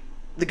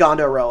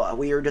Gondoroa.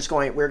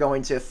 We're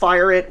going to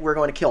fire it. We're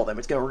going to kill them.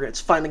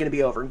 It's finally going to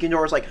be over. And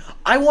Gindoro's like,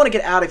 I want to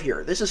get out of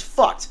here. This is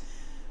fucked.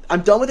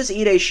 I'm done with this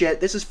Ide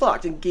shit. This is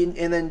fucked. And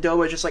then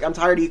Doba's just like, I'm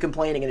tired of you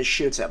complaining, and just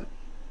shoots him.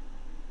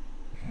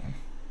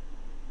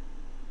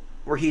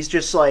 Where he's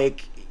just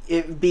like,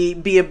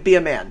 be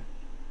a man.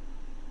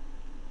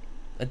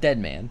 A dead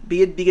man.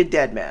 Be a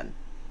dead man.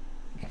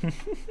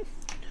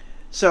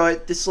 So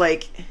it's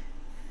like,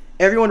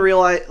 everyone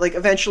realize, like,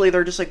 eventually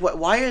they're just like, what?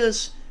 Why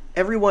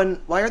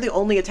are they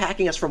only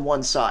attacking us from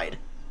one side?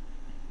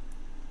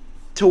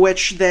 To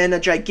which then a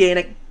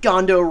gigantic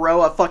Gondo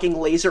Roa fucking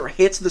laser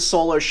hits the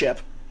Solo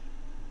ship.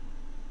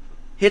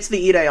 Hits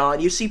the Ideon.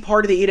 You see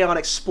part of the Ideon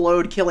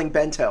explode, killing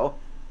Bento.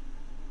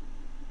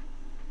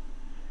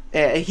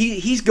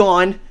 He's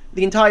gone.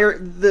 The entire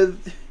the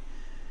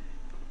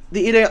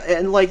Ideon,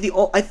 and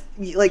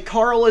like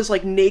Carl is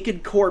like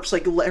naked corpse,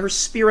 like her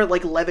spirit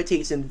like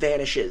levitates and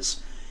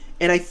vanishes.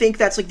 And I think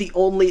that's like the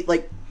only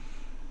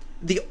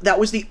that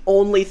was the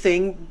only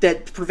thing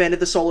that prevented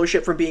the Solo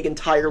ship from being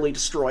entirely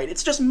destroyed.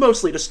 It's just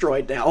mostly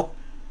destroyed now.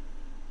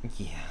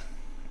 Yeah.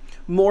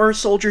 More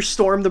soldiers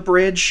storm the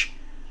bridge.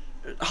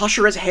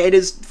 Hashira's head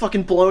is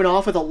fucking blown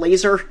off with a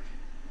laser.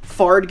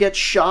 Fard gets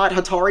shot.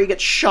 Hatari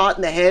gets shot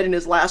in the head, and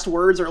his last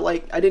words are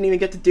like, I didn't even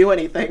get to do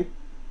anything.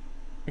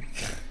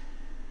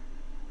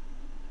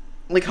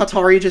 Like,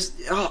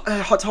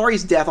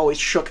 Hatari's death always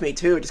shook me,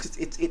 too, just 'cause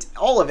it's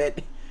all of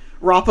it.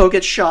 Rappo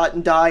gets shot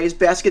and dies.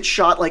 Bess gets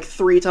shot like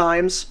 3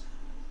 times.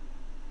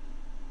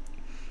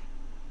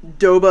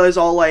 Doba is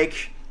all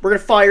like, we're gonna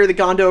fire the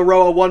Gondo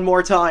Roa one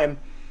more time.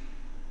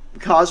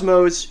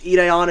 Cosmo's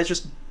Ideon is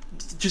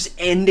just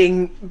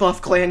ending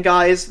Buff Clan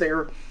guys.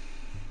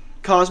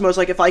 Cosmo's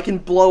like, if I can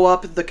blow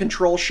up the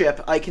control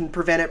ship, I can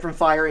prevent it from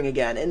firing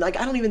again. And like,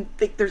 I don't even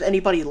think there's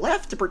anybody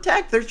left to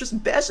protect. There's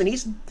just Bess, and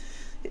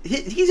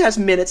he has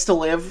minutes to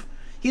live.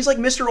 He's like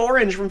Mr.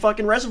 Orange from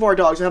fucking Reservoir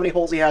Dogs, and how many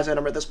holes he has in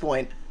him at this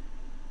point.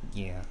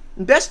 Yeah.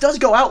 And Bess does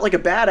go out like a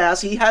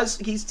badass.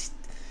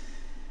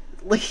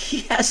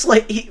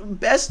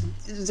 Bess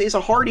is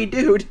a hardy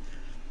dude.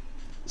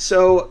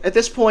 So at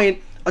this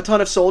point, a ton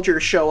of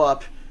soldiers show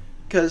up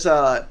because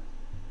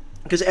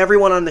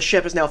everyone on the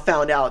ship has now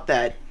found out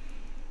that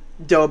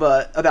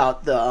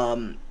about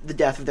the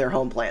death of their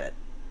home planet,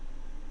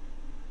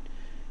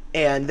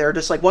 and they're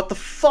just like, what the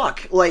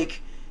fuck?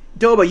 Like,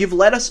 Doba, you've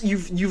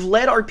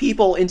led our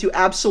people into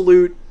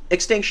absolute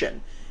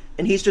extinction.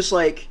 And he's just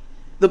like,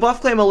 the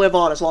Buff Clan will live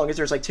on as long as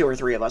there's like 2 or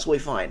 3 of us. We'll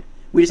be fine.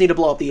 We just need to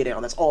blow up the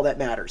Ideon. That's all that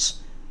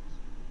matters.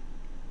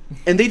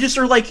 And they just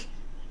are like,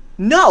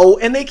 no,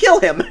 and they kill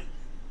him.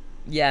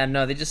 Yeah,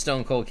 no, they just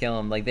stone cold kill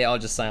him. Like, they all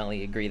just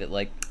silently agree that,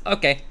 like,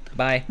 okay,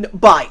 bye. No,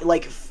 bye.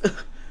 Like,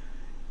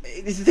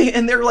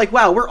 and they're like,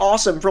 wow, we're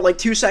awesome, for like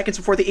 2 seconds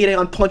before the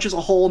Ideon punches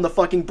a hole in the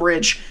fucking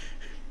bridge.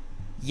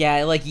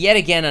 Yeah, like, yet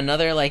again,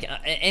 another, like,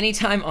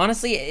 anytime,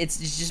 honestly, it's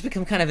just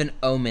become kind of an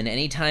omen.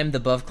 Anytime the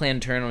Buff Clan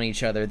turn on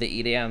each other, the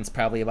Ideon's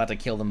probably about to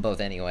kill them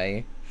both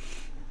anyway.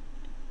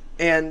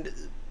 And,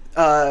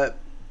 however,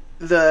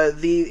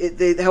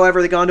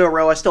 the Gondo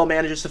Roa still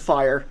manages to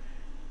fire,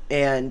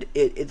 and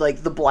it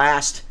like, the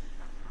blast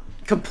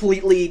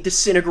completely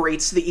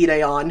disintegrates the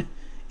Ideon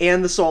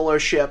and the Solo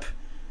ship.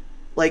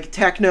 Like,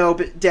 Techno,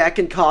 Deck,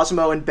 and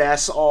Cosmo and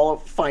Bess all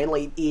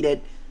finally eat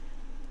it,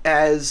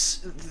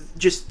 as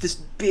just this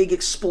big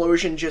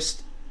explosion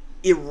just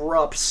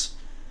erupts,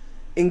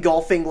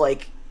 engulfing,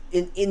 like,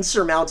 an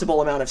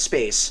insurmountable amount of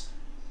space.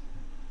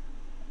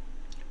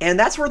 And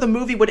that's where the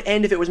movie would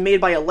end if it was made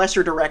by a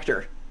lesser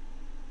director.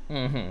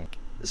 Mm-hmm.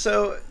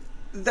 So,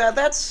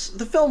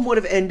 the film would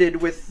have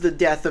ended with the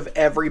death of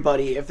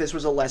everybody if this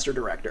was a lesser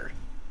director.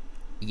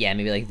 Yeah,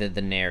 maybe, like,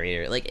 the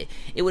narrator. Like,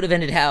 it would have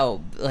ended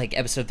how, like,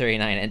 episode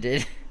 39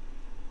 ended.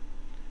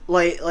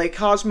 Like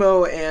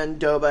Cosmo and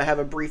Doba have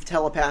a brief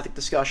telepathic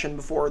discussion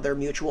before their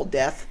mutual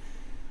death,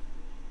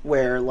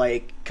 where,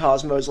 like,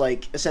 Cosmo's,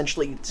 like,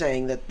 essentially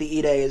saying that the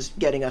Ide is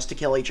getting us to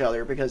kill each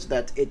other because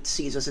that it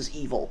sees us as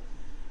evil.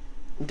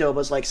 And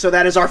Doba's like, so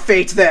that is our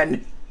fate,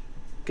 then!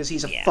 Because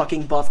he's a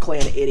fucking Buff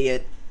Clan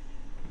idiot.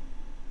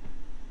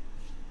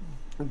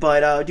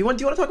 But, do you want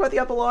to talk about the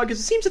epilogue? Because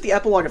it seems that the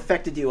epilogue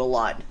affected you a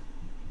lot.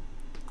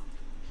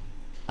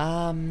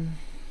 Man,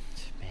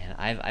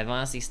 I've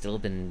honestly still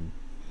been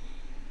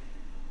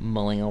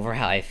mulling over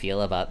how I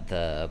feel about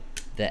the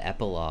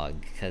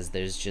epilogue, because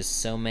there's just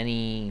so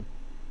many.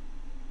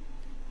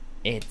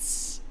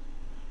 It's.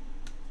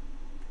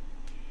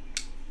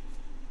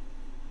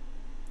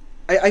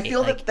 I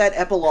feel that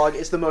epilogue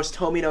is the most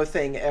Tomino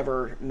thing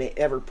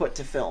ever put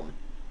to film.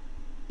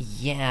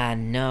 Yeah,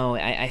 no,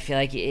 I feel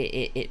like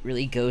it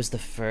really goes the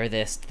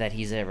furthest that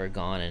he's ever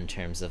gone in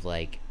terms of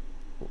like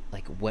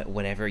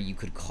whatever you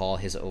could call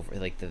his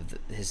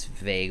his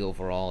vague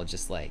overall,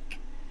 just like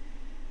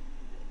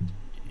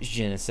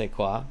je ne sais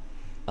quoi.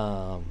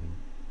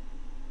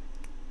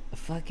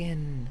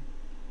 Fucking.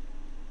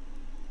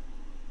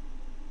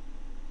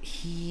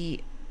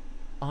 He,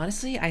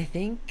 honestly, I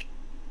think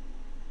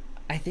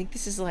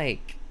this is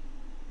like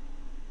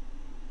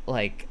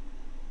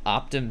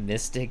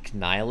optimistic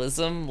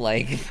nihilism,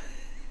 like.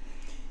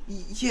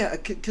 Yeah,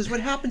 because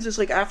what happens is,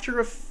 like, after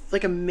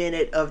a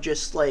minute of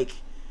just, like,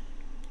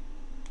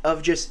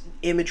 of just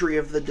imagery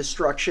of the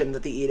destruction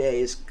that the Ide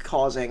is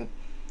causing.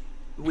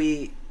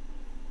 We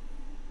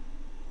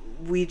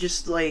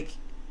just, like,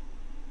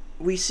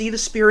 we see the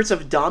spirits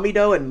of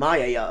Damido and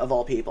Maya, of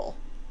all people.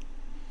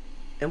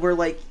 And we're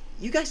like,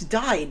 you guys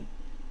died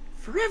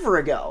forever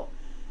ago.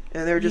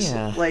 And they're just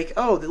like,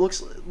 oh, it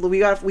looks, we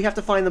have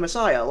to find the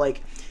Messiah.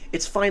 Like,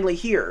 it's finally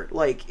here.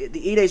 Like,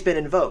 the Ide's been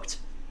invoked.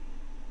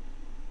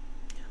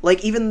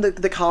 Like, even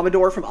the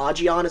Commodore from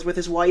Ajian is with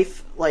his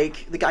wife.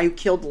 Like, the guy who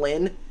killed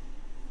Lin.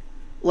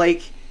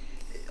 Like,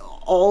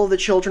 all the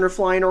children are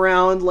flying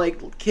around.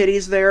 Like,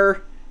 Kitty's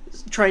there,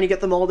 trying to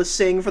get them all to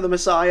sing for the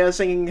Messiah,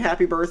 singing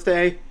Happy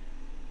Birthday.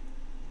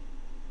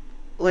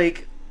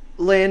 Like,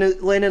 Lin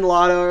and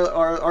Lotta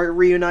are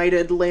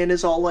reunited. Lin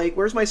is all like,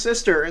 where's my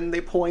sister? And they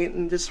point,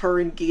 and just her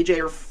and Gijay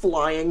are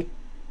flying.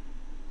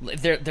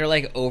 They're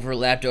like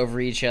overlapped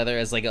over each other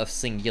as like a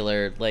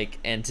singular like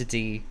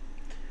entity.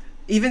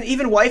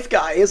 Even Wife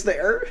Guy is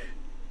there.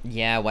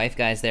 Yeah, Wife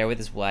Guy's there with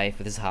his wife,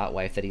 with his hot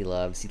wife that he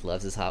loves. He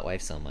loves his hot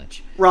wife so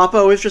much.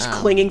 Rappo is just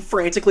clinging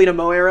frantically to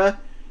Moira.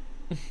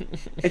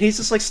 And he's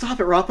just like, stop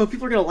it, Rappo,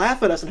 people are gonna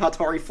laugh at us. And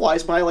Hatari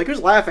flies by like,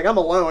 who's laughing? I'm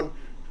alone.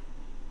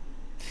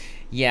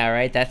 Yeah,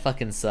 right? That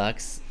fucking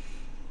sucks.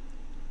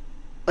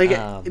 Like,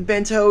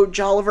 Bento,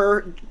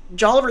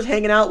 Jolliver's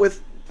hanging out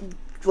with,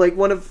 like,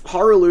 one of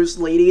Harulu's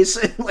ladies.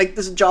 Like,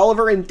 does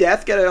Jolliver and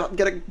Death get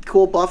a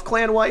cool Buff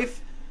Clan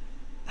wife?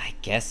 I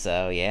guess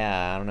so,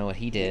 yeah. I don't know what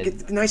he did.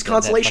 Get a nice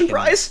consolation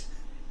prize?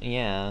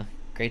 Yeah.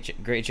 Great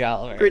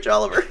Jolliver. Great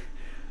Jolliver.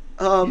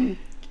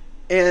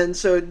 And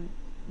so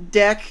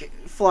Deck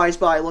flies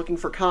by looking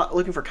for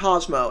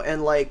Cosmo,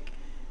 and, like,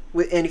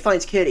 and he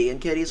finds Kitty,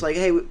 and Kitty's like,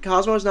 hey,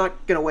 Cosmo's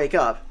not gonna wake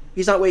up.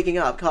 He's not waking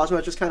up.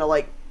 Cosmo's just kind of,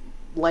 like,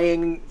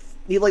 laying...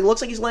 He, like,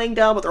 looks like he's laying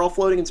down, but they're all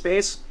floating in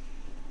space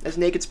as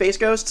naked space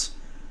ghosts.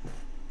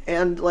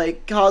 And,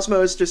 like,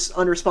 Cosmo's just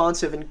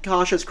unresponsive, and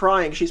Kasha's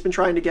crying. She's been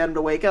trying to get him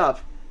to wake up.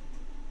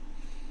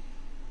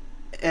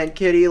 And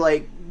Kitty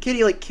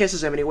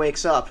kisses him, and he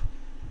wakes up.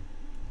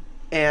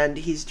 And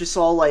he's just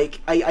all like,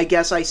 I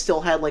guess I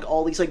still had, like,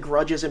 all these, like,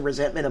 grudges and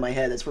resentment in my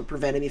head. That's what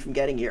prevented me from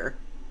getting here.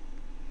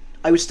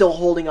 I was still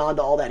holding on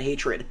to all that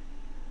hatred.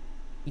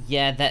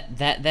 Yeah,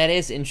 that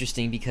is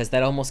interesting, because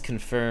that almost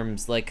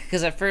confirms, like,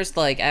 because at first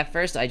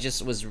I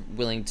just was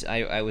willing to,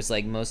 I was,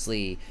 like,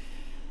 mostly,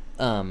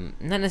 not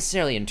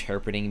necessarily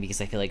interpreting, because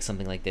I feel like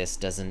something like this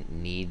doesn't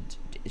need,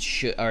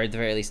 should, or at the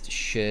very least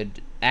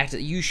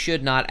you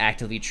should not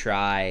actively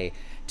try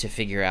to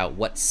figure out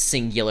what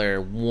singular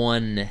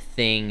one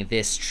thing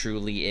this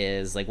truly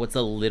is, like, what's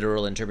the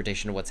literal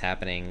interpretation of what's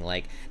happening.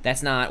 Like,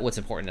 that's not what's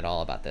important at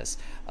all about this.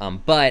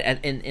 But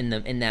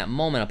in that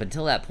moment, up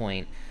until that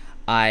point,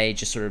 I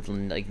just sort of,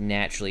 like,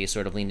 naturally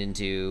sort of leaned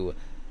into,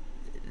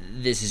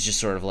 this is just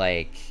sort of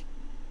like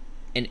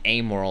an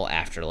amoral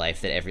afterlife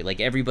that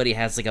everybody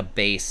has, like, a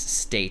base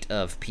state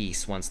of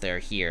peace once they're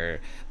here.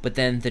 But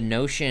then the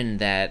notion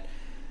that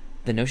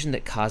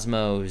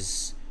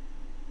Cosmo's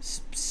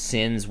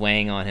sins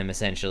weighing on him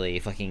essentially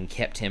fucking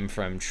kept him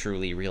from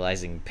truly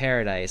realizing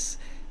paradise,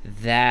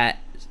 that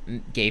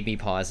gave me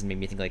pause and made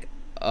me think, like,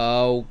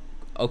 oh,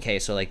 okay,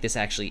 so, like, this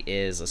actually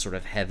is a sort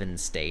of heaven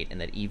state, and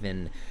that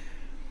even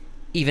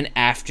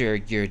after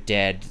you're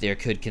dead, there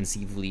could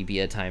conceivably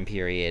be a time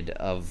period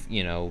of,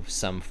 you know,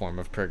 some form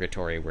of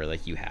purgatory where,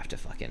 like, you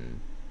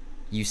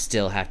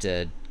still have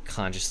to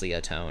consciously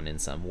atone in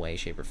some way,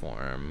 shape, or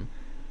form.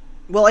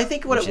 Well, I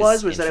think what it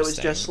was that it was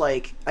just,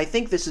 like, I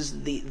think this is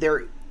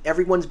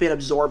everyone's been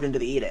absorbed into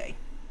the Ide.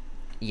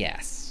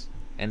 Yes.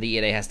 And the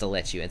Ide has to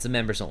let you. It's a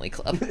members-only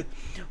club.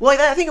 Well,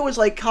 I think it was,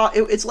 like,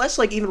 it's less,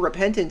 like, even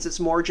repentance.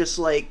 It's more just,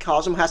 like,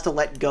 Cosmo has to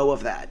let go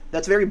of that.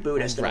 That's very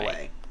Buddhist in a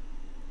way.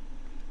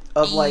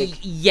 Of, like...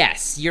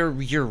 Yes, you're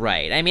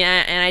right. I mean,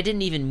 and I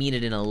didn't even mean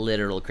it in a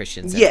literal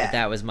Christian sense. Yeah. But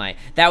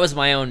that was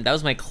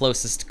my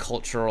closest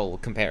cultural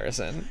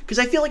comparison. Because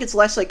I feel like it's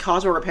less like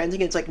Cosmo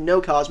repenting, and it's like,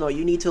 no, Cosmo,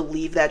 you need to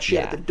leave that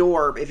shit at the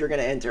door if you're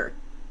going to enter.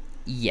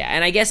 Yeah,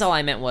 and I guess all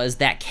I meant was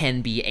that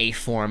can be a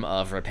form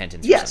of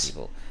repentance for some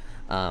people.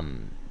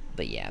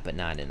 But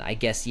not in. I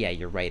guess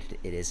you're right.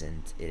 It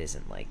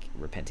isn't like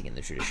repenting in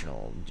the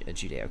traditional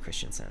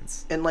Judeo-Christian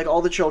sense. And, like,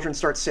 all the children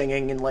start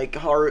singing, and, like,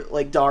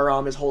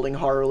 Daram is holding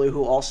Harulu,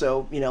 who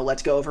also, you know,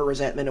 lets go of her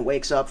resentment and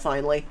wakes up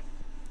finally.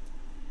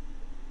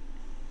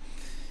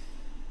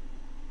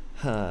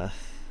 Huh.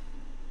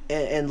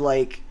 And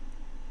like,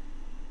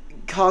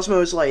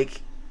 Cosmo's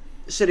like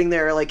sitting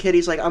there, like,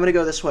 Kitty's like, I'm gonna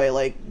go this way,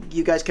 like,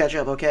 you guys catch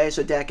up, okay?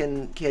 So Deck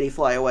and Kitty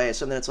fly away,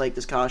 so then it's like,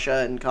 this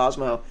Kasha and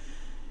Cosmo,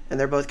 and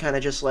they're both kind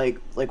of just like,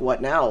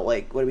 what now?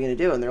 Like, what are we gonna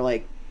do? And they're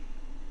like,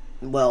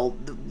 well,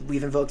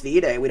 we've invoked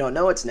the Ide, we don't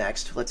know what's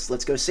next,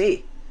 let's go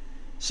see.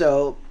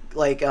 So,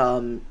 like,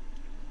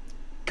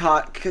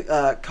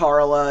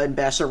 Carla and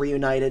Bess are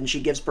reunited, and she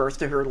gives birth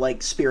to her,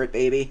 like, spirit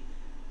baby,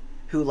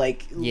 who,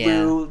 like,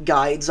 Lou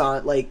guides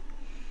on, like,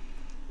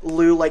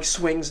 Lou, like,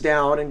 swings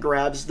down and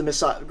grabs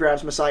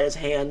Messiah's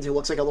hand, who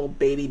looks like a little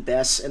baby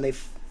Bess, and they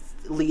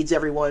leads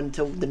everyone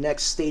to the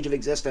next stage of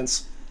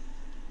existence.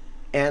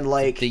 And,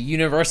 like... the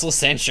universal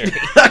century.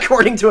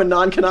 according to a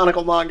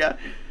non-canonical manga.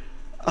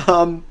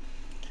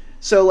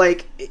 So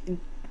like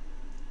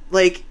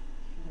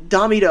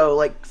Domito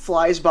like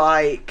flies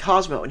by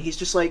Cosmo, and he's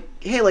just like,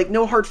 hey, like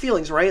no hard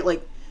feelings, right?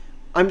 Like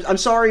I'm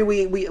sorry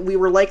we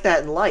were like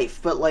that in life,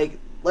 but like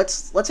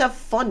let's have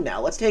fun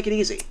now. Let's take it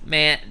easy.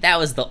 Man, that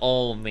was the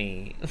old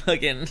me.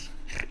 Fucking.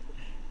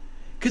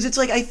 Because it's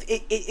like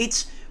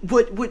it's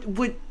what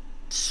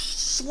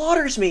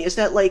slaughters me is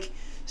that like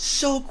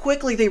so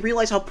quickly they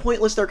realize how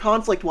pointless their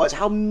conflict was,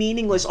 how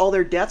meaningless all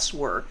their deaths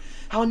were,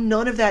 how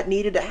none of that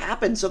needed to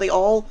happen. So they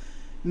all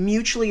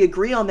mutually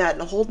agree on that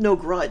and hold no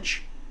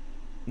grudge.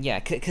 Yeah,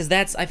 because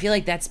I feel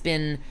like that's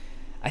the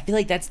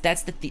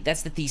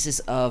thesis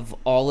of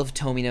all of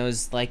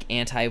Tomino's like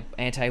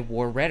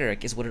anti-war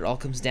rhetoric. Is what it all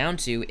comes down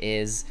to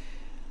is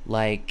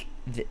like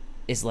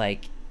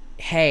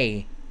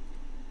hey,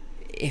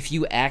 if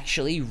you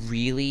actually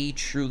really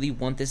truly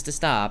want this to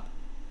stop,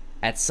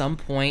 at some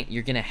point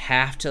you're gonna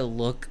have to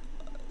look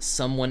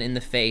someone in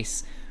the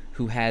face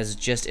who has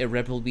just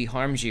irreparably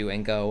harmed you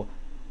and go,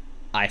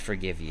 I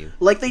forgive you.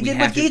 Like they did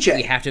with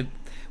Gijay.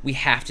 We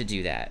have to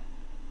do that.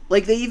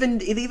 Like they even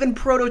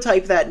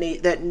prototyped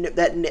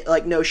that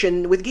like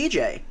notion with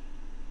Gijay.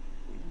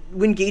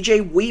 When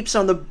Gijay weeps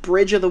on the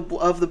bridge of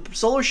the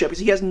solar ship because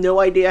he has no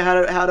idea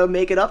how to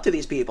make it up to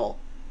these people.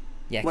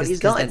 Yeah, because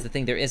that's the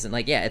thing. There isn't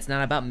like, yeah, it's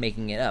not about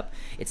making it up.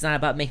 It's not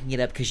about making it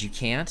up because you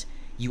can't.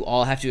 You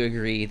all have to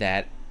agree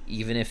that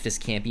even if this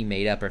can't be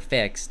made up or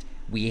fixed,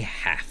 we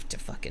have to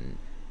fucking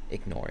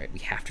ignore it. We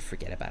have to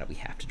forget about it. We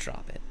have to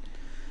drop it.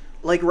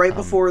 Like right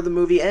before the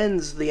movie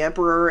ends, the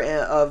Emperor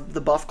of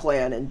the Buff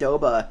Clan and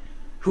Doba,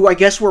 who I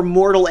guess were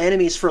mortal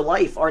enemies for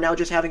life, are now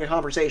just having a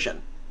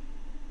conversation.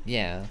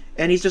 Yeah.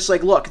 And he's just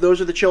like, look,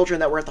 those are the children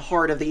that were at the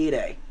heart of the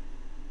E-Day.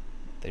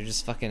 They're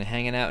just fucking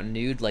hanging out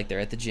nude like they're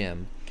at the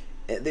gym.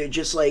 They're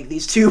just like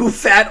these two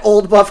fat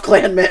old Buff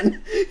Clan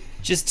men.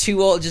 Just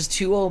two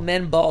old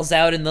men balls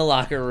out in the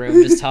locker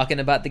room just talking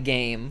about the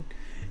game.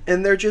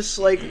 And they're just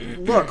like,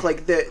 look,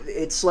 like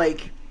it's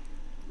like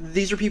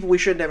these are people we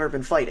should have never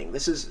been fighting.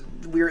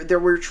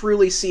 We're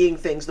truly seeing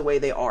things the way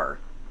they are.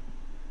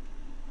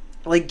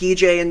 Like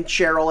Gijay and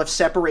Cheryl have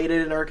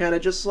separated and are kind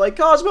of just like,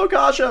 Cosmo,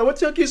 Kasha, what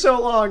took you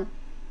so long?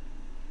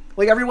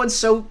 Like everyone's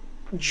so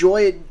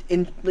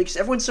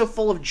everyone's so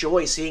full of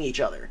joy seeing each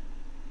other.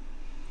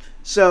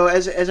 So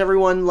as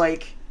everyone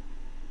like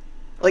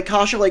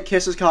Kasha like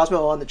kisses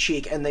Cosmo on the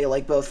cheek and they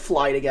like both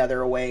fly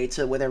together away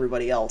with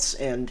everybody else,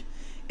 and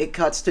it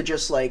cuts to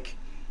just like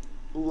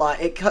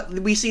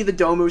we see the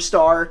Domu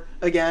star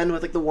again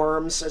with like the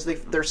worms as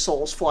their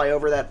souls fly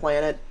over that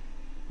planet.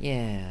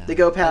 Yeah. They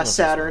go past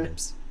Saturn.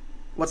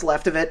 What's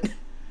left of it.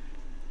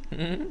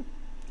 Mm-hmm.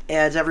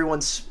 And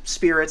everyone's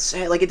spirits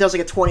like it does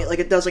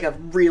like a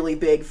really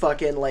big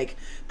fucking like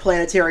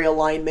planetary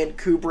alignment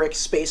Kubrick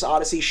Space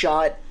Odyssey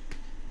shot.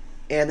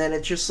 And then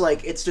it's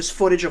just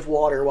footage of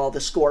water while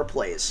the score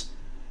plays.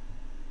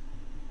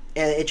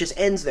 And it just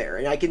ends there.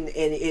 And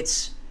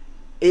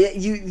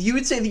you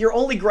would say that your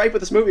only gripe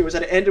with this movie was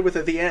that it ended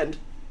with the end.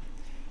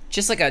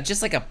 Just like a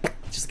fucking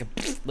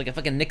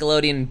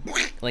Nickelodeon,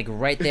 like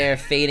right there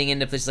fading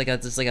into just like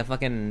a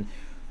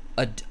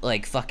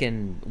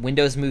fucking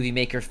Windows Movie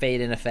Maker fade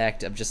in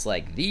effect of just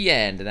like the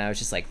end, and I was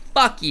just like,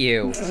 fuck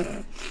you.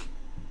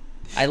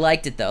 I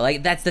liked it though.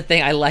 Like that's the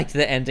thing. I liked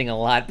the ending a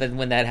lot, but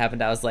when that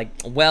happened, I was like,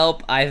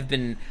 well, I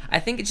think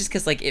it's just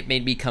because like it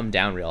made me come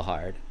down real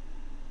hard.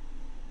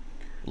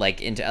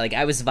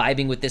 I was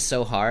vibing with this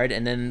so hard,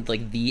 and then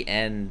like the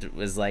end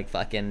was like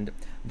fucking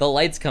the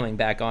lights coming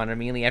back on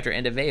immediately after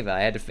End of Eva. I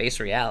had to face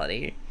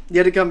reality. You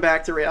had to come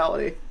back to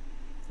reality.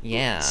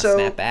 Yeah,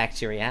 snap back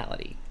to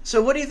reality.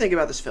 So what do you think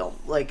about this film?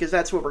 Like, because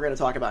that's what we're going to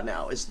talk about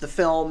now, is the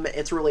film,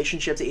 its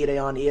relationship to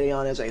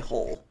Ideon as a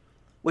whole,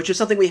 which is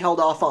something we held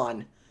off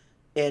on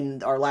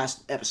in our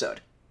last episode.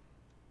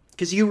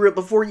 Because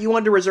before you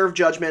wanted to reserve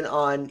judgment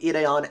on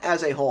Ideon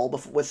as a whole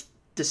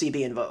to see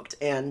Be Invoked,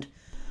 and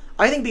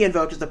I think Be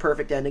Invoked is the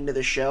perfect ending to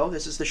this show.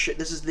 This is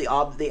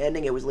the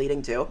ending it was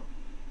leading to.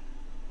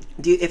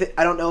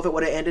 I don't know if it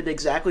would have ended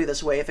exactly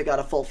this way if it got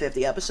a full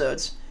 50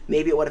 episodes.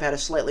 Maybe it would have had a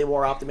slightly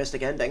more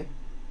optimistic ending.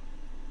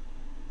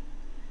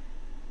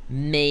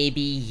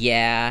 Maybe,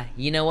 yeah.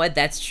 You know what?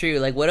 That's true.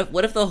 Like, what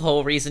if the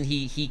whole reason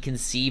he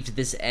conceived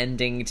this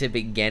ending to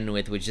begin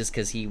with was just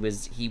because he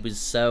was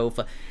so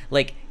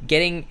like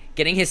getting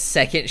his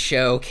second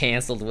show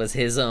canceled was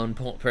his own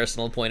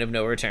personal point of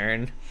no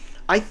return.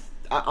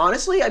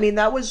 Honestly, I mean,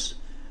 that was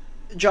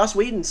Joss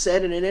Whedon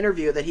said in an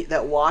interview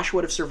that Wash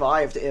would have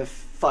survived if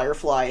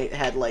Firefly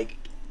had like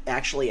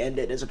actually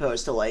ended as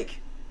opposed to like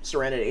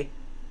Serenity.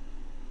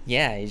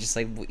 Yeah, he's just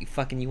like,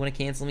 you want to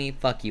cancel me?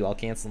 Fuck you, I'll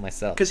cancel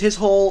myself. Because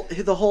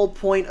the whole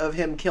point of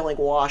him killing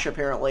Wash,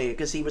 apparently,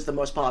 because he was the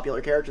most popular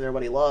character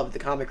everybody loved, the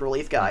comic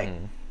relief guy,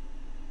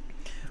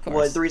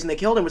 was the reason they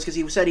killed him was because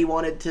he said he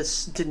wanted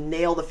to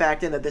nail the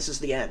fact in that this is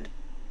the end.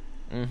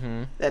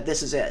 Mm-hmm. That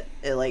this is it.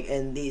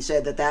 And he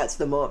said that's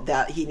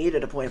that he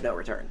needed a point of no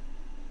return.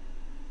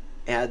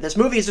 And this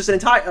movie is just an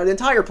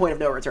entire point of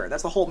no return.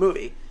 That's the whole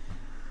movie.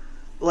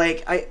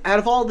 Like, out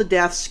of all the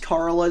deaths,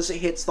 Carla's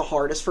hits the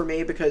hardest for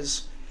me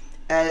because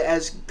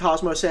as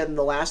Cosmo said in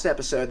the last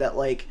episode, that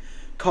like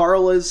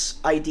Carla's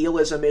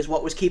idealism is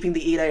what was keeping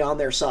the Ide on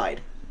their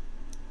side.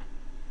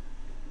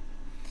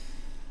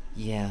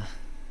 Yeah.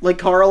 Like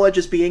Carla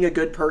just being a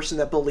good person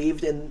that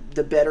believed in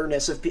the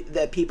betterness of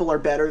that people are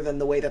better than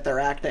the way that they're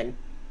acting.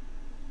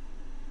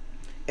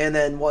 And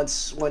then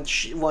once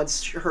she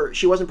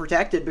wasn't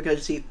protected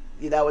because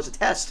that was a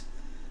test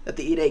that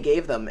the Ide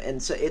gave them,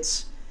 and so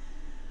it's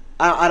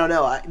I don't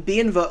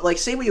know. Like,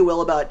 say what you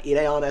will about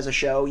Ideon as a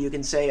show, you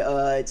can say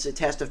it's a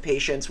test of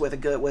patience with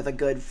a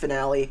good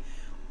finale,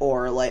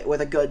 or like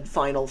with a good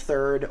final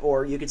third,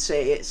 or you could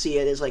see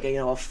it as like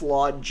a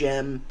flawed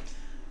gem,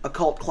 a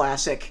cult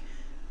classic.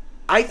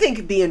 I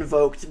think Be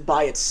Invoked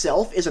by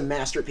itself is a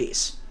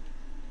masterpiece.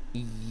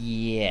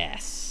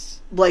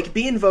 Yes. Like,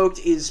 Be Invoked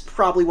is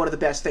probably one of the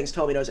best things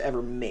Tomino's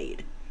ever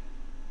made.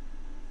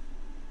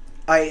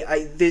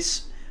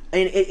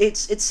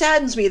 It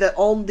saddens me that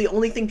the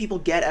only thing people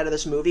get out of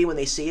this movie when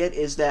they see it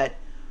is that,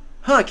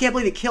 I can't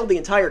believe he killed the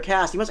entire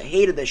cast. He must have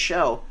hated this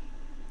show.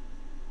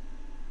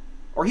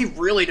 Or he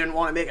really didn't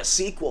want to make a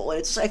sequel.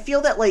 And I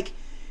feel that, like,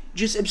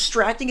 just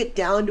abstracting it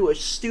down to a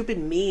stupid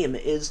meme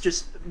is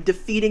just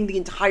defeating the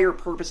entire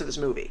purpose of this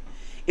movie.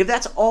 If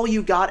that's all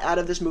you got out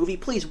of this movie,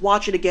 please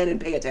watch it again and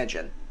pay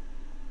attention.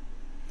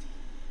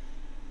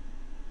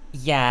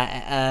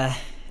 Yeah,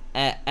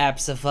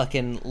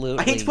 abso-fucking-lutely.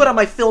 I hate to put on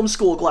my film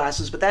school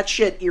glasses, but that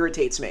shit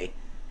irritates me.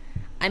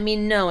 I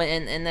mean, no,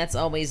 and that's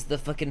always the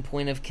fucking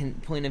point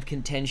of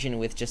contention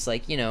with just,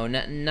 like,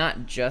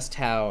 not just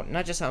how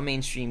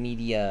mainstream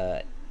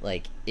media,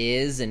 like,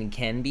 is and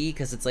can be,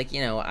 because it's like,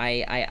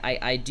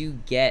 I do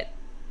get,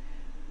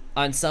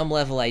 on some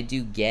level, I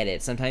do get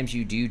it. Sometimes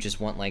you do just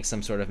want, like,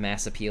 some sort of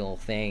mass appeal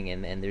thing,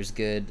 and there's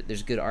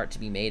good art to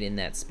be made in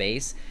that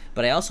space.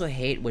 But I also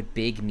hate what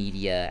big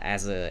media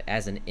as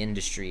an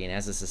industry and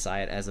as a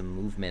society, as a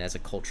movement, as a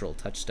cultural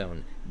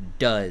touchstone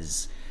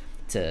does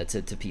to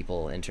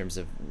people in terms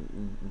of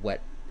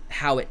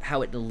how it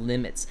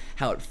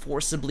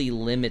forcibly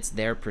limits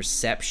their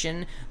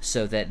perception,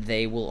 so that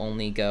they will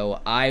only go,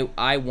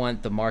 I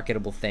want the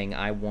marketable thing,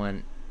 I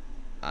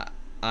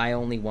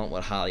only want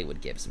what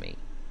Hollywood gives me.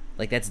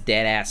 Like, that's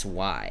dead ass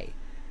why.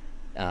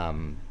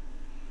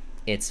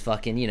 It's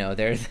fucking,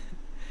 they're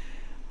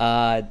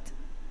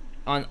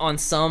on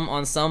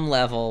some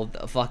level,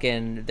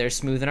 fucking, they're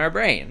smoothing our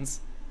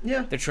brains.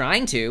 Yeah, they're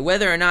trying to.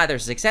 Whether or not they're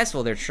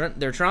successful, they're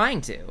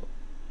trying to.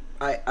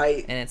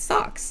 And it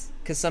sucks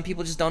because some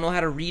people just don't know how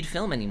to read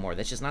film anymore.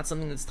 That's just not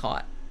something that's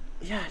taught.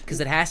 Yeah,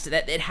 because it has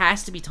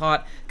to be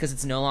taught, because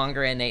it's no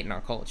longer innate in our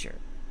culture.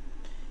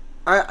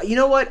 You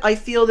know what? I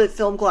feel that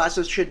film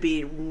classes should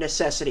be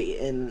necessity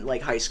in,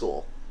 like, high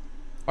school,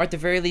 or at the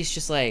very least,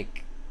 just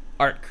like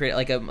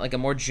like a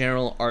more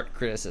general art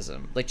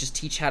criticism. Like, just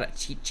teach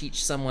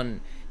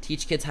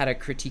kids how to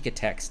critique a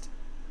text.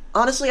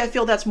 Honestly, I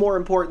feel that's more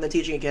important than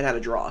teaching a kid how to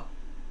draw.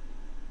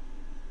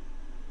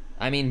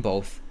 I mean,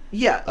 both.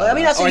 Yeah, I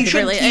mean, that's you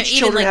shouldn't teach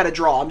children how to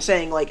draw. I'm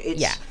saying, like,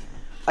 it's. Yeah.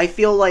 I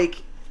feel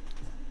like.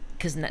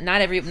 Because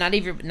not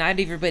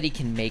everybody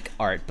can make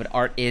art, but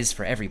art is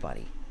for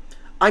everybody.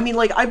 I mean,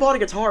 like, I bought a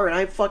guitar and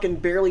I fucking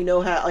barely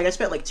know how. Like, I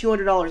spent like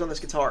 $200 on this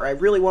guitar. I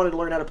really wanted to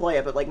learn how to play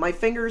it, but like my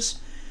fingers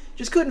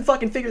just couldn't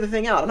fucking figure the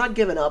thing out. I'm not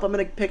giving up. I'm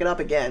gonna pick it up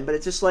again, but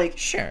it's just like,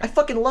 sure. I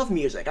fucking love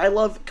music. I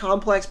love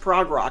complex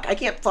prog rock. I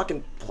can't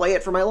fucking play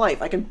it for my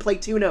life. I can play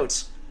 2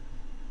 notes.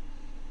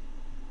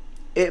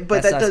 But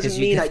that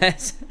doesn't mean I.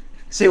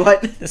 Say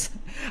what?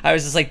 I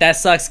was just like, that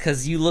sucks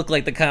because you look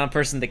like the kind of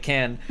person that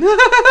can.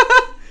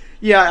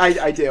 Yeah,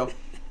 I do.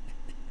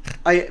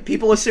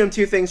 People assume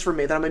 2 things from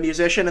me: that I'm a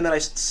musician and that I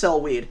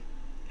sell weed.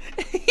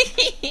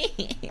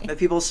 That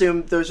people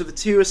assume those are the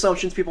 2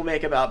 assumptions people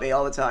make about me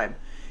all the time.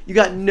 You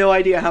got no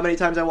idea how many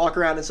times I walk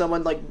around and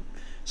someone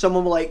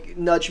will like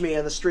nudge me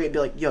on the street and be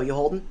like, "Yo, you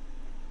holding?"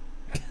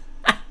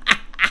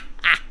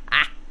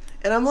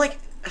 And I'm like,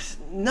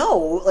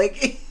 "No,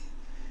 like."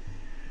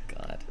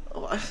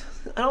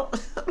 I'm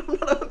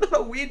not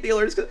a weed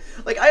dealer.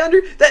 Like,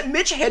 that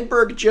Mitch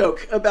Hedberg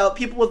joke about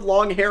people with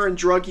long hair and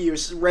drug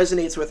use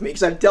resonates with me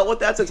because I've dealt with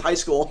that since high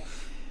school.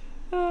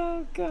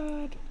 Oh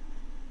God.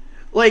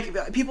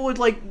 Like, people would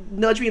like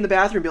nudge me in the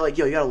bathroom and be like,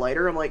 "Yo, you got a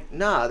lighter?" I'm like,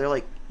 "Nah." They're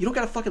like, "You don't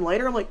got a fucking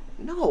lighter?" I'm like,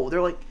 "No."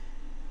 They're like,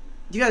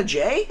 "Do you got a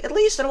J at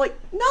least?" And I'm like,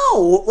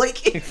 "No." Like,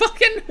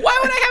 fucking, why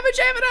would I have a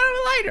J if I don't have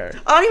a lighter?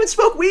 I don't even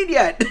smoke weed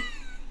yet.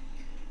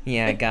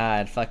 Yeah,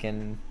 God,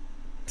 fucking.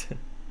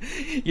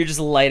 You're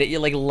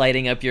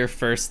lighting up your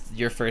first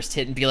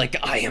hit and be like,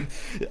 I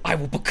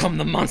will become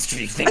the monster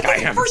you think I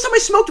am. The first time I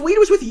smoked weed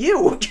was with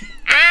you. It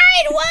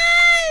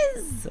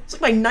was. It's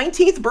like my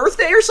 19th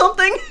birthday or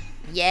something.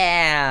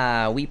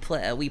 Yeah, we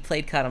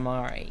played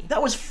Katamari.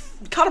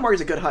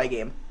 Katamari's a good high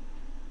game.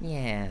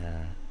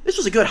 Yeah. This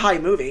was a good high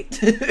movie.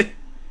 It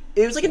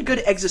was like a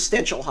good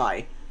existential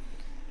high.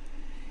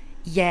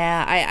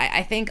 Yeah,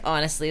 I think,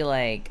 honestly,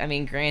 like, I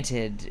mean,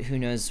 granted, who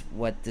knows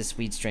what this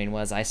weed strain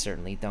was. I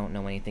certainly don't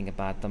know anything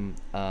about them.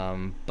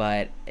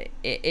 But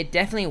it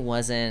definitely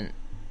wasn't,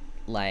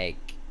 like,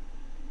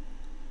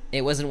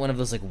 it wasn't one of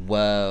those, like,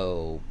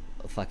 whoa,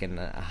 fucking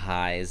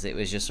highs. It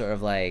was just sort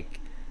of like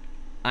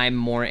I'm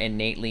more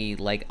innately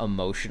like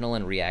emotional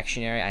and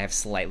reactionary. I have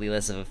slightly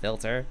less of a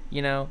filter,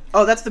 you know.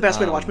 Oh, that's the best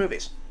way to watch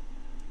movies.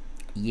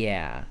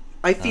 Yeah.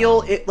 I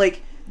feel it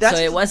like that's.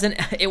 So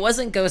it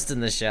wasn't Ghost in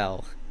the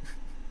Shell.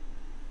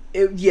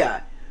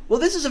 Yeah. Well,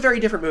 this is a very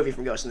different movie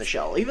from Ghost in the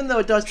Shell, even though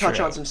it does touch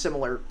True. on some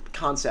similar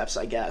concepts,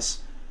 I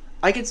guess.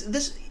 I can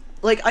this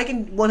like I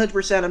can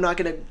 100%. I'm not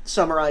going to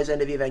summarize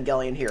End of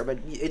Evangelion here, but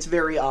it's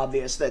very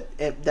obvious that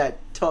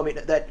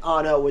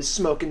Anno was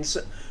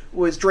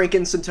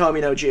drinking some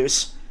Tomino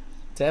juice.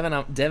 Devin,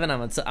 I'm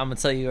gonna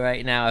tell you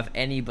right now. If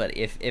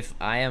anybody, if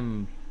I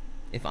am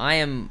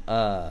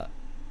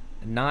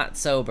not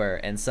sober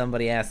and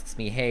somebody asks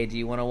me, hey, do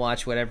you want to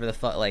watch whatever the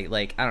fuck,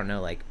 like I don't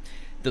know, like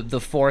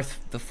the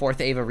fourth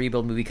Ava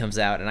Rebuild movie comes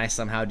out and I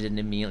somehow didn't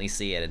immediately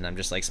see it and I'm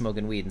just like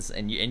smoking weed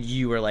and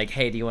you were like,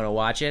 hey, do you want to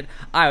watch it?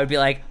 I would be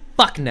like,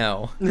 fuck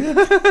no.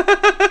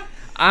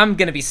 I'm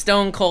gonna be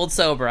stone cold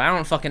sober. I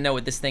don't fucking know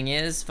what this thing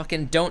is.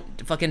 Fucking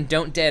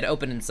don't dead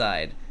open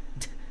inside.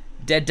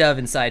 Dead dove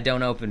inside,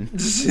 don't open.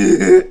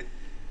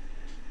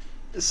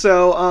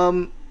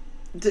 So,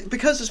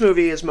 because this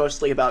movie is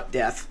mostly about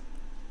death,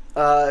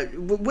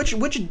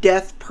 which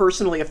death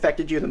personally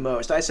affected you the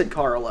most? I said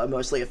Carla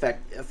mostly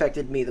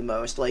affected me the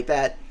most. Like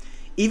that,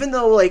 even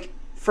though like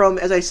from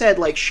as I said,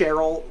 like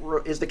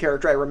Cheryl is the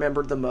character I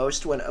remembered the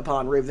most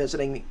upon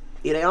revisiting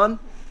Ideon,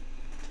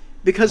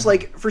 because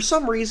like for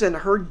some reason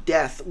her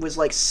death was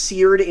like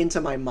seared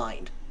into my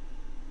mind.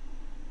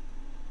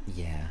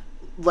 Yeah.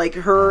 Like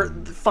her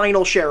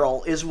final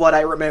Cheryl is what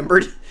I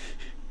remembered.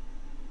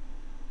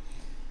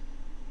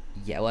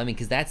 Yeah, well, I mean,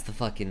 because that's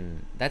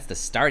the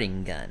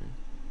starting gun.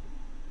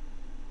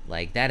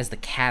 Like, that is the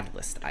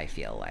catalyst, I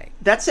feel like.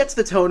 That sets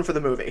the tone for the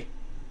movie.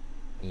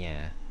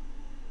 Yeah.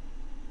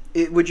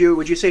 Would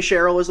you say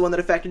Cheryl is the one that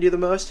affected you the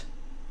most?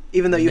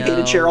 Even though you hated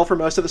No. Cheryl for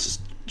most of the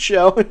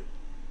show?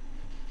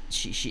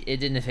 It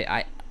didn't affect,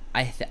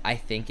 I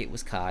think it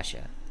was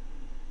Kasha.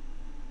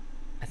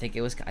 I think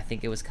it was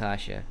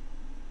Kasha.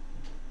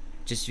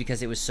 Just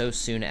because it was so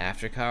soon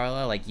after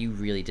Carla, like, you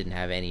really didn't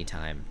have any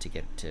time to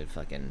get to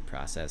fucking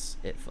process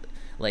it.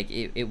 Like,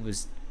 it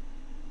was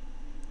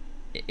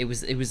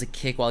a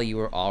kick while you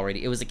were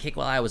already, it was a kick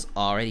while I was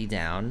already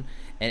down,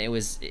 and it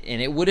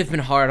would have been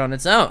hard on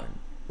its own.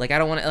 Like, I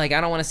don't want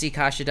to see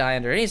Kasha die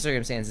under any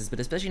circumstances, but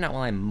especially not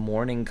while I'm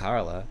mourning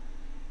Carla.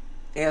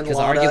 And Because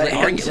Lana I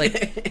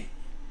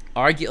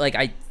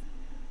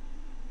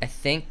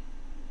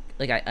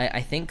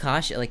think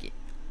Kasha, like,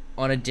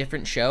 on a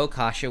different show,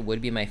 Kasha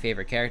would be my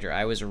favorite character.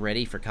 I was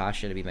ready for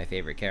Kasha to be my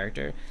favorite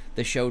character.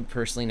 The show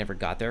personally never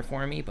got there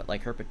for me, but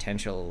like her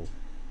potential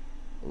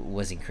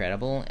was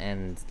incredible.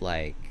 And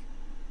like,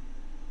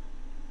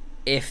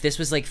 if this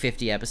was like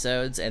 50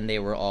 episodes and they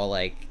were all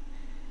like,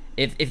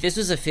 if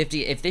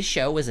this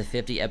show was a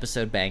 50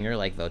 episode banger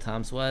like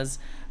Votoms was,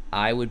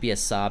 I would be a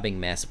sobbing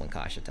mess when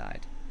Kasha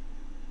died.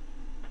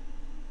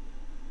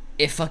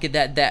 If fucking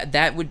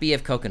that would be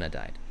if Coconut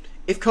died.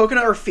 If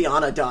Coconut or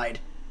Fiona died.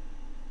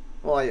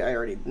 Well, I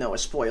already know a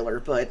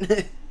spoiler,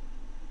 but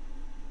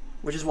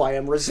which is why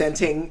I'm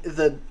resenting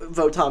the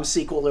Votoms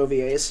sequel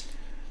OVAs.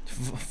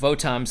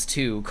 Votoms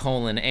 2,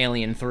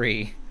 Alien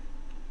 3.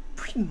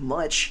 Pretty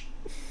much.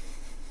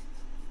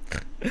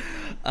 Like,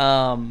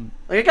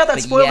 I got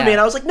that spoiled to me,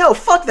 and I was like, no,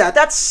 fuck that.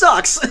 That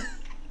sucks.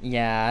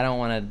 Yeah, I don't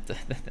want to.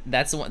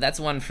 That's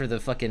one for the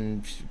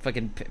fucking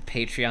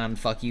Patreon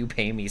fuck you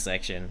pay me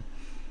section.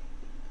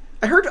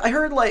 I heard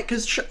like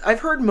because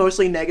I've heard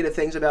mostly negative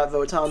things about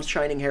Votom's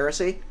Shining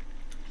Heresy,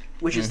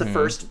 which is the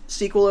first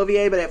sequel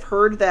OVA, but I've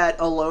heard that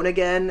Alone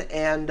Again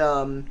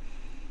and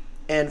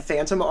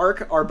Phantom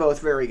Arc are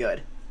both very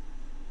good.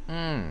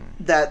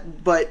 But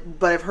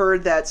I've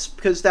heard that's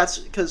because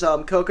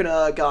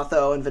Coconut,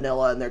 Gotho, and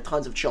Vanilla, and there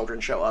tons of children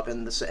show up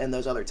in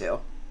those other two.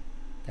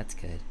 That's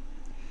good.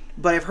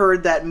 But I've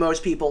heard that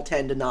most people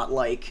tend to not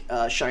like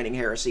Shining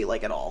Heresy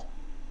like at all.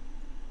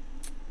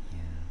 Yeah.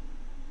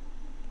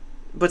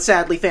 But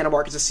sadly, Phantom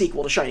Arc is a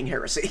sequel to Shining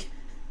Heresy.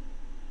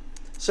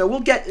 So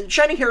we'll get...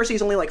 Shining Heresy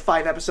is only like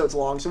 5 episodes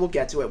long, so we'll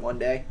get to it one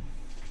day.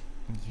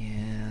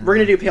 Yeah. We're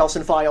gonna do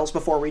Palestine Files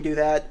before we do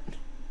that.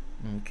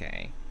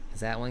 Okay. Is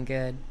that one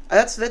good?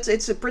 It's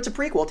a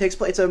prequel.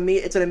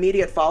 It's an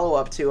immediate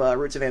follow-up to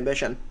Roots of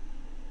Ambition.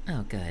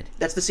 Oh, good.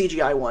 That's the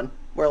CGI one,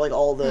 where like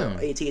all the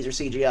ATs are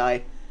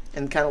CGI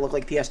and kind of look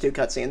like PS2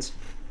 cutscenes.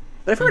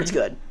 But I've heard it's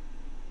good.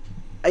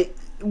 Do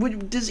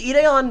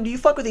you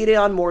fuck with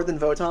Ideon more than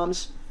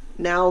Votoms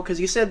now? Because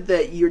you said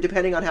that you're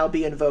depending on how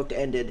Be Invoked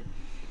ended.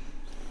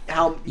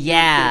 You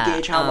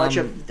gauge how much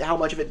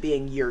of it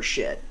being your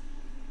shit.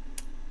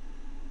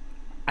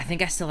 I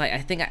think as a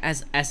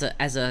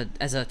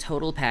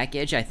total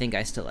package, I think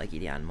I still like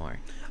Ideon more.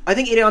 I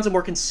think Ideon's a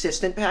more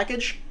consistent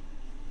package.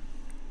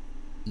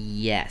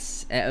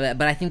 Yes,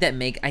 but I think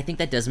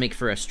that does make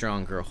for a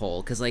stronger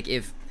whole. Because like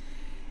if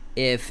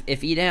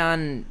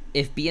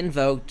Be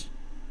Invoked,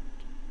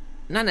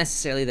 not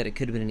necessarily that it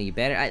could have been any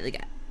better.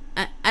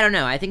 I don't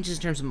know. I think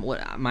just in terms of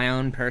what my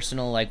own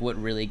personal, like,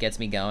 what really gets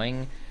me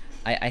going,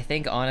 I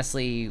think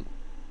honestly,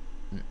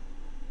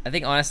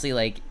 think honestly,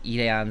 like,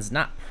 Ideon's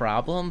not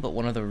problem, but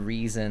one of the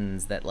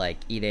reasons that,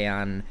 like,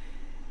 Ideon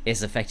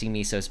is affecting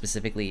me so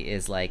specifically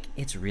is, like,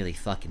 it's really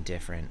fucking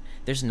different.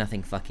 There's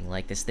nothing fucking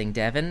like this thing,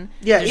 Devin.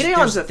 Yeah,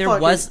 Ideon's a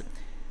fucking...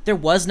 There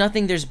was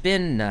nothing, there's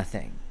been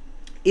nothing.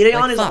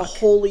 Ideon is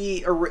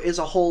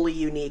a wholly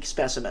unique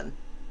specimen.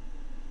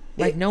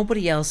 Like,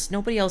 nobody else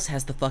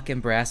has the fucking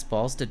brass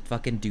balls to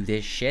fucking do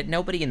this shit.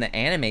 Nobody in the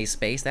anime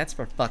space, that's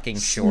for fucking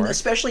sure.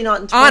 Especially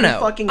not in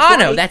 2020.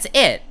 Anno, that's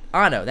it.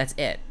 Anno, that's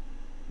it.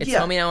 It's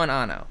Tomino and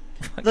Anno.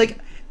 Like,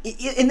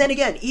 and then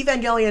again,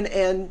 Evangelion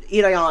and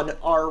Ideon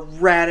are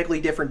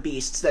radically different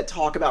beasts that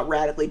talk about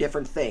radically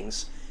different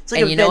things. It's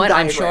like and a you know Venn what?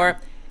 diagram. I'm sure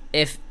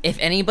if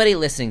anybody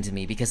listening to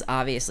me, because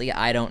obviously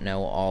I don't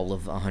know all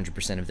of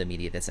 100% of the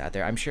media that's out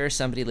there, I'm sure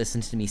somebody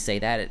listened to me say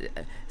that.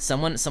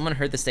 Someone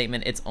heard the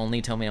statement, it's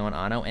only Tomino and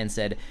Anno, and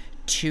said,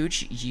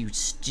 Tooch, you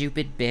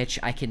stupid bitch,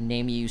 I can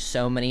name you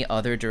so many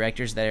other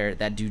directors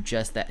that do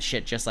just that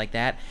shit just like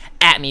that.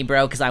 At me,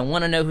 bro, because I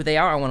want to know who they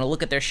are, I want to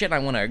look at their shit, I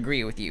want to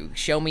agree with you.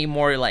 Show me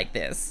more like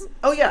this.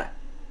 Oh, yeah.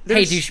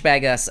 Hey,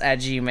 douchebagus at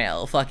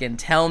Gmail, fucking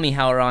tell me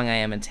how wrong I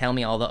am and tell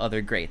me all the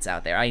other greats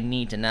out there. I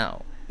need to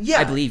know.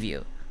 Yeah. I believe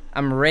you.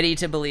 I'm ready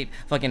to believe.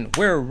 Fucking,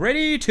 we're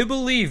ready to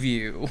believe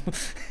you.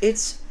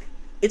 It's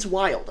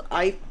wild.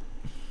 Part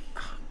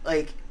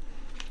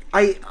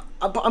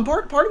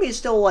of me is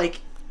still like,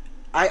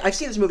 I've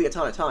seen this movie a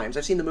ton of times.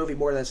 I've seen the movie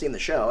more than I've seen the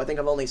show. I think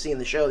I've only seen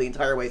the show the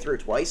entire way through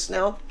twice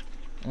now.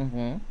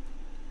 Mm-hmm.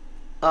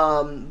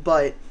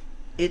 But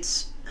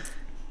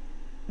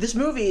this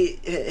movie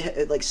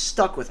it like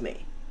stuck with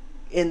me,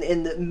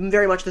 in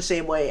very much the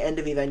same way End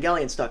of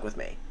Evangelion stuck with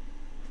me.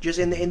 Just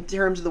in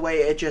terms of the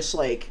way it just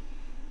like.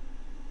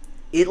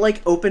 It,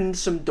 like, opened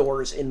some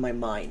doors in my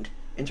mind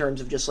in terms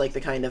of just, like, the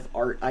kind of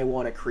art I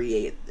want to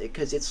create.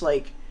 Because it's,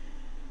 like,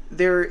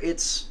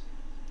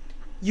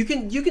 you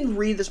can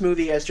read this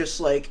movie as just,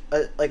 like,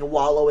 a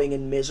wallowing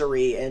in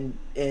misery and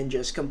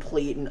just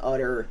complete and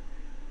utter,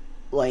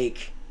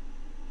 like...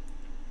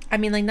 I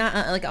mean, like, not,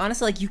 like,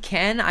 honestly, like, you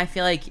can, I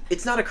feel like...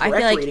 It's not a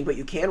correct reading, but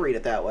you can read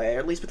it that way, or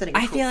at least pretending...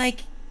 I feel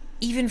like...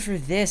 Even for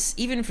this,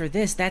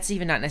 that's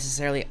even not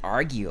necessarily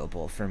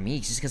arguable for me,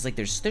 just because, like,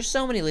 there's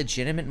so many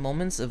legitimate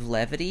moments of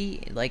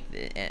levity, like,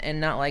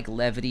 and not, like,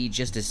 levity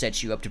just to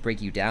set you up to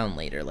break you down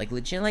later. Like,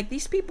 legit, like,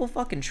 these people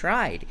fucking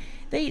tried.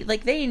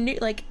 They knew,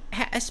 like,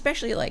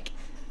 especially, like,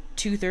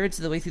 2/3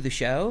 of the way through the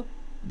show,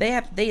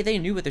 they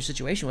knew what their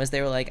situation was.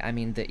 They were like, I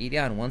mean, the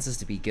Ideon wants us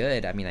to be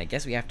good. I mean, I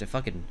guess we have to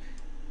fucking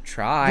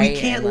try. We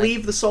can't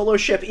leave the solo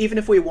ship even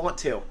if we want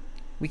to.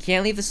 We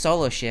can't leave the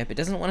solo ship. It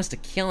doesn't want us to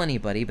kill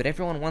anybody, but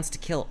everyone wants to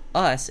kill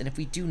us, and if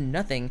we do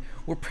nothing,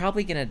 we're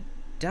probably gonna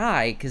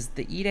die, because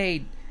the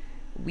Ide...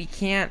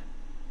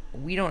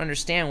 We don't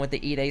understand what the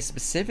Ide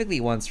specifically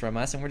wants from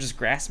us, and we're just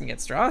grasping at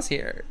straws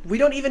here. We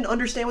don't even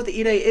understand what the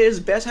Ide is.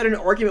 Bess had an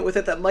argument with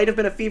it that might have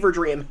been a fever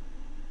dream.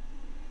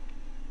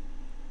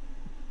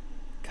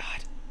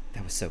 God,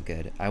 that was so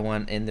good. I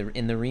want, in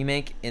the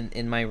remake,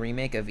 in my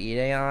remake of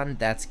Ideon,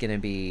 that's gonna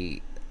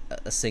be...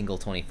 a single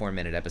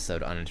 24-minute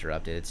episode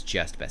uninterrupted. It's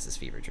just Bess's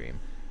fever dream.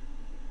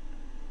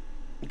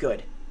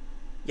 Good.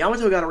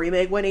 Yamato got a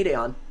remake. When?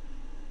 Ideon?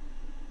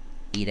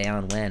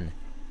 Ideon when?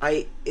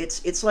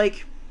 It's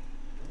like...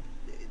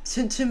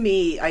 To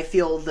me, I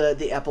feel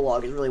the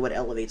epilogue is really what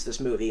elevates this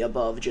movie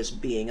above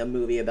just being a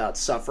movie about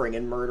suffering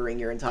and murdering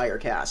your entire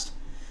cast.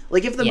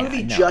 Like, if the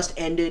movie just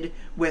ended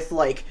with,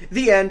 like,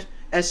 the end,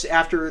 as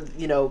after,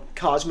 you know,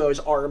 Cosmo's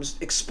arms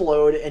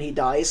explode and he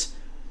dies...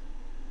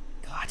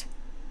 God...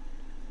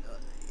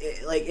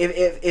 Like,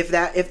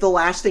 if the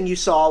last thing you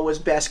saw was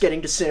Bess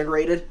getting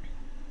disintegrated,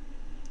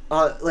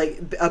 like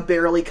a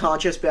barely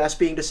conscious Bess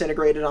being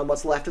disintegrated on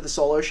what's left of the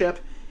solo ship,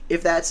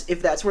 if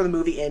that's where the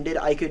movie ended,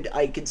 I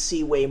could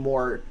see way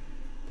more.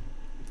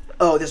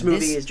 Oh, this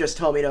movie is just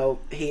Tomino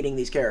hating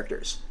these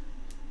characters.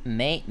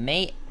 May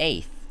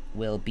 8th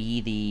will be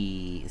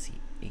the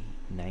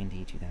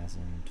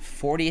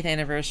 40th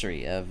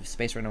anniversary of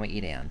Space Runaway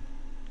Ideon.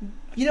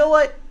 You know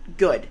what?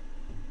 Good.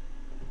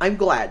 I'm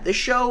glad. This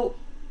show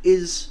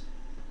is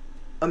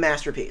a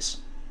masterpiece.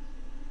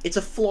 It's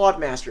a flawed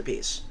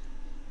masterpiece,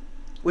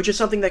 which is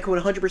something that can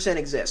 100%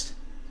 exist.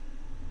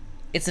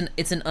 It's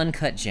an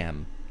uncut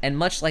gem, and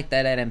much like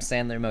that Adam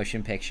Sandler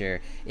motion picture,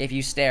 if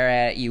you stare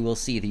at it, you will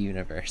see the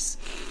universe.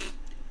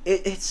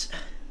 It's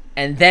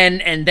and then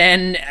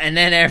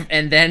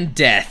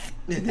death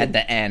at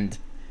the end.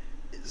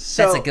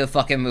 So, that's a good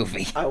fucking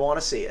movie. I want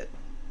to see it.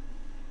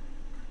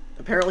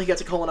 Apparently, he gets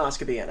a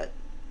colonoscopy in it.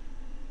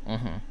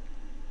 Mm-hmm.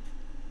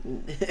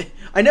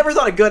 I never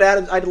thought a good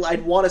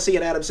I'd want to see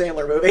an Adam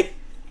Sandler movie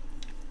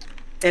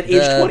at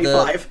age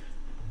 25.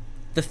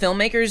 The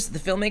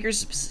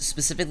filmmakers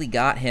specifically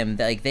got him.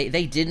 Like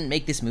they didn't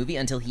make this movie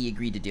until he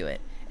agreed to do it,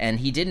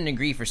 and he didn't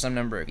agree for some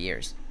number of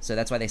years. So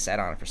that's why they sat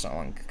on it for so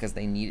long, because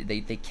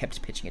they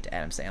kept pitching it to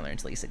Adam Sandler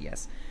until he said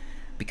yes,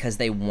 because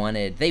they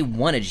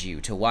wanted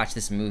you to watch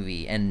this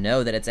movie and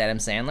know that it's Adam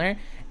Sandler,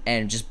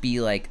 and just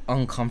be like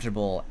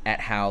uncomfortable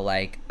at how,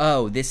 like,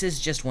 oh, this is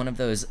just one of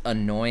those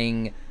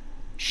annoying,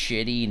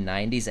 shitty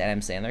 90s Adam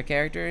Sandler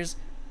characters,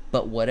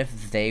 but what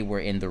if they were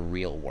in the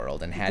real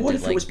world and had What to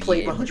if like it was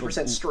played be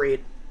 100%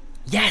 straight?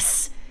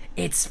 Yes,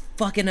 it's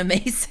fucking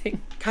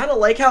amazing. Kind of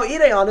like how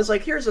Ideon is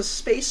like, here's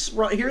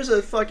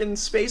a fucking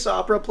space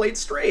opera played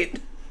straight.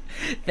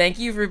 Thank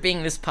you for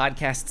being this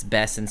podcast's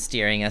best and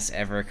steering us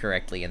ever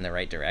correctly in the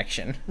right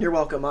direction. You're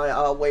welcome.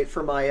 I'll wait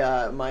for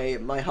my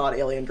my hot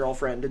alien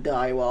girlfriend to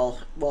die while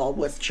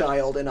with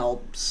child, and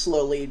I'll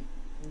slowly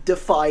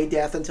defy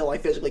death until I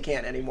physically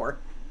can't anymore.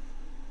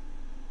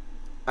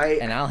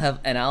 And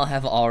I'll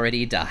have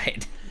already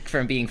died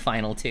from being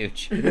Final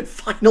Tooch.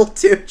 Final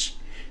Tooch.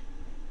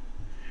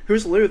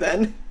 Who's Lou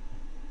then?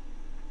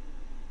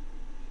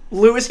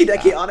 Lou is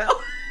Hideki Anno.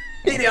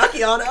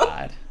 Hideaki Anno.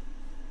 God.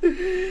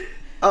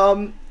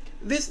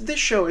 This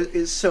show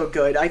is so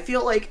good. I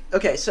feel like,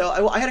 okay, so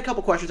I had a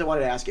couple questions I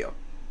wanted to ask you.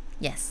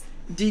 Yes.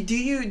 Did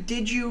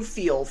you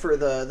feel for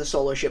the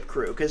Solo Ship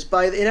crew? Because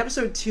in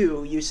episode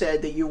 2, you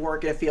said that you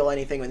weren't gonna feel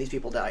anything when these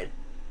people died.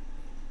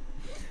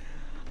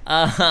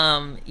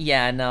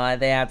 Yeah, no,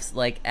 they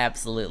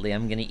absolutely.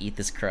 I'm gonna eat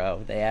this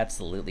crow. They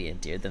absolutely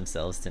endeared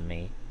themselves to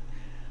me.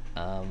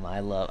 I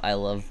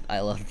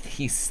love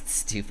these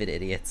stupid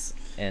idiots.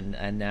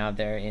 And now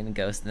they're in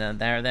Ghost. Now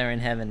they're in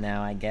heaven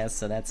now, I guess.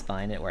 So that's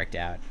fine. It worked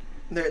out.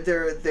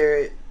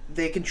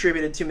 They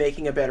contributed to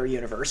making a better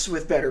universe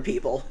with better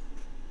people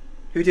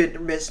who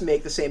didn't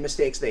make the same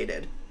mistakes they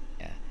did.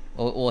 Yeah.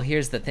 Well,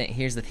 here's the thing.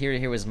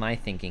 Here was my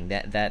thinking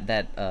that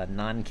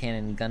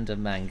non-canon Gundam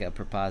manga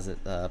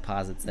posits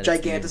that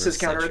Gigantus'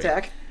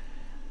 counterattack.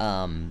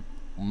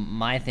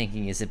 My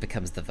thinking is it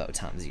becomes the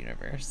Votoms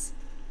universe.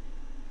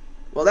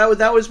 Well,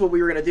 that was what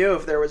we were gonna do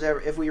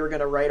if we were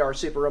gonna write our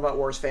Super Robot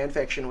Wars fan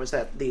fiction. Was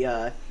that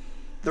the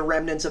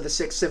remnants of the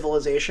sixth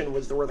civilization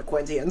were the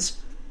Quentians?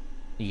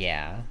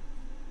 Yeah.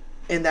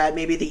 And that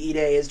maybe the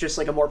Ide is just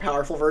like a more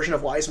powerful version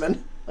of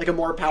Wiseman, like a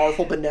more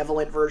powerful,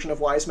 benevolent version of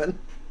Wiseman.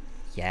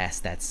 Yes,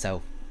 that's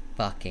so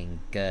fucking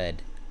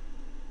good.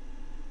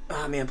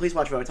 Oh man, please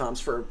watch Votoms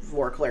for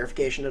more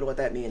clarification into what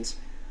that means.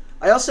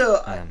 I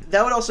also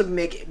that would also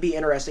be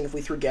interesting if we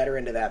threw Getter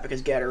into that,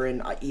 because Getter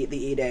and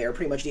the Ide are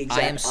pretty much the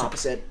exact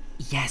opposite.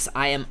 Yes,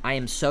 I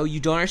am so, you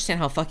don't understand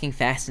how fucking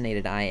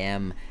fascinated I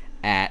am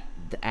at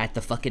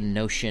the fucking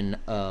notion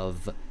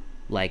of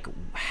like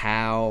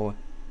how,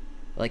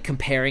 like,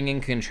 comparing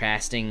and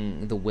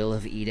contrasting the will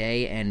of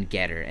Ide and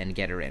Getter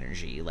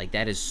energy. Like,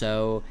 that is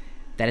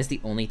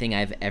the only thing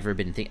I've ever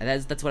been thinking.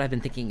 That's what I've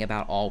been thinking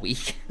about all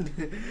week.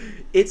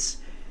 It's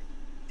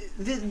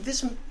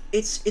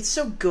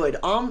so good.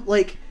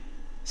 Like,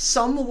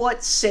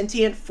 somewhat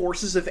sentient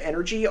forces of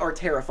energy are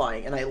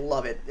terrifying, and I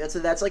love it.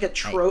 That's like a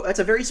trope. That's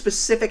a very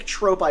specific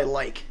trope I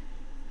like.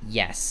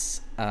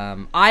 Yes.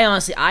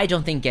 I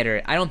don't think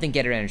Getter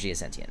energy is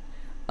sentient.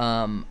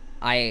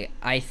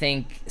 I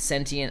think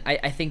sentient.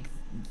 I think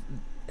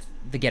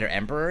the Getter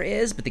Emperor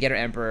is, but the Getter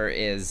Emperor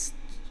is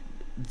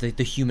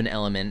the human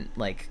element,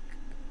 like,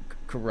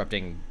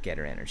 corrupting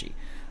Getter energy.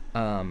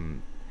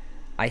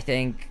 I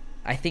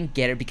think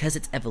Getter, because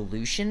it's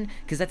evolution,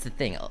 because that's the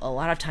thing. A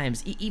lot of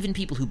times, even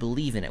people who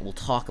believe in it will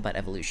talk about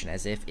evolution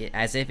as if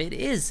it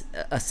is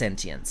a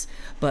sentience.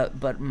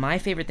 But my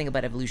favorite thing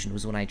about evolution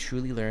was when I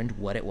truly learned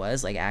what it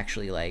was, like,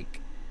 actually, like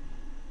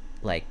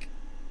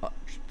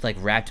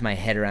wrapped my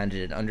head around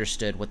it and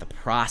understood what the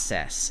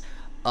process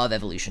of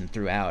evolution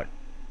throughout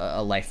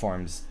a life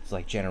form's,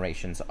 like,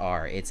 generations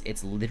are.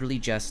 It's literally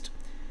just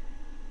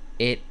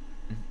it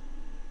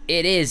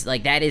is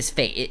like, that is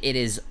fate. It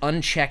is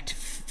unchecked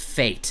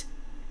fate.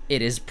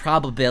 It is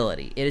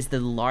probability. It is the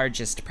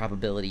largest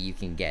probability you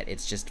can get.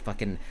 It's just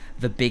fucking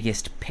the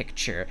biggest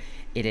picture.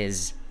 It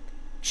is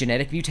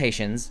genetic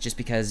mutations, just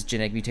because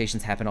genetic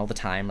mutations happen all the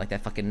time, like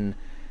that fucking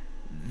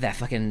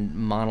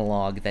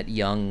monologue that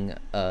young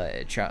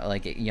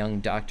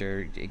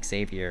Dr.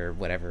 Xavier,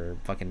 whatever,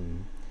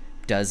 fucking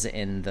does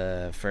in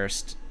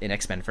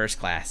X-Men First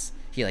Class.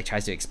 He, like,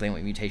 tries to explain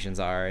what mutations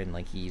are, and,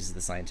 like, he uses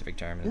the scientific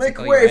term. And Make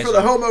way for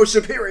the Homo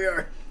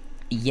Superior.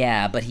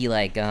 Yeah, but he,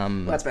 like,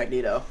 that's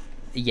Magneto.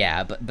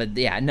 Yeah, but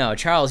yeah, no.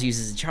 Charles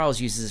uses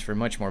it for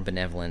much more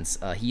benevolence.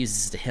 He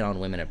uses it to hit on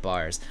women at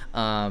bars.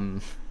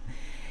 And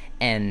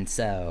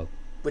so,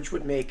 which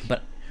would make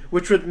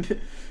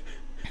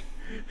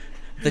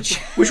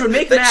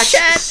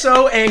Max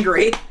so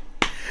angry.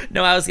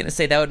 No, I was gonna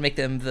say that would make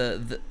them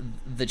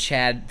the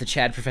Chad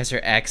Professor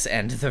X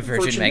and the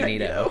Virgin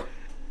Magneto.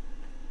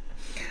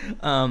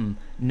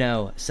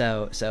 No,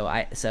 so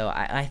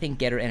I think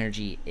Getter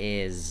energy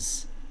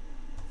is,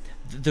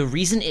 the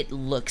reason it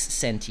looks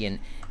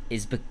sentient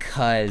is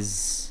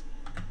because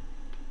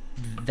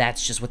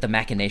that's just what the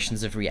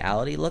machinations of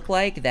reality look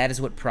like. That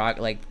is what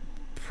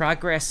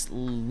progress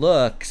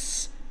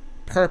looks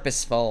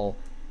purposeful,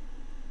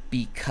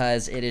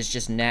 because it is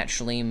just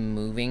naturally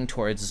moving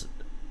towards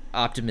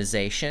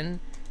optimization,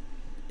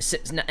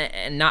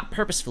 and not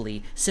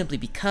purposefully, simply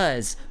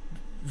because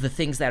the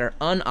things that are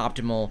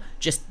unoptimal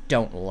just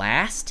don't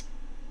last.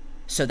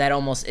 So that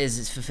almost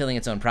is fulfilling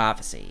its own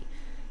prophecy.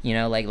 You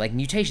know, like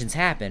mutations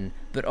happen,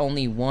 but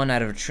only 1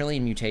 out of a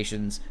trillion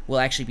mutations will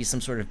actually be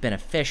some sort of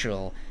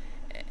beneficial,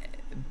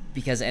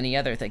 because any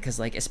other thing, because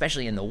like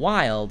especially in the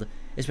wild,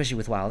 especially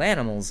with wild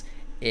animals,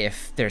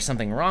 if there's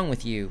something wrong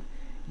with you,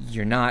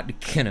 you're not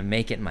gonna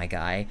make it, my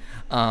guy.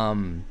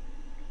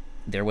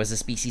 There was a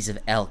species of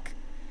elk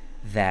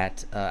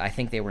that I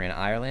think they were in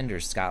Ireland or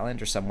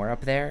Scotland or somewhere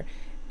up there,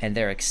 and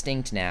they're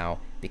extinct now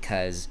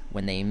because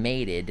when they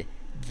mated,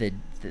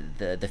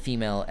 the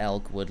female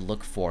elk would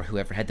look for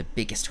whoever had the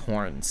biggest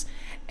horns,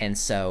 and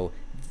so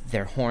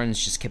their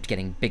horns just kept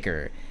getting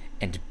bigger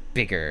and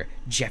bigger,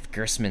 Jeff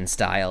Gersman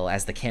style,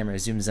 as the camera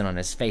zooms in on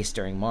his face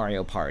during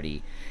Mario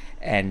Party,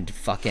 and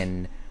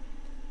fucking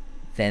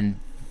then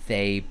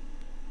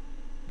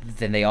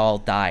they all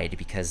died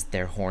because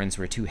their horns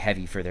were too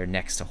heavy for their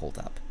necks to hold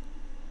up.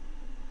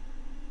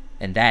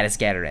 And that is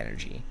Getter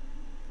energy.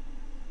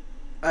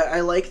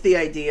 I like the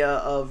idea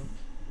of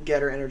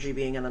Getter energy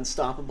being an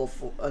unstoppable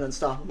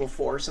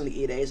force, and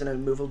the Ide is an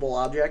immovable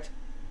object.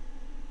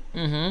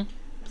 Mm-hmm.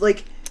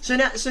 Like, so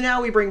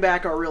now we bring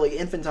back our really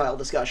infantile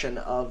discussion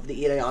of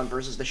the Ideon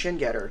versus the Shin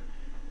Getter.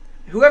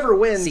 Whoever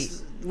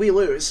wins, we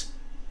lose.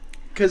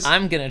 Cause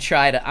I'm gonna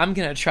try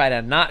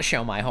to not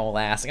show my whole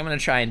ass. I'm gonna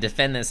try and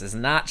defend this as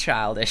not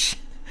childish,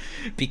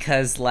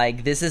 because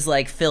like this is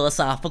like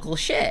philosophical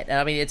shit.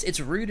 I mean, it's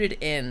rooted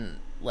in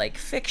like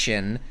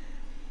fiction,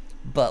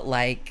 but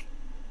like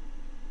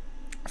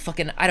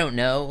fucking I don't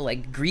know.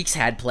 Like Greeks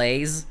had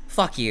plays.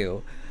 Fuck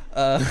you.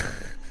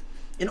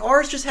 And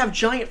ours just have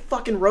giant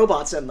fucking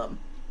robots in them.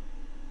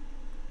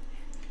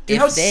 Dude,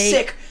 how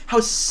sick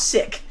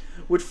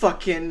would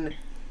fucking...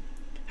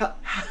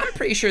 I'm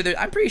pretty sure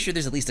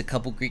there's at least a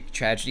couple Greek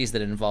tragedies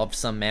that involved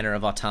some manner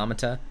of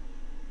automata.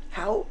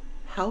 How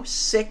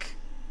sick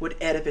would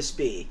Oedipus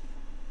be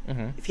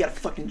if he had a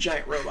fucking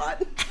giant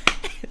robot?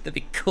 That'd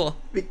be cool.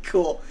 Be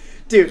cool.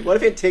 Dude, what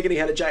if Antigone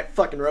had a giant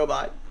fucking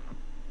robot?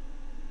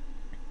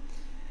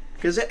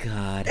 Because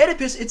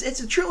Oedipus, it's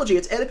a trilogy.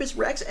 It's Oedipus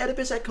Rex,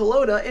 Oedipus at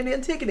Colonna, and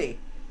Antigone.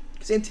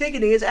 Because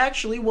Antigone is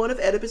actually one of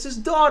Oedipus's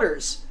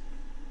daughters.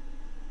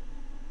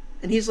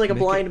 And he's like a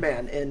blind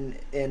man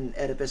in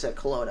Oedipus at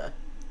Colonna.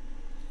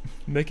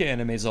 Mecha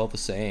anime's all the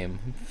same.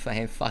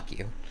 Fuck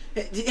you.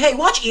 Hey,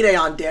 watch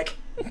Ideon, dick.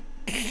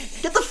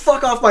 Get the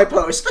fuck off my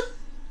post.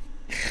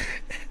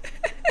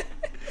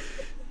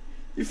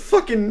 You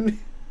fucking...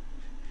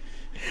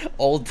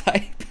 Old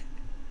type.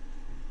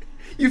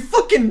 You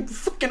fucking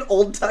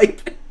old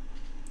type.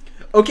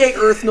 Okay,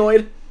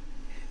 Earthnoid.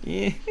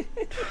 Yeah.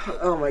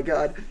 Oh my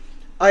god.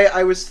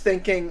 I was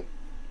thinking,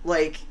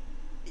 like,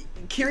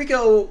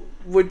 Kiriko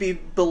would be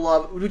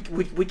beloved.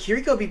 Would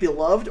Kiriko be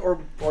beloved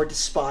or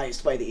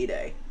despised by the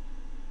Ide?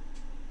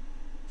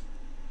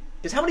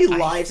 Because how many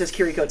lives has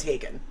Kiriko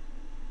taken?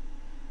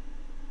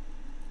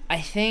 I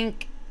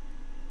think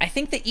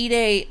the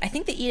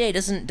Ide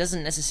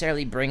doesn't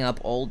necessarily bring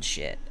up old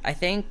shit. I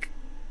think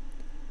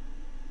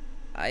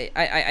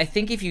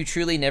if you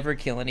truly never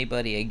kill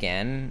anybody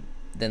again,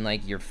 then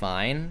like you're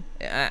fine.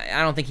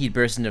 I don't think he'd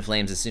burst into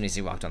flames as soon as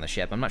he walked on the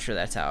ship. I'm not sure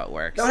that's how it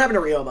works. That would happen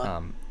to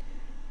Ryoma.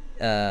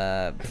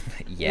 Yeah.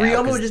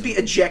 Ryoma would just be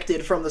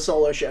ejected from the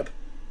solo ship.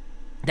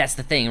 That's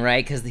the thing,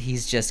 right? Because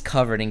he's just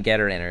covered in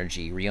Getter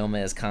energy.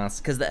 Ryoma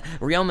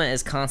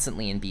is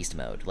constantly in beast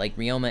mode. Like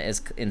Ryoma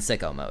is in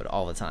sicko mode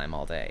all the time,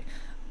 all day.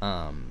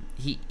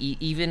 He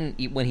even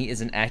when he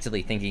isn't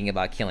actively thinking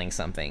about killing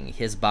something,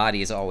 his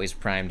body is always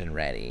primed and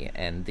ready,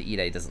 and the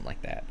Ide doesn't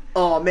like that.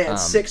 Oh man,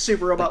 sick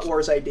Super Robot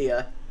Wars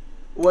idea.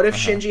 What if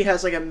Shinji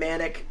has like a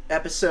manic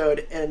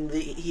episode and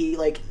he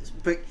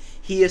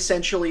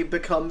essentially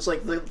becomes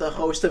like the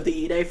host of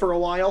the Ide for a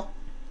while?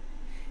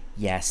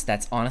 Yes,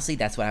 that's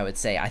what I would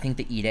say. I think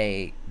the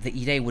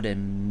Ide would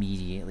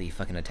immediately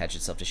fucking attach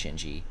itself to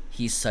Shinji.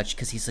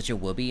 Because he's such a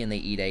whoopee, and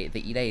the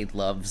Ide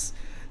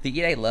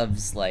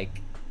loves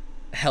like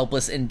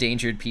helpless,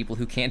 endangered people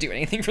who can't do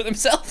anything for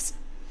themselves.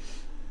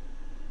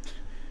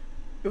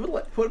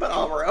 What about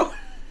Amuro?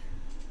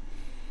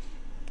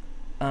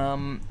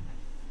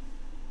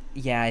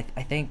 Yeah,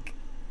 I think,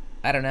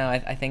 I don't know.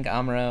 I think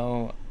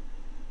Amuro.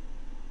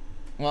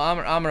 Well,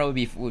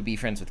 Amuro would be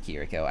friends with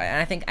Kiriko,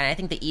 and I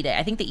think the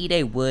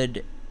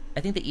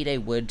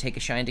Ide would take a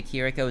shine to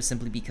Kiriko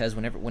simply because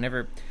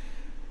whenever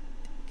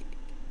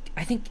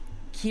I think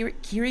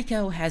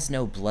Kiriko has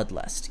no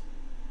bloodlust.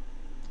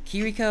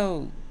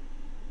 Kiriko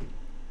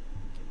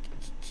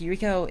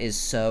is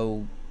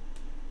so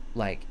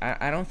like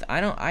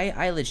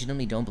I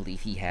legitimately don't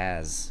believe he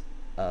has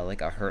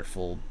like a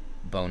hurtful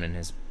bone in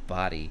his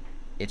body.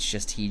 It's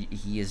just he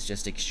is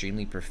just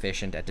extremely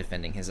proficient at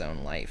defending his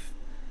own life.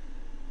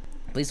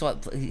 Please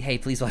watch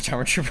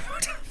Armored Trooper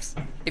Motops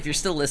if you're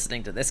still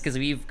listening to this,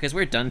 because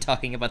we're done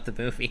talking about the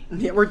movie.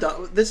 Yeah, we're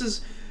done.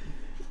 There's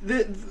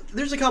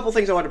a couple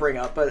things I want to bring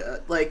up,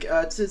 but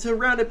to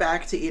round it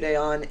back to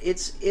Ideon,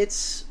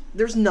 it's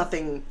there's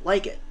nothing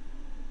like it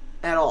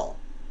at all.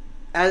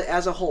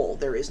 As a whole,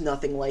 there is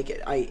nothing like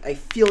it. I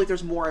feel like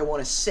there's more I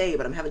want to say,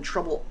 but I'm having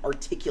trouble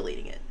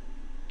articulating it.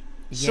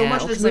 Yeah, so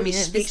much of this movie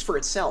speaks for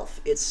itself.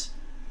 It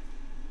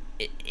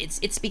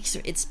speaks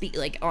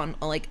like on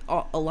like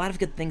a lot of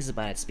good things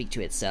about it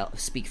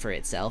speak for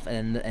itself,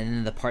 and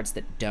then the parts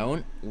that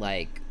don't,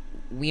 like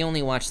we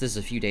only watched this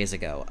a few days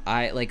ago.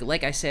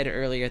 Like I said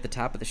earlier at the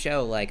top of the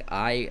show, like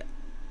I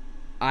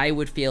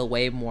would feel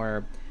way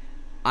more.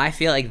 I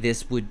feel like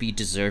this would be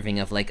deserving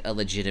of like a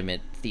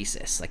legitimate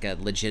thesis, like a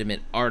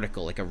legitimate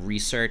article, like a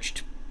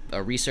researched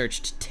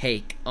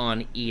take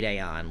on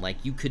Ideon. Like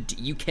you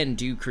can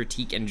do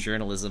critique and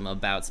journalism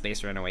about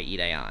Space Runaway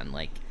Ideon.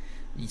 Like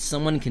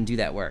someone can do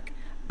that work.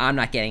 I'm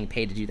not getting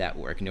paid to do that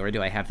work, nor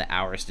do I have the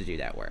hours to do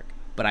that work.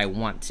 But I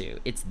want to.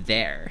 It's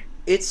there.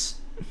 It's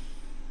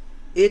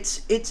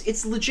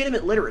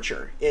legitimate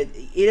literature.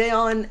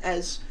 Ideon,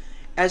 as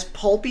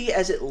pulpy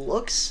as it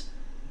looks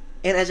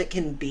and as it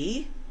can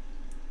be,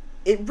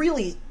 it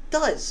really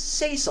does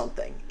say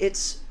something.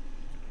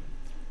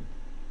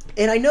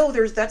 And I know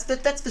that's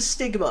the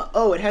stigma.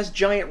 Oh, it has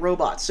giant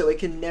robots, so it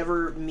can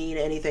never mean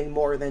anything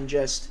more than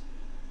just.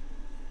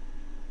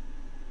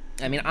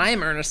 I mean, I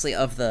am earnestly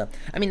of the.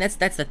 I mean,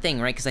 that's the thing,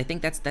 right? Because I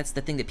think that's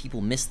the thing that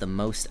people miss the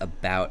most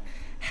about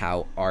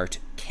how art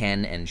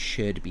can and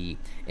should be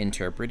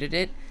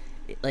interpreted.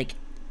 Like,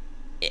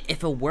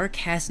 if a work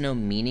has no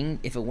meaning,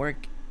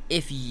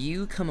 if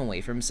you come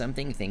away from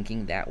something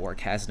thinking that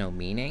work has no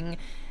meaning,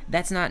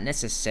 that's not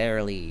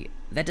necessarily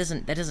that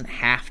doesn't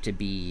have to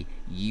be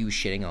you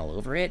shitting all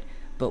over it.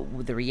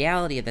 But the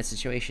reality of that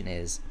situation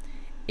is,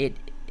 it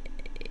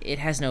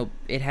has no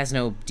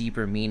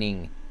deeper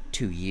meaning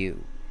to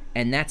you,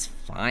 and that's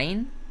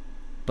fine.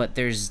 But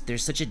there's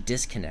such a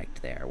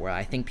disconnect there where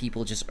I think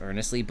people just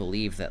earnestly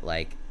believe that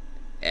like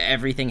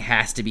everything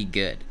has to be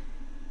good.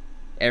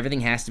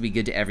 Everything has to be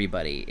good to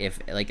everybody. If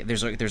like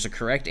there's a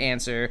correct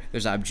answer,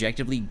 there's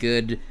objectively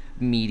good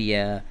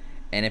media,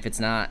 and if it's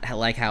not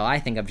like how I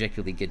think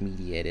objectively good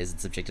media it is,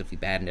 it's objectively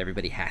bad, and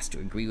everybody has to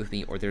agree with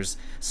me, or there's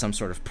some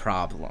sort of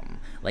problem.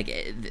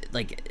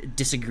 Like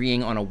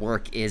disagreeing on a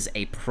work is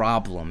a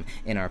problem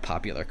in our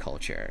popular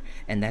culture,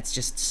 and that's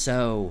just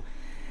so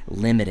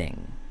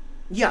limiting.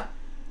 Yeah,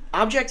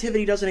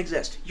 objectivity doesn't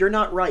exist. You're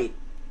not right.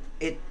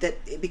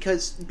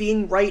 Because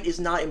being right is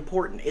not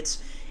important.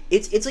 It's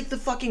like the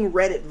fucking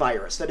Reddit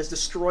virus that has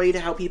destroyed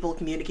how people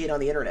communicate on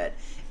the internet.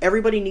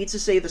 Everybody needs to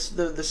say the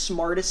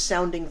smartest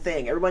sounding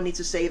thing. Everybody needs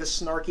to say the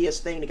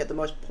snarkiest thing to get the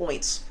most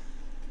points.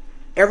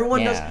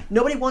 Everyone does.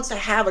 Nobody wants to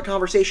have a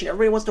conversation.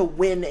 Everybody wants to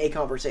win a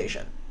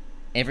conversation.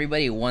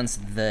 Everybody wants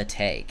the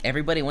take.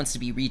 Everybody wants to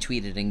be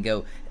retweeted and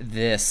go,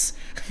 this.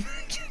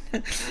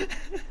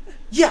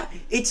 Yeah,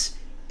 it's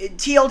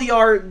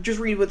TLDR, just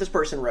read what this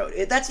person wrote.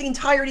 That's the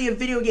entirety of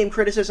video game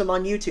criticism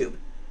on YouTube.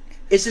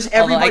 It's just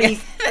everybody...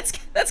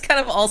 That's kind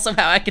of also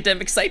how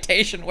academic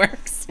citation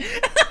works.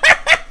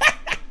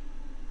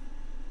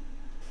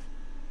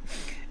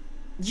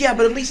 Yeah,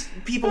 but at least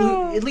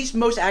at least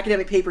most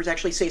academic papers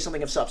actually say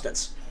something of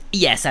substance.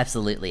 Yes,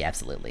 absolutely.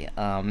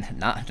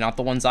 Not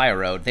the ones I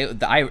wrote.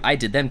 I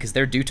did them because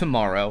they're due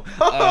tomorrow.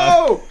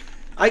 Oh!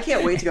 I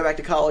can't wait to go back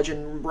to college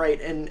and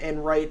write an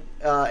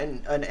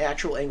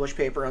actual English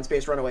paper on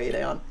Space Runaway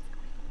Ideon.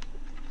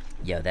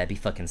 Yo, that'd be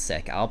fucking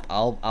sick.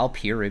 I'll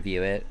peer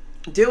review it.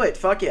 Do it,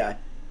 fuck yeah.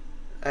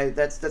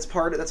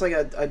 That's like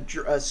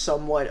a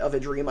somewhat of a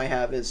dream I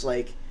have, is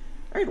like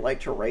I'd like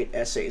to write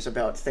essays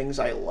about things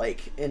I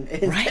like, and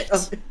right,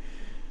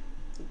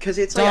 because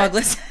it's dog.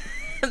 like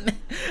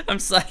I'm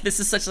sorry. This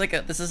is such like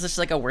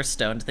a we're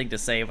stoned thing to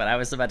say, but I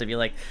was about to be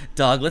like,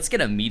 dog, let's get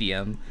a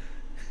Medium.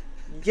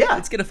 Yeah,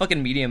 let's get a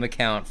fucking Medium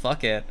account.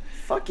 Fuck it.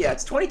 Fuck yeah,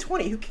 it's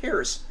 2020. Who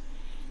cares?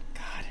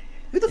 God,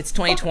 who the it's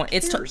 2020.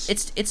 Cares?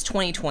 It's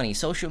 2020.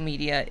 Social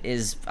media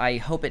is. I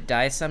hope it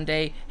dies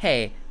someday.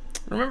 Hey,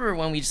 remember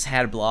when we just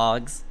had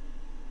blogs?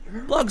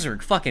 Blogs were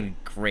fucking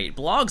great.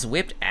 Blogs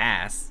whipped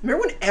ass.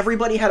 Remember when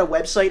everybody had a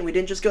website and we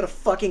didn't just go to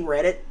fucking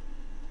Reddit?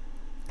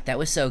 That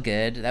was so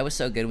good. That was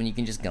so good when you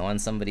can just go on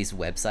somebody's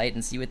website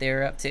and see what they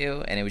were up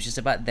to, and it was just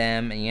about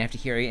them, and you didn't have to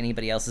hear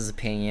anybody else's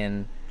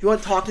opinion. If you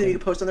want to talk to them, you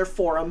can post on their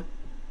forum.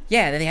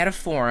 Yeah, they had a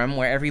forum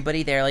where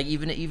everybody there, like,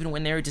 even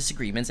when there were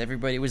disagreements,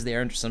 everybody was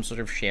there under some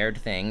sort of shared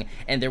thing,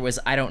 and there was,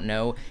 I don't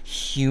know,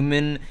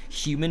 human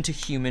to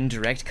human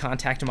direct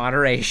contact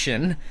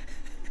moderation.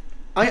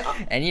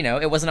 And you know,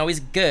 it wasn't always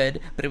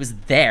good, but it was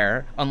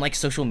there, unlike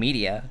social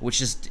media,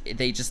 which is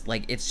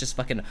it's just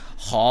fucking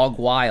hog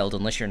wild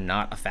unless you're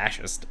not a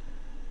fascist.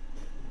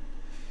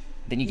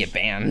 Then you get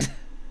banned.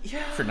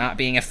 Yeah. For not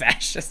being a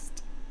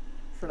fascist.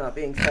 For not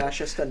being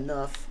fascist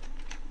enough.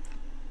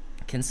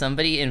 Can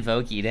somebody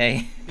invoke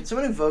Ide? Can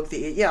someone invoke the...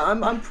 Yeah,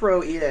 I'm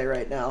pro Ide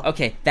right now.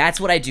 Okay,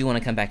 that's what I do want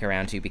to come back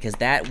around to, because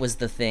that was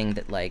the thing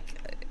that, like...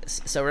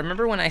 So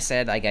remember when I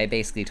said, like, I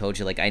basically told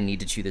you, like, I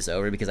need to chew this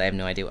over because I have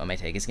no idea what my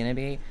take is going to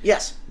be?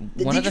 Yes.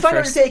 Did you find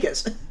out your take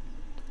is?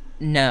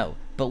 No,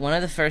 but one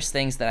of the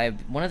things that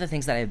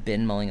I've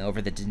been mulling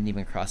over that didn't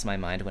even cross my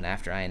mind when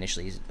after I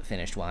initially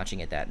finished watching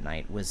it that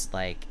night was,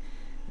 like,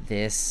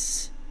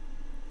 this...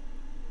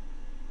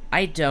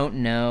 I don't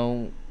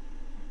know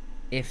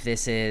if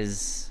this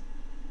is...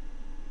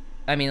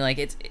 I mean, like,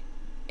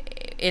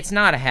 it's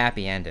not a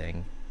happy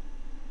ending.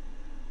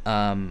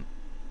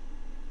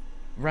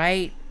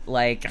 Right?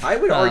 Like, I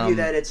would argue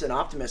that it's an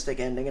optimistic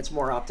ending. It's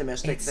more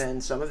optimistic than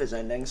some of his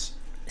endings.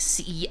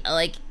 See,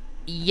 like,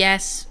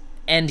 yes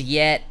and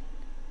yet,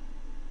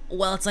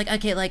 well, it's like,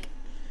 okay, like,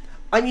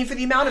 I mean, for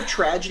the amount of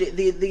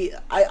tragedy,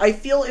 I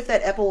feel if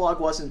that epilogue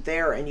wasn't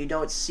there and you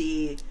don't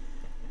see...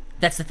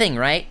 That's the thing,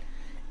 right?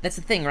 That's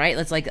the thing, right?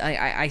 It's like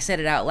I said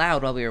it out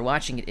loud while we were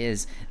watching it.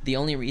 Is the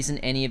only reason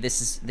any of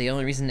this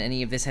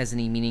has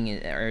any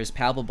meaning or is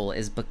palpable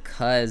is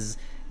because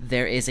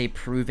there is a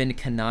proven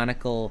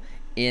canonical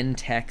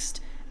in-text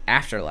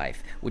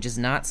afterlife, which is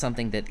not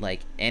something that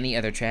like any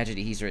other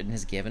tragedy he's written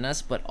has given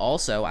us. But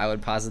also, I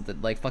would posit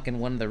that like fucking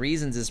one of the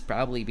reasons is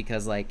probably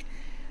because like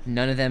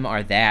none of them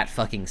are that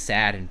fucking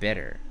sad and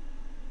bitter,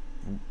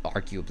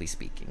 arguably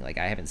speaking. Like,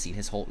 I haven't seen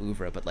his whole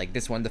oeuvre, but like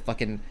this one, the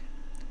fucking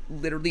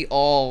literally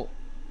all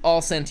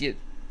sentient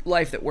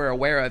life that we're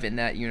aware of in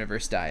that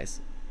universe dies.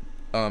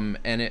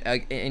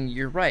 And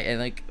you're right,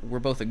 and like we're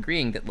both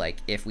agreeing that like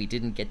if we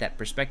didn't get that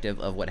perspective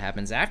of what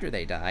happens after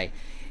they die,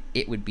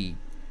 it would be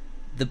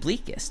the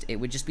bleakest. It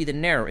would just be the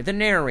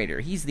narrator.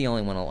 He's the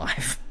only one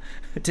alive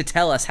to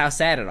tell us how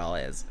sad it all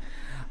is.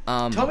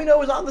 Tomino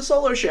was on the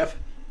Solo ship.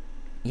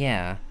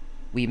 Yeah,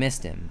 we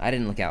missed him. I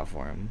didn't look out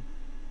for him.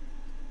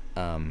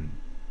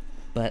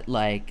 But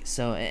like,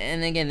 so,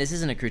 and again, this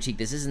isn't a critique.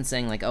 This isn't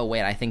saying like, oh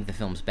wait, I think the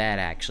film's bad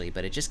actually.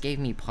 But it just gave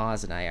me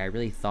pause, and I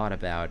really thought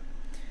about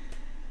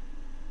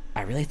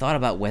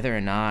whether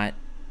or not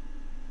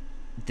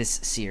this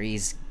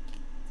series,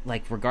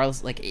 like,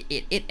 regardless, like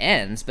it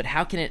ends, but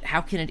how can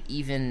it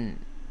even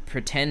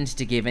pretend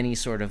to give any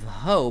sort of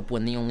hope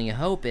when the only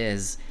hope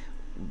is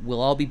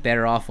we'll all be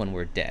better off when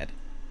we're dead?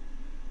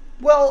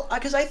 Well,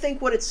 because I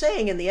think what it's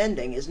saying in the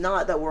ending is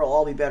not that we'll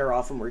all be better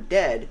off when we're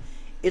dead.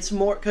 It's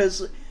more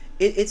because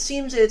it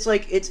seems it's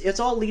like it's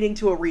all leading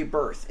to a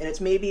rebirth, and it's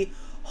maybe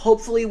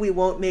hopefully we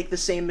won't make the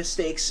same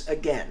mistakes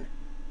again.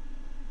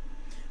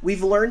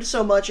 We've learned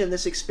so much in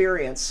this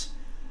experience.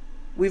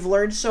 We've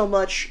learned so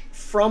much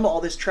from all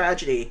this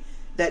tragedy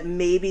that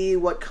maybe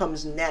what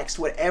comes next,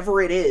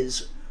 whatever it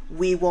is,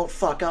 we won't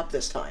fuck up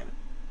this time.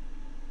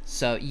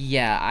 So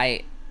yeah,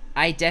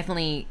 I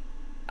definitely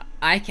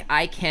I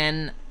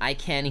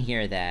can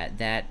hear that.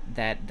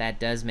 That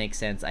does make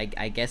sense.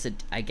 I guess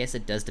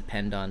it does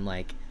depend on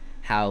like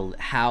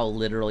how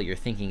literal you're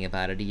thinking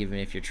about it, even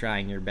if you're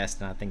trying your best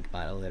to not think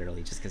about it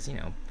literally, just because, you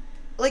know.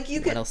 Like, you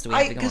what could, else do we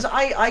have to go because on?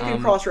 I can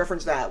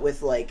cross-reference that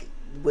with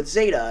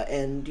Zeta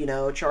and, you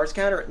know, not Char's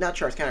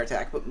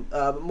Counterattack,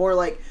 but more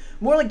like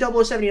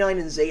 0079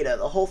 and Zeta.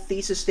 The whole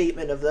thesis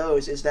statement of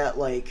those is that,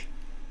 like,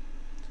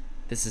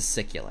 this is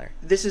secular.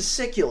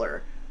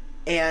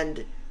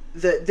 And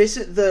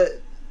the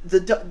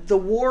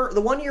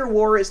 1-year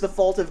war is the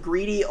fault of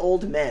greedy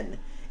old men,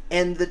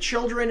 and the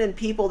children and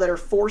people that are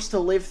forced to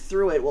live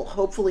through it will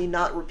hopefully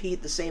not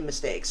repeat the same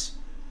mistakes.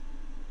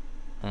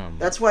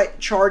 That's why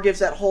Char gives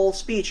that whole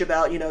speech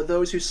about, you know,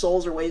 those whose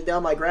souls are weighed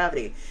down by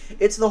gravity.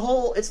 It's the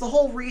whole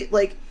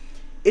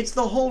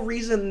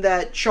reason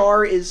that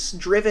Char is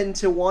driven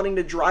to wanting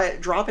to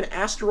drop an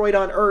asteroid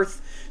on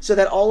Earth so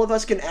that all of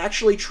us can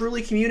actually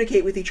truly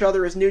communicate with each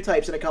other as new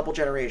types in a couple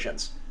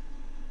generations.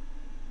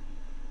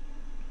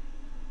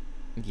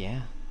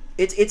 Yeah.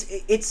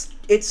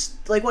 It's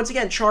like, once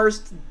again, Char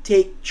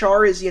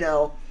is, you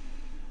know,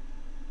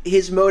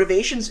 his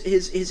motivations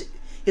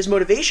his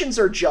motivations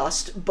are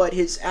just, but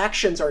his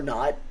actions are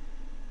not.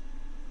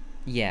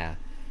 Yeah.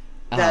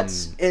 I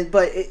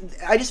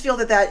just feel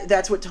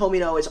that's what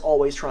Tomino is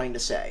always trying to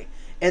say.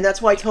 And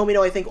that's why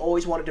Tomino, I think,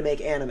 always wanted to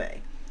make anime,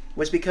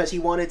 was because he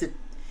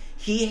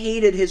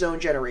hated his own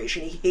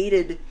generation. He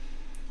hated,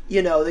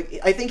 you know,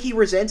 I think he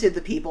resented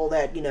the people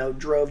that, you know,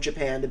 drove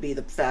Japan to be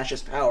the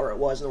fascist power it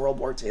was in World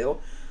War II.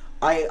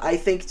 I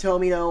think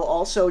Tomino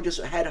also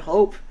just had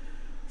hope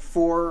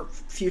for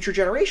future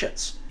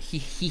generations.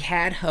 He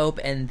had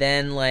hope, and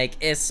then,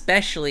 like,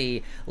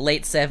 especially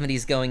late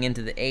 70s going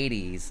into the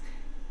 80s,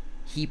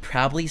 he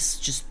probably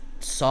just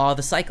saw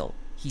the cycle.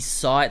 He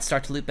saw it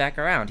start to loop back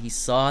around. He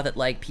saw that,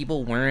 like,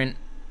 people weren't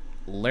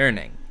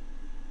learning.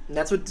 And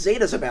that's what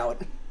Zeta's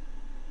about.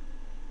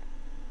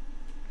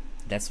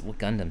 That's what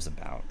Gundam's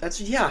about.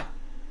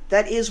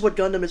 That is what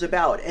Gundam is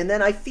about. And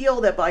then I feel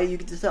that by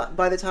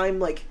the time,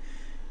 like,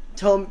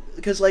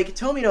 because, like,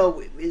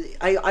 Tomino,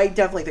 I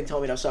definitely think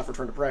Tomino suffered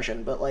from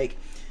depression, but, like,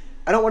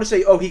 I don't want to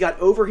say, oh, he got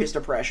over his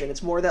depression.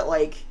 It's more that,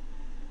 like,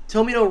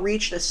 Tomino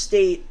reached a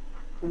state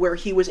where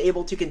he was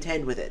able to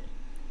contend with it.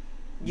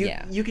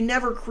 You can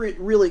never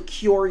really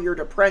cure your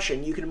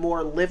depression. You can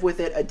more live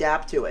with it,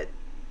 adapt to it.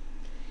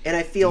 And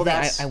I feel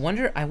that's... I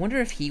wonder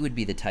if he would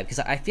be the type, because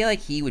I feel like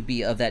he would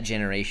be of that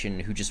generation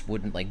who just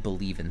wouldn't, like,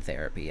 believe in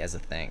therapy as a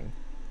thing.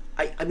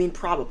 I mean,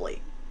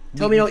 probably.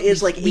 Tomino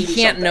is, like, 80 we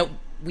can't something.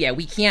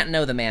 We can't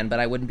know the man,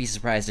 but I wouldn't be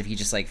surprised if he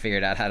just, like,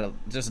 figured out how to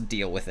just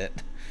deal with it.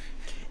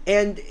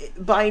 And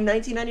by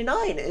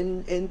 1999,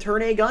 in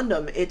Turn A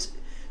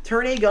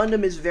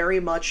Gundam is very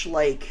much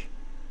like,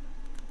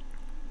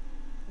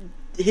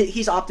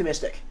 he's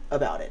optimistic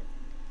about it.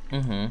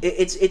 Mm-hmm.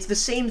 It's the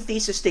same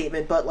thesis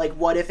statement, but, like,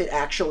 what if it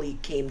actually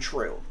came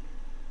true?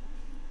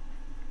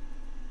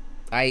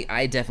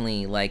 I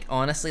definitely like,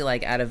 honestly,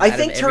 like I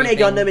think Turn A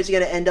everything... Gundam is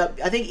going to end up.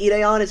 I think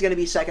Ideon is going to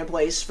be second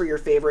place for your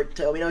favorite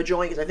Tomino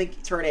joint, because I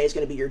think Turn A is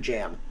going to be your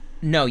jam.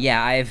 No,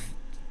 yeah,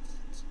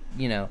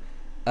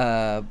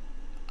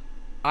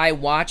 I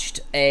watched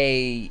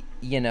a,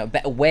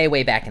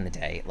 way back in the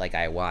day, like,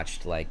 I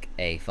watched, like,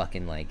 a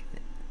fucking, like,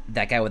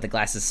 that guy with the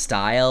glasses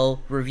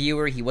style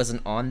reviewer. He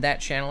wasn't on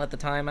that channel at the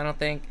time, I don't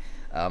think.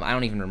 I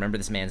don't even remember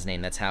this man's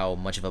name. That's how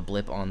much of a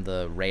blip on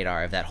the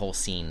radar of that whole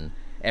scene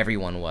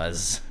everyone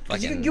was.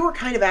 Fucking... You were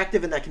kind of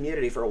active in that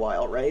community for a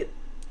while, right?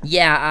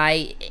 Yeah,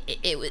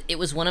 it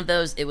was one of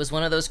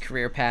those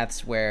career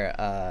paths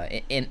where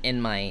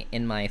in my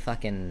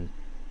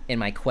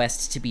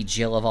quest to be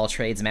Jill of all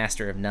trades,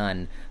 master of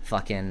none,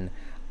 fucking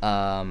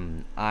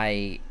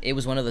it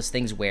was one of those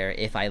things where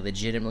if I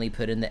legitimately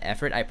put in the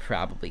effort, I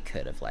probably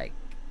could have, like,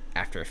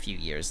 after a few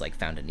years, like,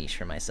 found a niche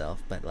for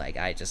myself. But, like,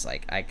 I just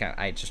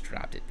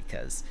dropped it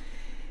because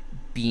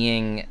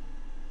being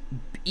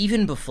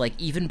even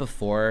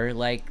before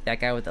like that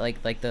guy with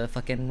like the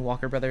fucking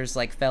Walker brothers,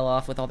 like, fell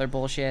off with all their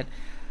bullshit,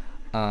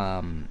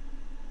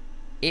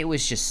 it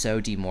was just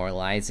so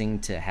demoralizing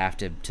to have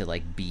to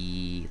like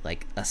be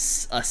like a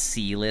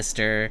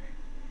C-lister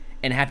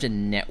and have to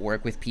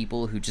network with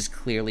people who just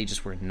clearly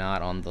just were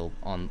not on the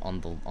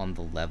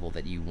level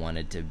that you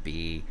wanted to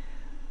be.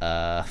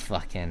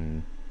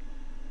 Fucking,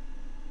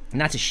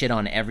 not to shit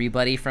on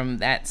everybody from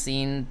that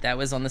scene that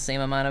was on the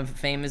same amount of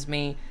fame as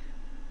me,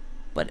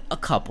 but a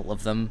couple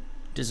of them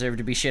deserve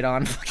to be shit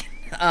on.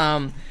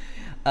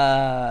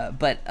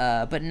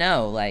 But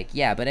no, like,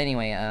 yeah. But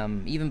anyway,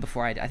 even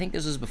before I think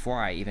this was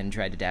before I even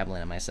tried to dabble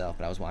in it myself.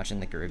 But I was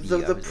watching, like, a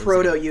review. The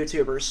proto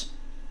YouTubers.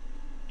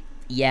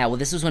 Yeah, well,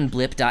 this was when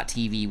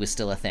Blip.tv was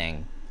still a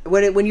thing.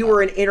 When you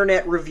were an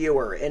internet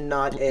reviewer and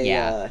not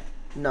a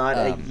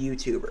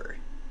YouTuber.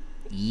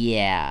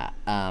 Yeah,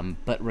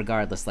 but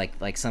regardless,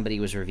 like somebody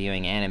was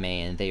reviewing anime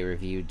and he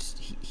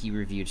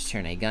reviewed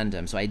Turn A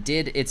Gundam. So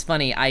it's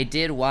funny, I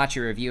did watch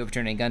a review of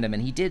Turn A Gundam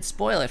and he did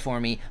spoil it for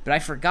me, but I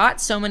forgot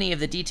so many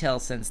of the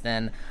details since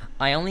then.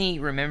 I only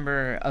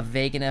remember a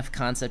vague enough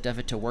concept of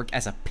it to work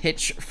as a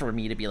pitch for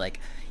me to be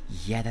like,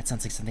 yeah, that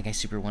sounds like something I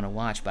super want to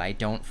watch, but I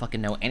don't fucking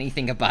know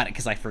anything about it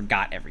because I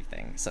forgot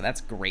everything. So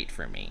that's great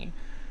for me.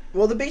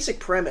 Well, the basic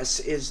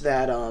premise is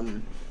that,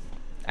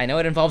 I know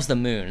it involves the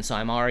moon, so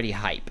I'm already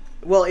hype.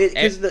 Well,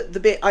 because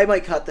I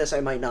might cut this, I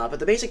might not, but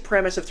the basic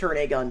premise of Turn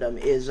A Gundam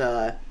is,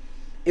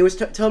 it was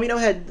Tomino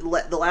had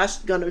the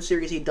last Gundam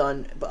series he'd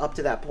done up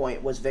to that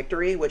point was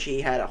Victory, which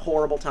he had a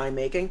horrible time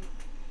making.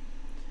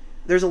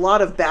 There's a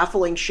lot of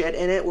baffling shit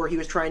in it where he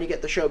was trying to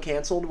get the show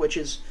canceled, which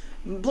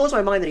blows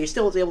my mind that he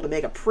still was able to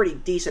make a pretty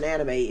decent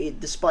anime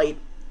despite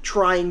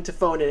trying to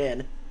phone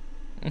it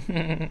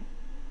in.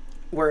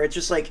 Where it's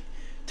just like,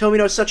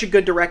 Tomino's such a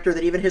good director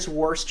that even his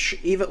worst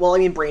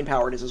Brain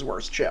Powered is his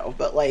worst show,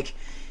 but, like,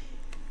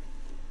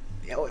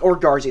 or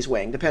Garzy's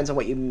Wing, depends on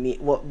what you mean,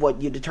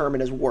 what you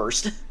determine as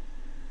worst.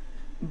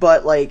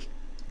 But, like,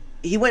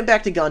 he went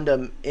back to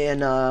Gundam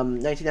in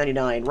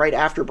 1999, right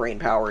after Brain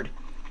Powered.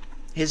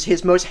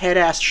 His most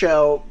head-ass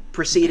show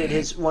preceded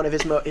his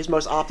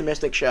most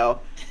optimistic show.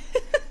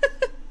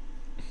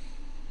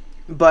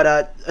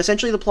 But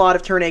essentially the plot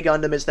of Turn A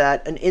Gundam is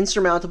that an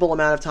insurmountable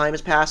amount of time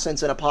has passed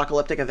since an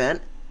apocalyptic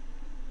event.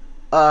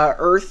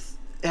 Earth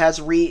has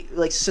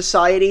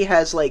society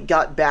has, like,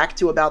 got back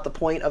to about the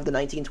point of the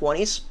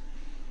 1920s.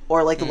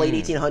 Or, like, the late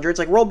 1800s,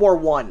 like World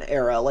War I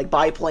era, like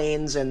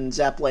biplanes and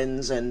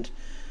zeppelins and,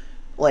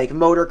 like,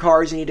 motor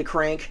cars you need to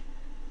crank.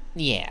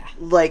 Yeah.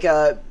 Like,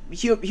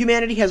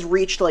 humanity has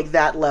reached, like,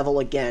 that level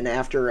again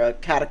after a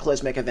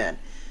cataclysmic event.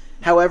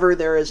 However,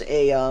 there is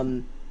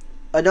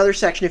another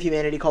section of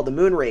humanity called the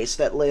Moon Race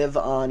that live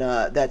on,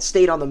 that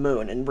stayed on the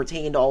moon and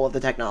retained all of the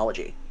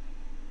technology.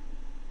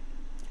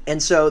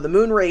 And so the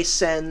Moon Race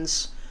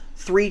sends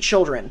 3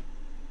 children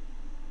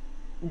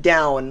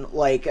down,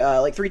 like 3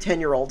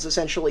 10-year-olds,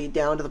 essentially,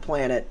 down to the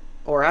planet,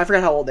 or I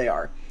forgot how old they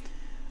are,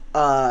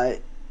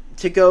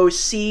 to go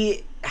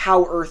see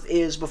how Earth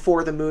is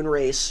before the Moon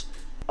Race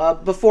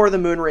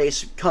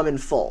come in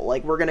full.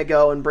 Like, we're gonna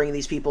go and bring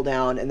these people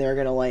down, and they're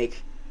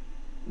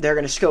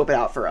gonna scope it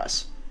out for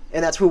us.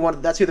 And that's who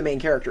the main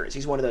character is.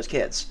 He's one of those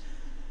kids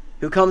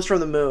who comes from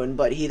the moon,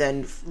 but he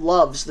then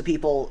loves the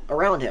people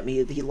around him.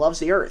 He loves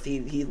the Earth.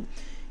 He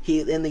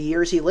in the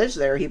years he lives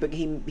there, he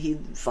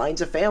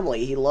finds a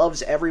family. He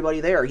loves everybody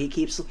there.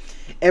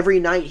 Every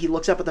night he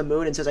looks up at the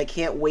moon and says, "I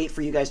can't wait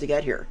for you guys to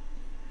get here."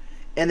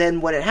 And then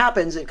when it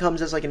happens, it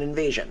comes as, like, an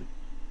invasion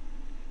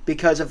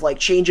because of, like,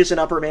 changes in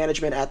upper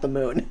management at the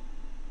moon.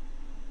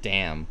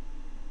 Damn.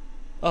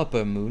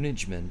 Upper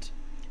moonagement.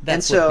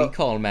 That's what we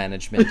call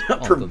management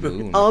on the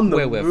moon.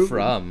 Where we're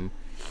from.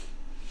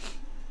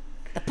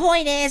 The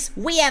point is,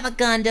 we have a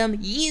Gundam,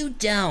 you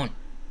don't.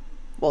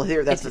 Well,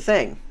 that's the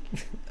thing.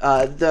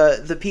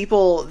 The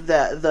people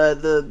that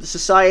the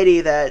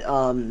society that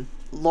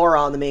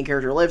Lauron, the main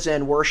character, lives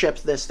in,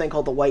 worships this thing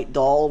called the White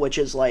Doll, which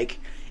is, like,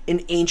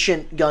 an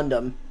ancient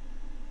Gundam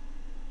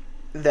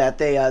that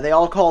they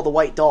all call the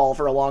White Doll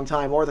for a long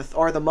time, or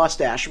the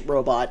mustache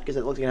robot, because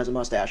it looks like it has a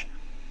mustache.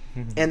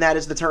 and that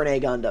is the Turn A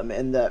Gundam.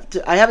 And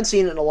I haven't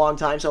seen it in a long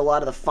time, so a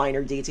lot of the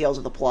finer details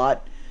of the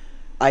plot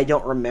I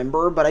don't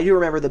remember, but I do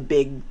remember the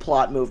big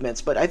plot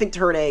movements. But I think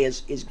Turn A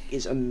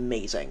is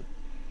amazing.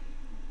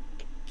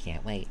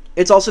 Can't wait.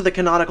 It's also the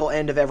canonical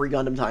end of every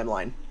Gundam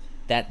timeline.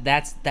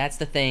 That's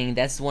the thing.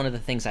 That's one of the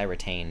things I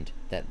retained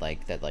that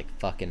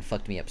fucking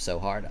fucked me up so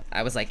hard.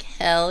 I was like,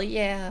 hell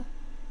yeah.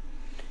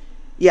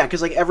 Yeah,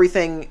 because like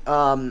everything,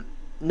 no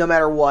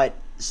matter what,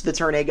 the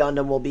Turn A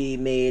Gundam will be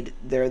made.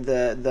 They're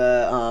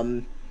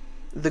the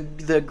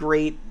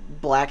great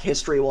Black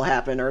History will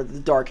happen, or the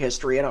Dark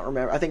History. I don't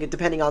remember. I think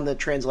depending on the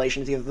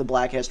translation, it's either the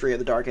Black History or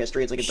the Dark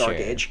History. It's like a Dark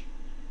Age.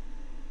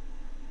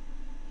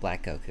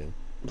 Black Goku,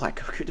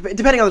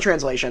 depending on the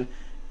translation.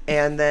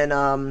 And then,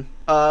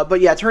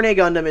 but yeah, Turn A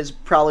Gundam is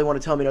probably one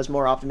of Tomino's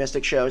more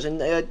optimistic shows,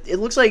 and it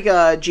looks like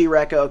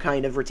G-Reco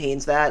kind of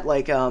retains that.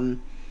 Like,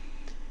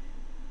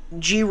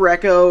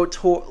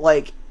 G-Reco,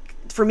 like,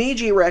 for me,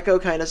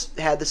 G-Reco kind of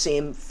had the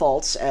same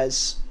faults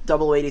as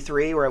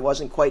 0083, where it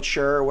wasn't quite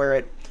sure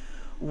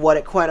what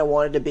it kind of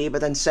wanted to be,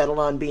 but then settled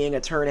on being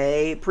a Turn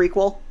A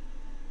prequel.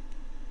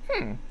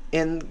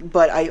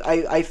 But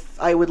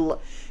I would,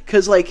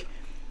 because like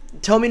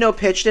Tomino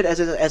pitched it as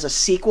a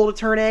sequel to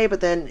Turn A, but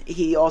then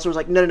he also was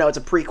like, no, it's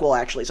a prequel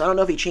actually. So I don't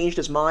know if he changed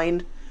his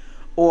mind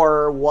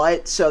or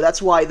what. So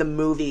that's why the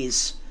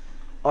movies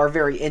are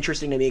very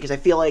interesting to me, because I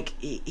feel like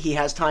he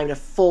has time to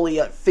fully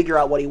figure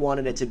out what he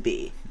wanted it to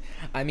be.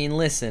 I mean,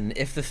 listen,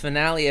 if the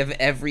finale of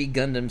every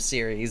Gundam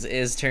series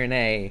is Turn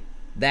A,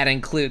 that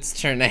includes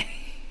Turn A.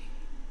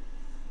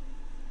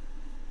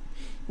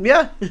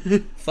 Yeah.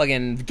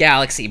 Fucking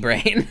galaxy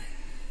brain.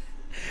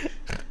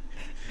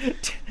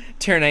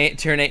 Turn A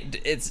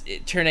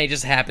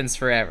just happens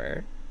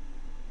forever.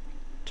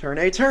 Turn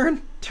A.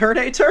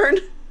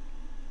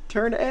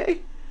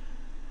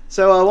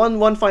 So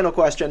one final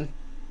question.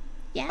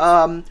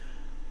 Yeah.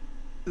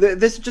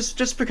 This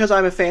just because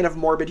I'm a fan of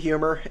morbid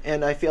humor,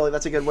 and I feel like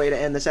that's a good way to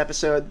end this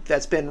episode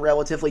that's been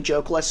relatively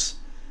jokeless.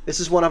 This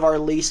is one of our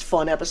least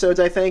fun episodes,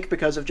 I think,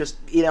 because of just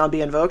Eon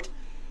being invoked.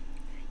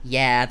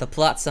 Yeah, the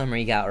plot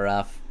summary got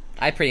rough.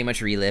 I pretty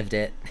much relived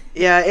it.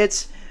 Yeah,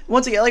 it's,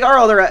 once again, like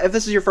if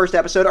this is your first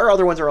episode, our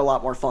other ones are a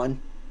lot more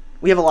fun.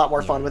 We have a lot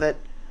more fun with it.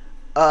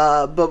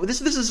 But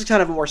this is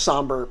kind of a more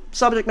somber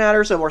subject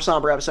matter, so a more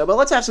somber episode. But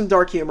let's have some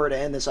dark humor to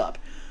end this up.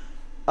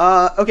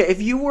 Okay,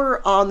 if you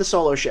were on the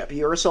Solo ship,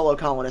 you're a Solo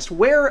colonist,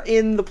 where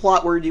in the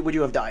plot would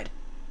you have died?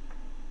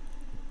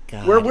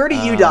 God, where do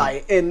you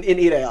die in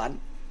Ideon?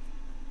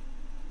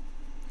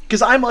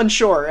 Because I'm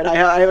unsure, and I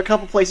have a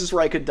couple places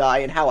where I could die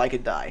and how I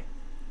could die.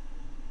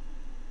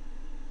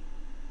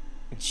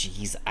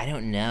 Jeez, I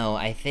don't know.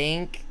 I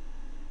think...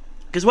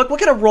 Because what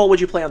kind of role would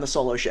you play on the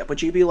Solo ship?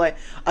 Would you be like...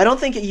 I don't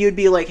think you'd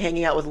be like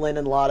hanging out with Lin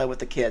and Lotta with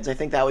the kids. I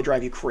think that would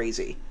drive you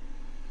crazy.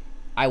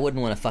 I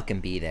wouldn't want to fucking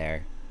be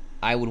there.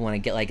 I would want to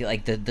get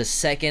like the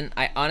second...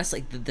 I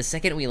honestly, the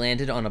second we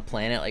landed on a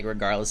planet, like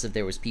regardless if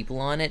there was people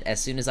on it, as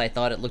soon as I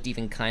thought it looked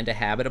even kind of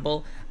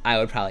habitable, I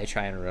would probably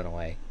try and run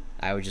away.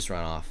 I would just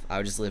run off. I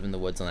would just live in the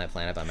woods on that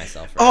planet by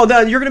myself. Oh,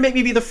 no, you're going to make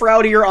me be the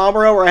Frau to your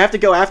Amuro where I have to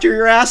go after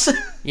your ass?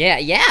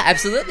 Yeah,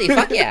 absolutely.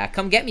 Fuck yeah.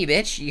 Come get me,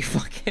 bitch. You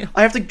fucking...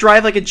 I have to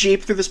drive like a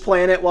Jeep through this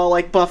planet while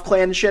like Buff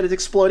Clan shit is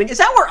exploding. Is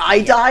that where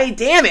I die?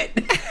 Damn it.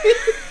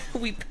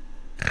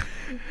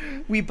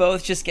 We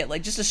both just get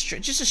like just a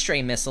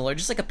stray missile, or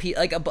just like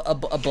a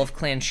Buff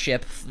Clan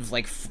ship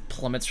like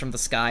plummets from the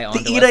sky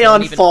onto the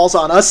Ideon falls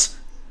on us.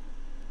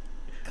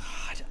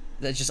 God,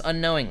 that's just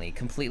unknowingly,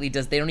 completely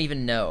does. They don't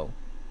even know.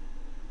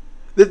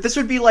 This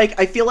would be like,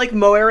 I feel like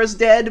Moera's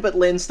dead, but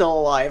Lin's still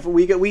alive.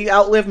 We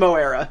outlive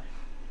Moera.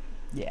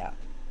 Yeah.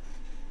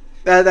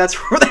 That's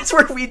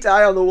where we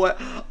die on the way.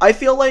 I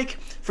feel like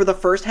for the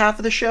first half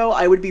of the show,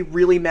 I would be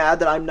really mad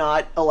that I'm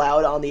not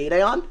allowed on the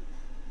Ideon.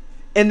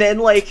 And then,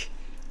 like,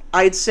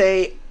 I'd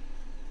say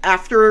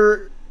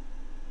after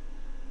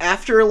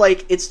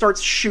like it starts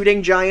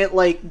shooting giant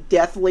like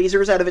death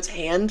lasers out of its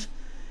hand,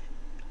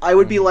 I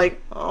would be like,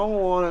 I don't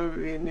want to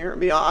be near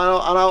me.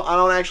 I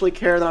don't actually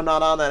care that I'm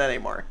not on that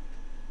anymore.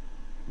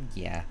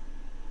 Yeah.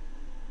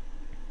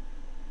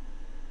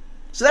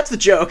 So that's the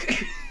joke.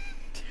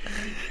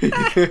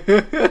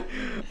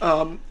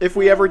 If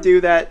we ever do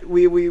that,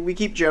 we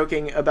keep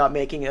joking about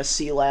making a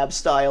C-Lab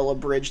style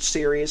abridged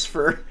series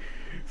for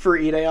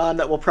Ideon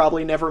that we'll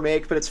probably never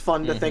make, but it's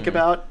fun to think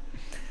about.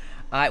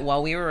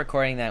 While we were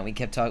recording that,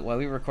 while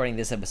we were recording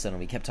this episode and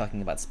we kept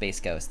talking about Space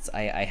Ghosts,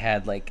 I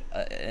had like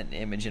an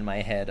image in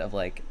my head of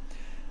like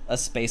a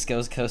Space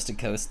Ghost Coast to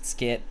Coast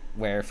skit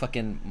where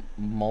fucking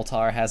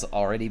Moltar has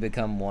already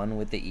become one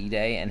with the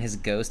E-Day, and his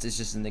ghost is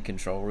just in the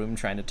control room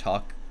trying to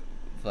talk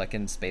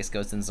fucking Space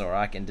Ghost and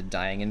Zorak into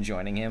dying and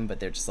joining him, but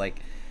they're just like,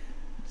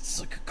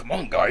 it's like, come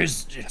on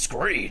guys, it's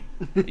great.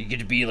 You get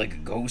to be like a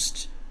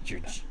ghost.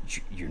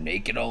 You're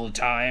naked all the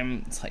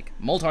time. It's like,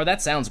 Moltar,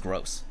 that sounds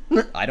gross.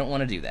 I don't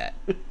want to do that.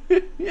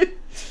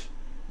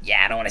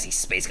 Yeah, I don't want to see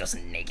Space Ghost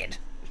naked.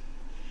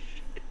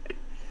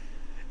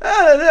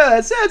 I don't know,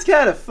 that sounds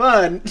kind of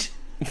fun.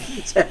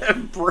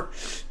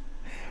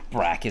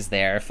 Brack is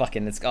there.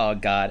 Fucking, it's, oh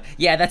god.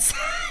 Yeah, that's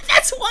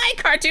That's why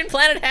Cartoon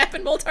Planet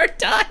happened. Moltar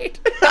died.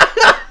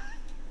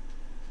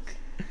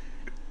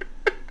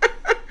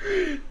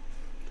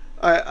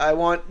 I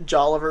want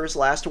Jolliver's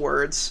last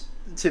words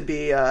to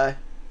be,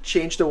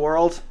 change the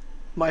world.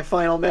 My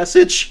final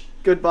message.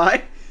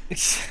 Goodbye.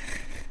 If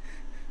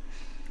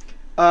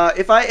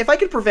I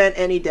could prevent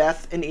any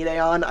death in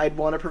Ideon, I'd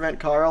want to prevent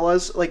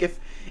Carla's. Like,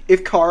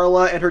 if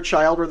Carla and her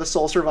child were the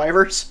sole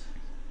survivors.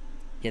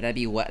 Yeah, that'd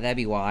be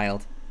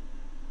wild.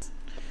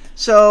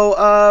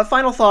 So,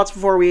 final thoughts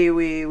before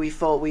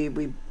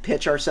we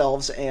pitch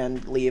ourselves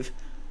and leave.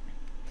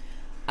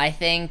 I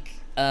think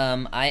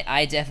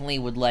I definitely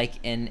would like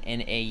an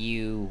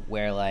AU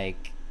where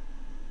like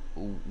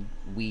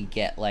we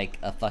get like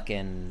a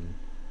fucking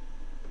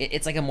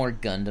it's like a more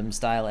Gundam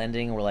style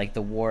ending where like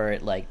the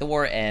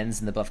war ends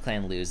and the Buff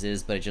Clan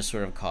loses, but it just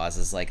sort of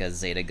causes like a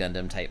Zeta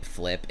Gundam type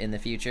flip in the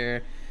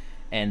future,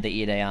 and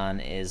the Ideon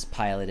is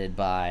piloted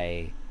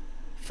by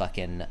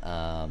fucking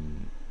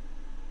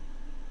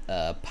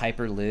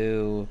Piper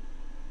Lou,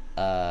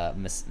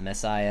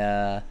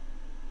 Messiah,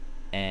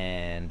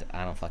 and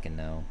I don't fucking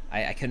know.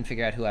 I couldn't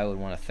figure out who I would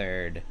want a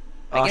third.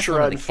 I guess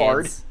one of the and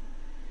Fard. kids.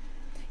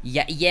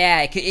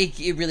 Yeah.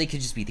 It really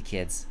could just be the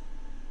kids.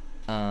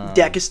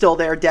 Deck is still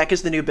there. Deck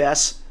is the new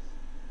Bess.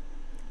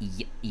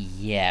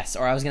 Yes,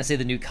 or I was gonna say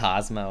the new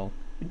Cosmo.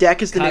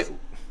 Deck is the new.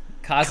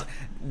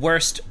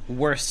 Worst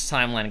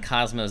timeline.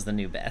 Cosmo's the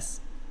new Bess.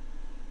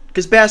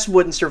 Because Bess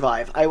wouldn't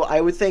survive.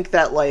 I would think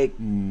that like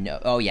no.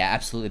 Oh yeah,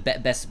 absolutely.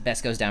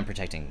 Bess goes down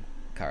protecting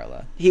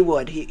Carla. He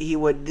would. He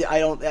would.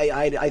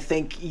 I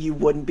think you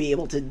wouldn't be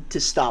able to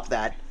stop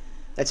that.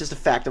 That's just a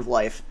fact of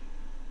life.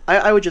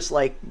 I would just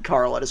like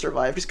Carla to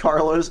survive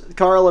because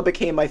Carla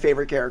became my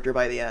favorite character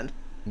by the end.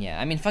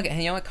 Yeah, I mean, fuck it.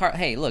 You know what?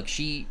 Hey, look,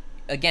 she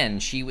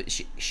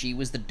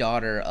was the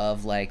daughter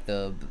of like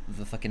the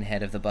fucking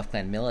head of the Buff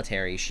Clan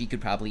military. She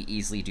could probably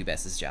easily do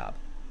Bess's job.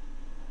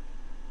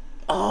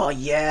 Oh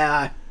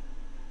yeah.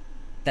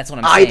 That's what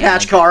I'm saying. Eye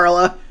patch like,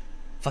 Carla.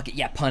 Fuck it,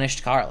 yeah,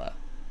 punished Carla.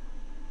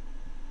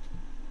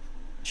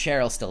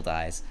 Cheryl still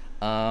dies.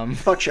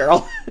 Fuck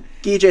Cheryl.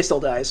 Guijay still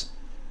dies.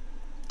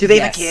 Do they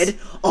have a kid?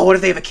 Oh, what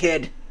if they have a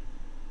kid?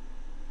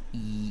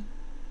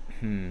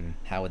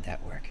 How would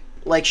that work?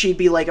 Like, she'd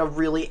be like a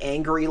really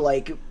angry,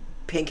 like,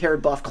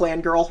 pink-haired Buff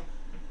Clan girl?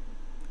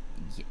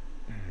 Yeah,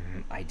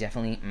 I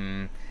definitely...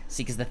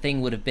 See, because the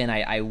thing would have been,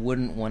 I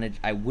wouldn't want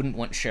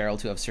Cheryl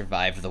to have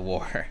survived the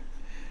war.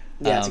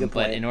 Yeah, that's a good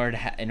point. But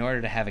in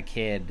order to have a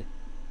kid,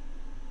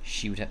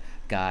 she would have...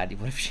 God,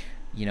 what if...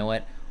 You know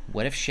what?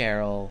 What if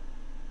Cheryl...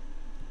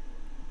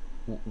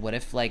 What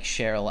if, like,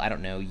 Cheryl, I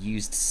don't know,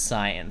 used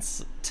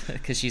science,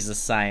 because she's a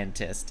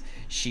scientist.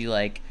 She,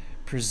 like,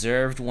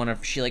 preserved one of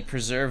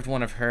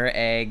her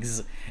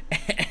eggs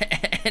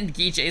and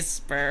Guijay's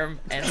sperm,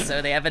 and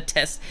so they have a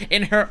test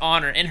in her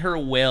honor, in her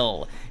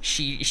will.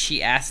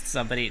 She asked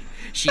them...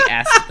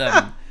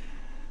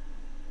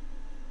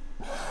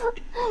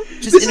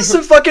 This is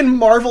some fucking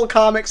Marvel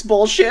Comics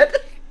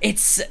bullshit.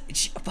 It's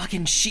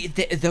fucking...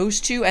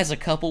 Those two as a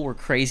couple were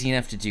crazy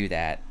enough to do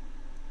that.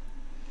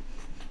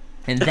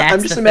 And that's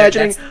I'm just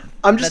imagining.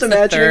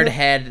 The third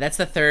head. That's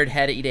the third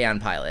head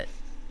Ideon pilot.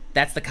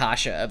 That's the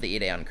Kasha of the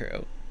Ideon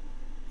crew.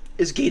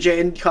 Is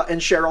Guijay and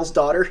Cheryl's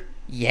daughter?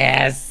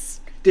 Yes.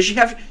 Does she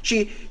have?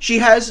 She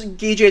has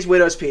Guijay's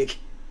widow's peak.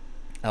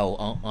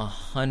 Oh,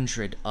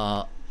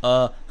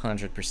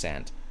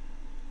 100%.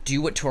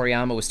 Do what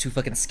Toriyama was too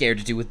fucking scared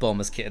to do with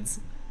Bulma's kids.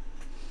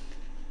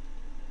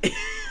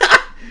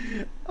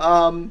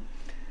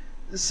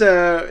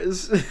 So,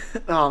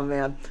 oh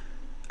man.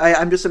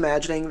 I'm just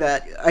imagining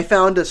that I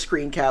found a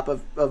screen cap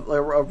of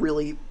a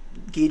really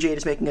Guijay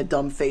just making a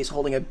dumb face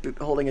holding a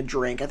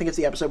drink. I think it's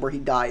the episode where he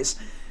dies.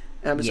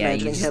 And I'm just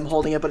imagining him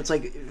holding it, but it's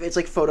like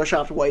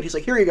photoshopped white. He's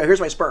like, "Here you go. Here's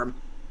my sperm."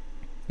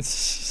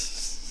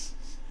 It's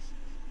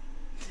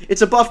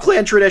a Buff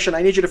Clan tradition.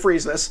 I need you to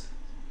freeze this.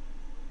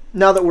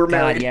 Now that we're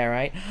married. God, yeah,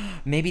 right.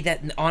 Maybe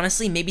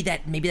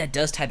that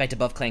does tie back to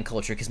Buff Clan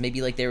culture, because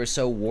maybe like they were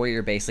so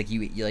warrior based. Like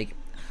you like.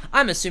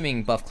 I'm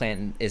assuming Buff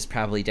Clan is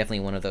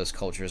definitely one of those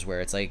cultures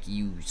where it's like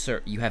you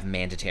have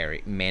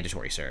mandatory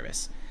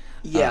service.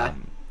 Yeah.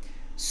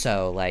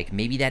 So like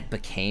maybe that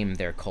became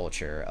their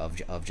culture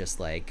of just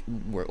like,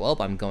 well,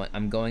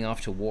 I'm going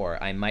off to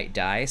war. I might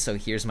die, so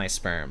here's my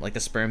sperm. Like the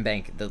sperm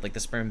bank, the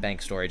sperm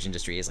bank storage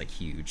industry is like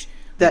huge.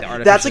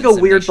 That's like a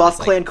weird Buff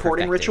Clan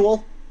courting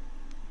ritual.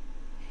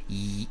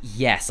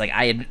 Yes, like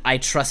I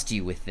trust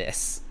you with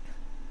this.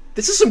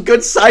 This is some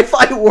good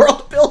sci-fi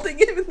world building,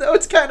 even though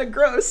it's kind of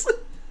gross.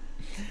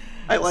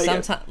 I like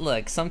it.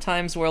 Look,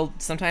 sometimes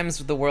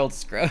the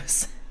world's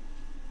gross.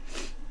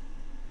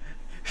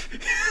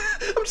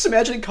 I'm just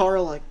imagining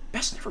Carl like,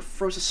 Bess never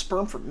froze a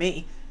sperm for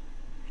me.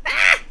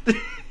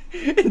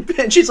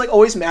 and she's like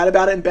always mad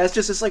about it, and Bess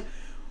just is like,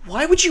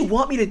 why would you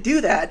want me to do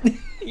that?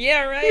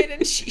 Yeah, right.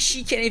 And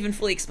she can't even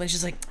fully explain.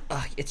 She's like,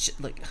 it's just,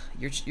 like,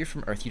 you're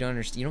from Earth. You don't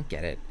understand. You don't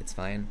get it. It's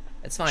fine.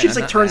 It's fine. She just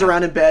like turns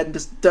around in bed and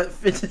just I'm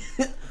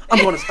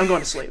going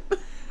to sleep.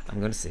 I'm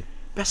going to sleep.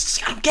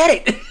 Bess, I don't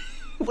get it.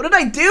 What did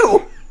I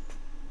do?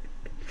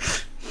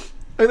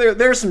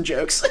 There's some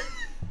jokes.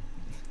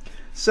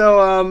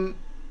 So,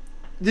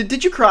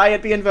 did you cry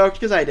at Be Invoked?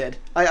 Because I did.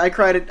 I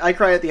cried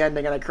at the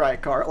ending, and I cry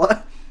at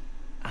Carla.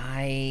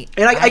 I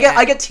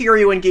get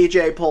teary when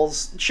Gijay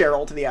pulls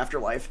Cheryl to the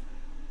afterlife.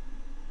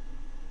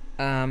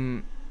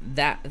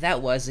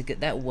 That was a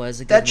good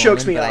that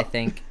chokes moment, me but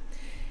up.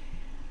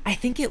 I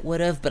think it would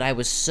have, but I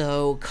was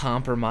so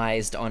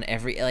compromised on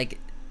every, like,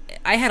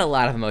 I had a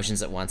lot of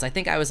emotions at once. I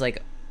think I was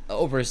like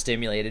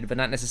overstimulated, but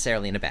not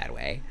necessarily in a bad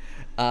way.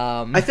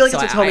 I feel like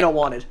that's what Tomino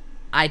wanted.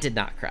 I did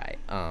not cry,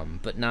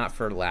 but not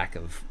for lack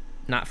of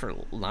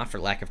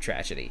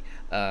tragedy.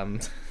 I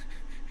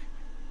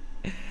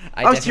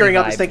was tearing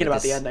up just thinking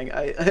about the ending.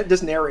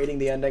 Just narrating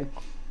the ending.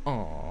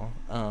 Aw,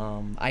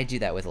 I do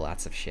that with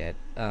lots of shit.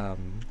 I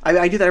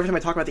do that every time I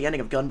talk about the ending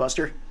of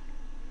Gunbuster.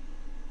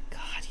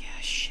 God,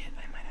 yeah, shit,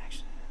 I might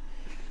actually.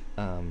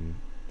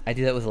 I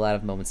do that with a lot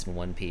of moments in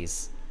One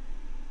Piece.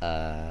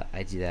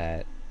 I do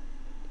that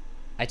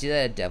at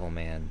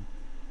Devilman.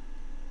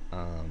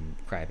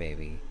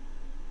 Crybaby.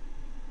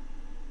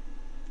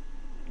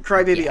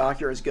 Crybaby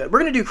Akira is good. We're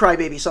gonna do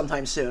Crybaby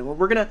sometime soon.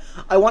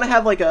 I want to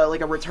have like a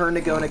Return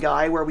to Go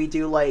Nagai where we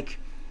do like.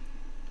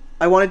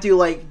 I want to do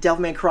like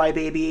Devilman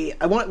Crybaby.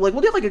 We'll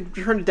do like a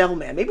Return to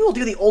Devilman. Maybe we'll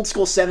do the old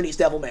school 70s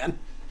Devilman.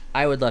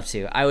 I would love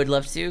to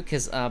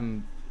because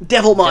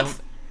Devil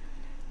Month.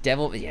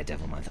 Devil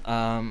Month.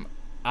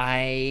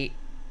 I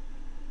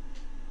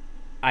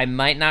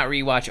might not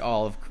rewatch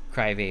all of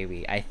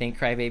Crybaby. I think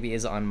Crybaby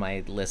is on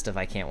my list of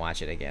I can't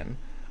watch it again.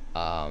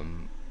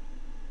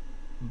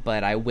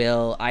 But I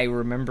will. I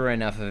remember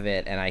enough of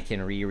it, and I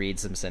can reread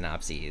some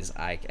synopses.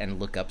 And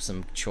look up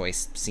some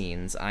choice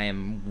scenes. I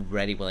am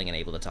ready, willing, and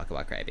able to talk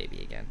about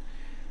Crybaby again.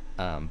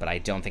 But I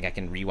don't think I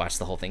can rewatch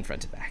the whole thing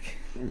front to back.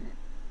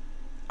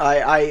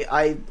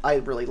 I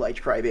really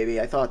liked Crybaby.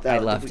 I thought that I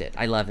loved it.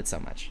 I love it so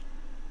much.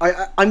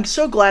 I'm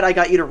so glad I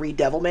got you to read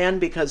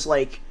Devilman because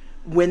like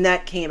when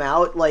that came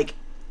out, like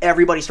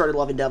everybody started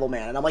loving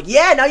Devilman, and I'm like,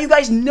 yeah, now you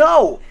guys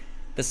know.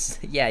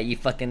 You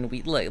fucking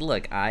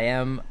look. I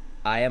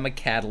am a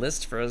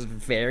catalyst for a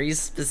very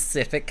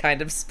specific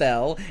kind of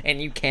spell,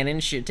 and you can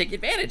and should take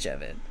advantage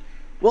of it.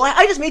 Well,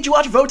 I just made you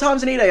watch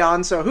Votoms and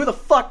Ideon, so who the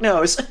fuck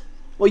knows?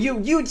 Well,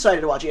 you decided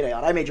to watch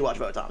Ideon. I made you watch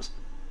Votoms.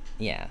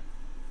 Yeah.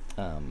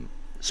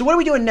 So what are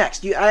we doing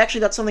next? That's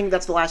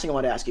the last thing I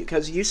want to ask you,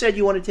 because you said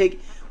you want to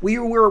take... We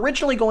were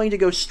originally going to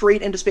go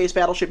straight into Space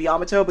Battleship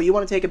Yamato, but you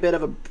want to take a bit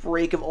of a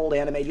break of old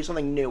anime, do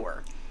something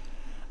newer.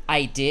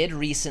 I did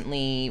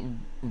recently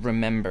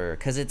remember,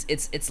 because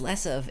it's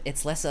less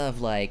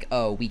of like,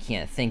 oh, we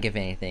can't think of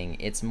anything.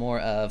 It's more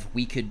of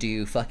we could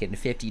do fucking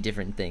 50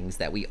 different things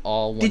that we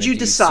all want to do. Did you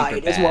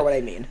decide? Is more what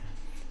I mean.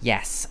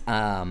 Yes.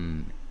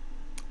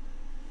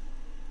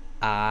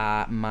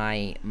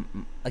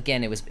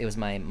 Again, it was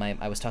my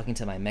I was talking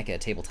to my Mecha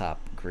tabletop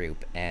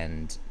group,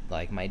 and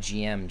like my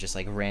GM just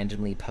like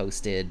randomly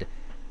posted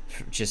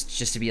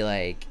just to be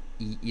like,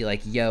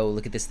 yo,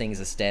 look at this thing's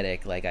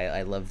aesthetic, like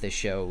I love this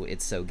show,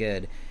 it's so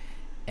good.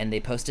 And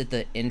they posted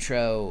the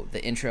intro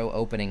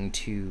opening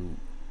to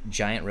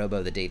Giant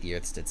Robo: The Day the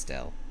Earth Stood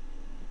Still.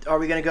 Are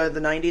we gonna go to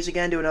the 90s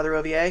again, do another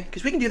OVA?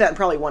 Because we can do that in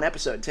probably one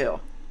episode too.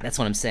 That's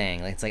what I'm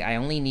saying. Like, it's like I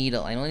only need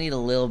a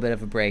little bit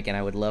of a break, and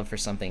I would love for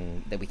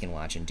something that we can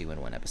watch and do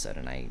in one episode.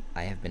 And I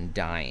have been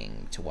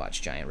dying to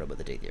watch Giant Robo: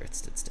 The Day the Earth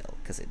Stood Still,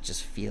 because it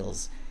just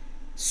feels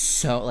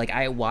so like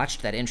I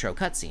watched that intro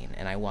cutscene,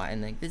 and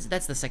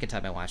that's the second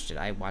time I watched it.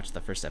 I watched the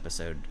first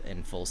episode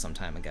in full some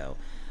time ago,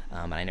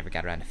 and I never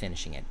got around to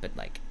finishing it. But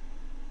like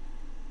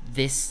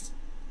this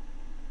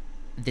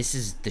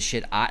is the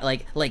shit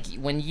I like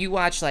when you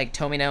watch like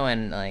Tomino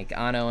and like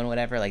Ano and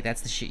whatever, like that's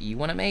the shit you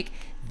want to make.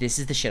 This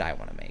is the shit I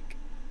want to make.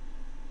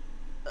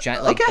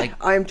 Okay,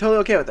 I'm totally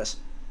okay with this.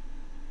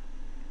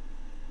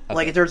 Okay.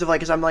 Like in terms of like,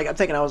 because I'm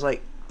thinking, I was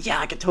like, yeah,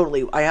 I could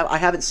totally. I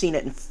haven't seen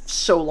it in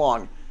so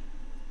long.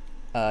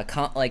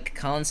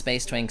 Colin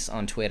Space Twinks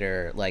on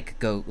Twitter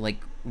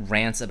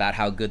rants about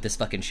how good this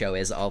fucking show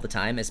is all the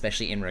time,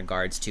 especially in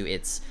regards to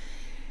its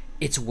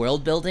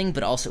world building,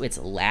 but also its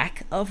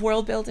lack of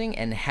world building,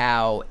 and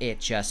how it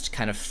just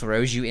kind of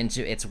throws you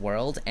into its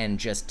world and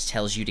just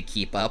tells you to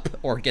keep up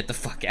or get the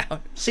fuck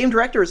out. Same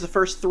director as the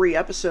first four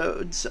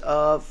episodes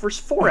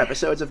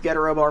of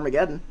Getter Robo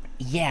Armageddon.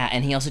 Yeah,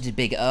 and he also did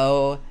Big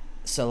O.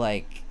 So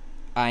like,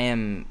 I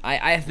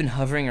have been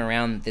hovering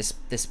around this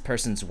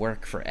person's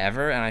work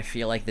forever, and I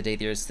feel like The Day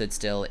the Earth Stood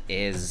Still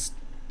is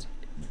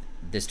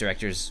this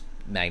director's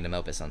magnum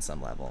opus on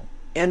some level.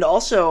 And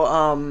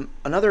also,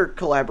 another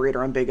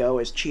collaborator on Big O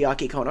is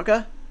Chiaki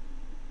Konoka,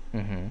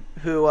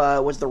 who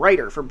was the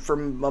writer for a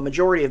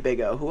majority of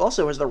Big O, who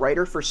also was the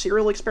writer for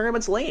Serial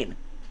Experiments Lane.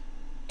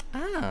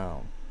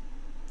 Oh.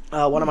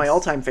 One of my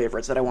all-time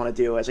favorites that I want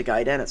to do as a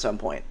guide-in at some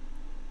point.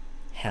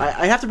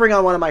 I have to bring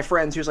on one of my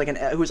friends who's like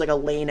a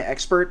Lane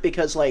expert,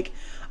 because like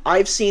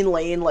I've seen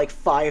Lane like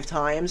 5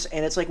 times,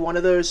 and it's like one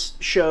of those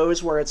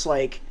shows where it's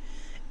like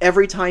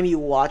every time you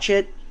watch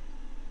it,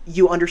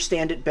 you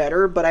understand it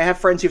better, but I have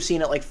friends who've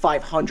seen it like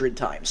 500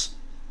 times.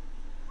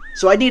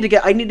 So I need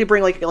to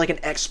bring like an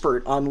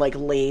expert on like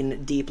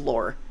Lane deep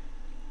lore.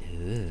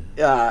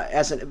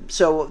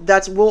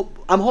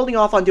 I'm holding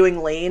off on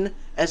doing Lane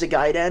as a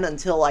Gaiden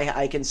until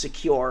I can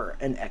secure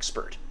an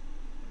expert.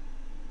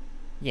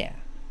 Yeah.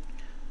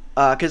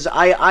 Because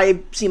I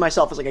see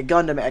myself as like a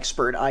Gundam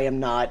expert. I am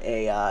not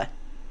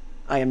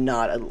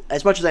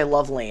as much as I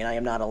love Lane, I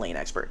am not a Lane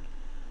expert.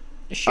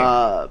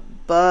 Sure.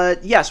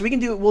 But yeah, so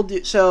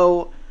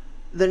so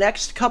the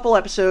next couple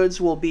episodes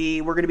we're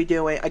going to be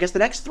doing, I guess the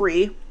next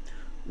 3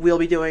 we'll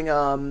be doing,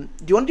 do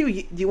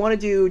you want to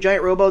do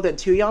Giant Robo then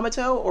 2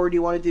 Yamato, or do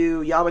you want to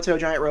do Yamato,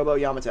 Giant Robo,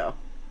 Yamato?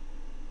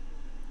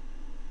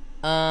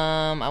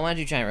 I want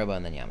to do Giant Robo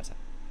and then Yamato.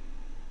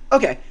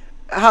 Okay.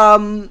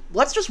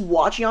 Let's just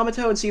watch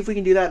Yamato and see if we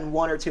can do that in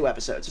 1 or 2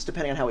 episodes, just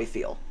depending on how we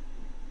feel.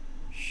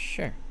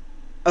 Sure.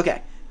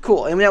 Okay,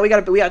 cool. And now we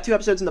got 2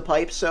 episodes in the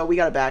pipe, so we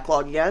got a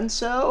backlog again,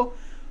 so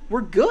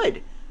we're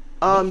good.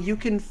 You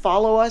can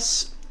follow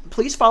us.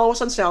 Please follow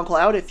us on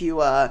SoundCloud if you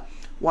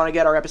want to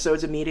get our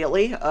episodes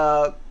immediately.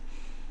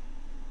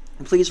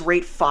 Please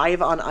rate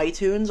 5 on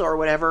iTunes or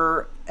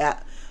whatever.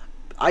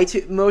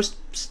 Most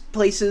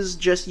places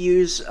just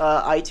use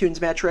iTunes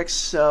metrics,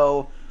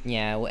 so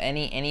yeah. Well,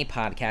 any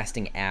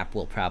podcasting app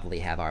will probably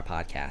have our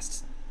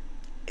podcasts.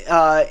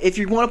 If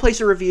you want to place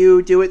a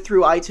review, do it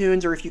through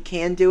iTunes, or if you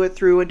can do it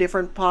through a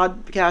different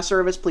podcast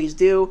service, please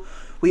do.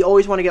 We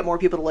always want to get more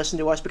people to listen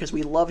to us because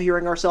we love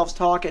hearing ourselves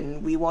talk,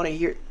 and we want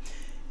you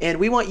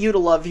to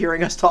love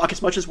hearing us talk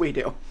as much as we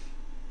do.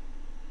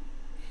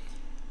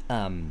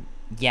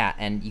 Yeah,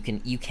 and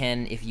you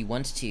can if you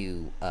want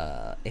to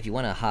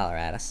holler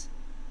at us,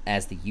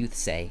 as the youth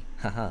say,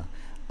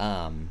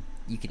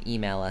 you can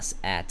email us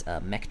at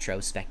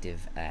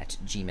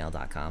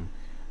mechtrospective@gmail.com,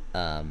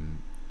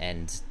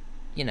 and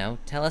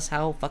tell us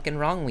how fucking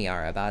wrong we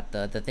are about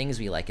the things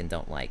we like and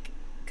don't like,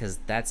 because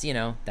that's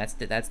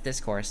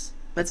discourse.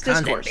 That's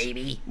content, discourse,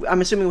 baby.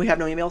 I'm assuming we have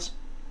no emails.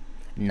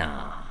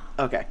 Nah.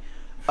 Okay.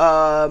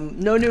 No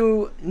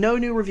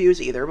new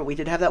reviews either, but we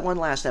did have that one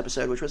last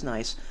episode, which was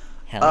nice.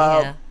 Hell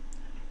yeah.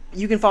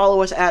 You can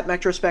follow us at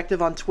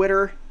Mechtrospective on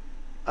Twitter.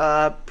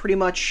 Pretty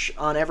much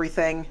on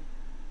everything.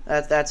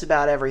 That's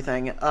about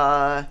everything.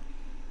 Damn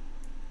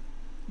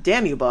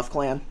you, Buff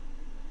Clan.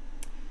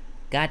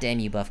 Goddamn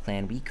you, Buff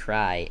Clan. We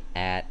cry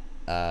at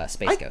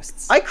space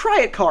ghosts. I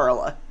cry at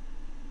Carla.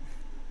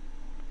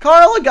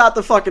 Carla got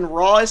the fucking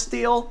rawest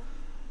deal.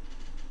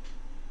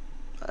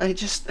 I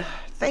just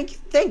thank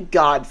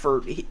God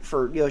for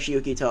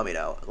Yoshiyuki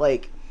Tomino.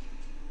 Like,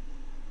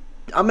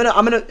 I'm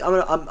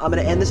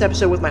gonna end this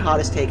episode with my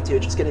hottest take too.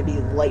 It's just gonna be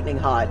lightning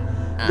hot.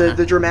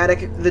 The dramatic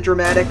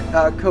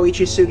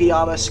Koichi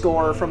Sugiyama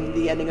score from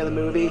the ending of the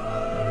movie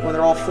when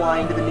they're all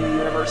flying to the new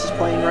universe is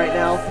playing right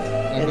now,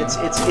 and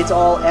it's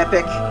all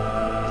epic.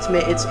 It's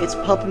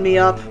pumping me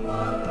up.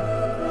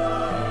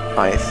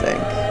 I think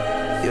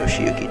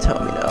Yoshiyuki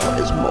Tomino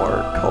is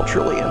more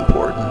culturally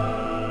important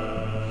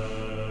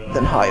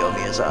than Hayao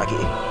Miyazaki.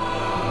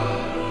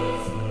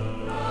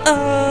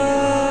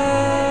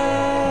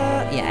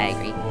 Yeah, I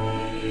agree.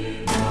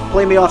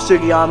 Play me off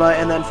Sugiyama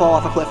and then fall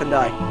off a cliff and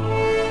die.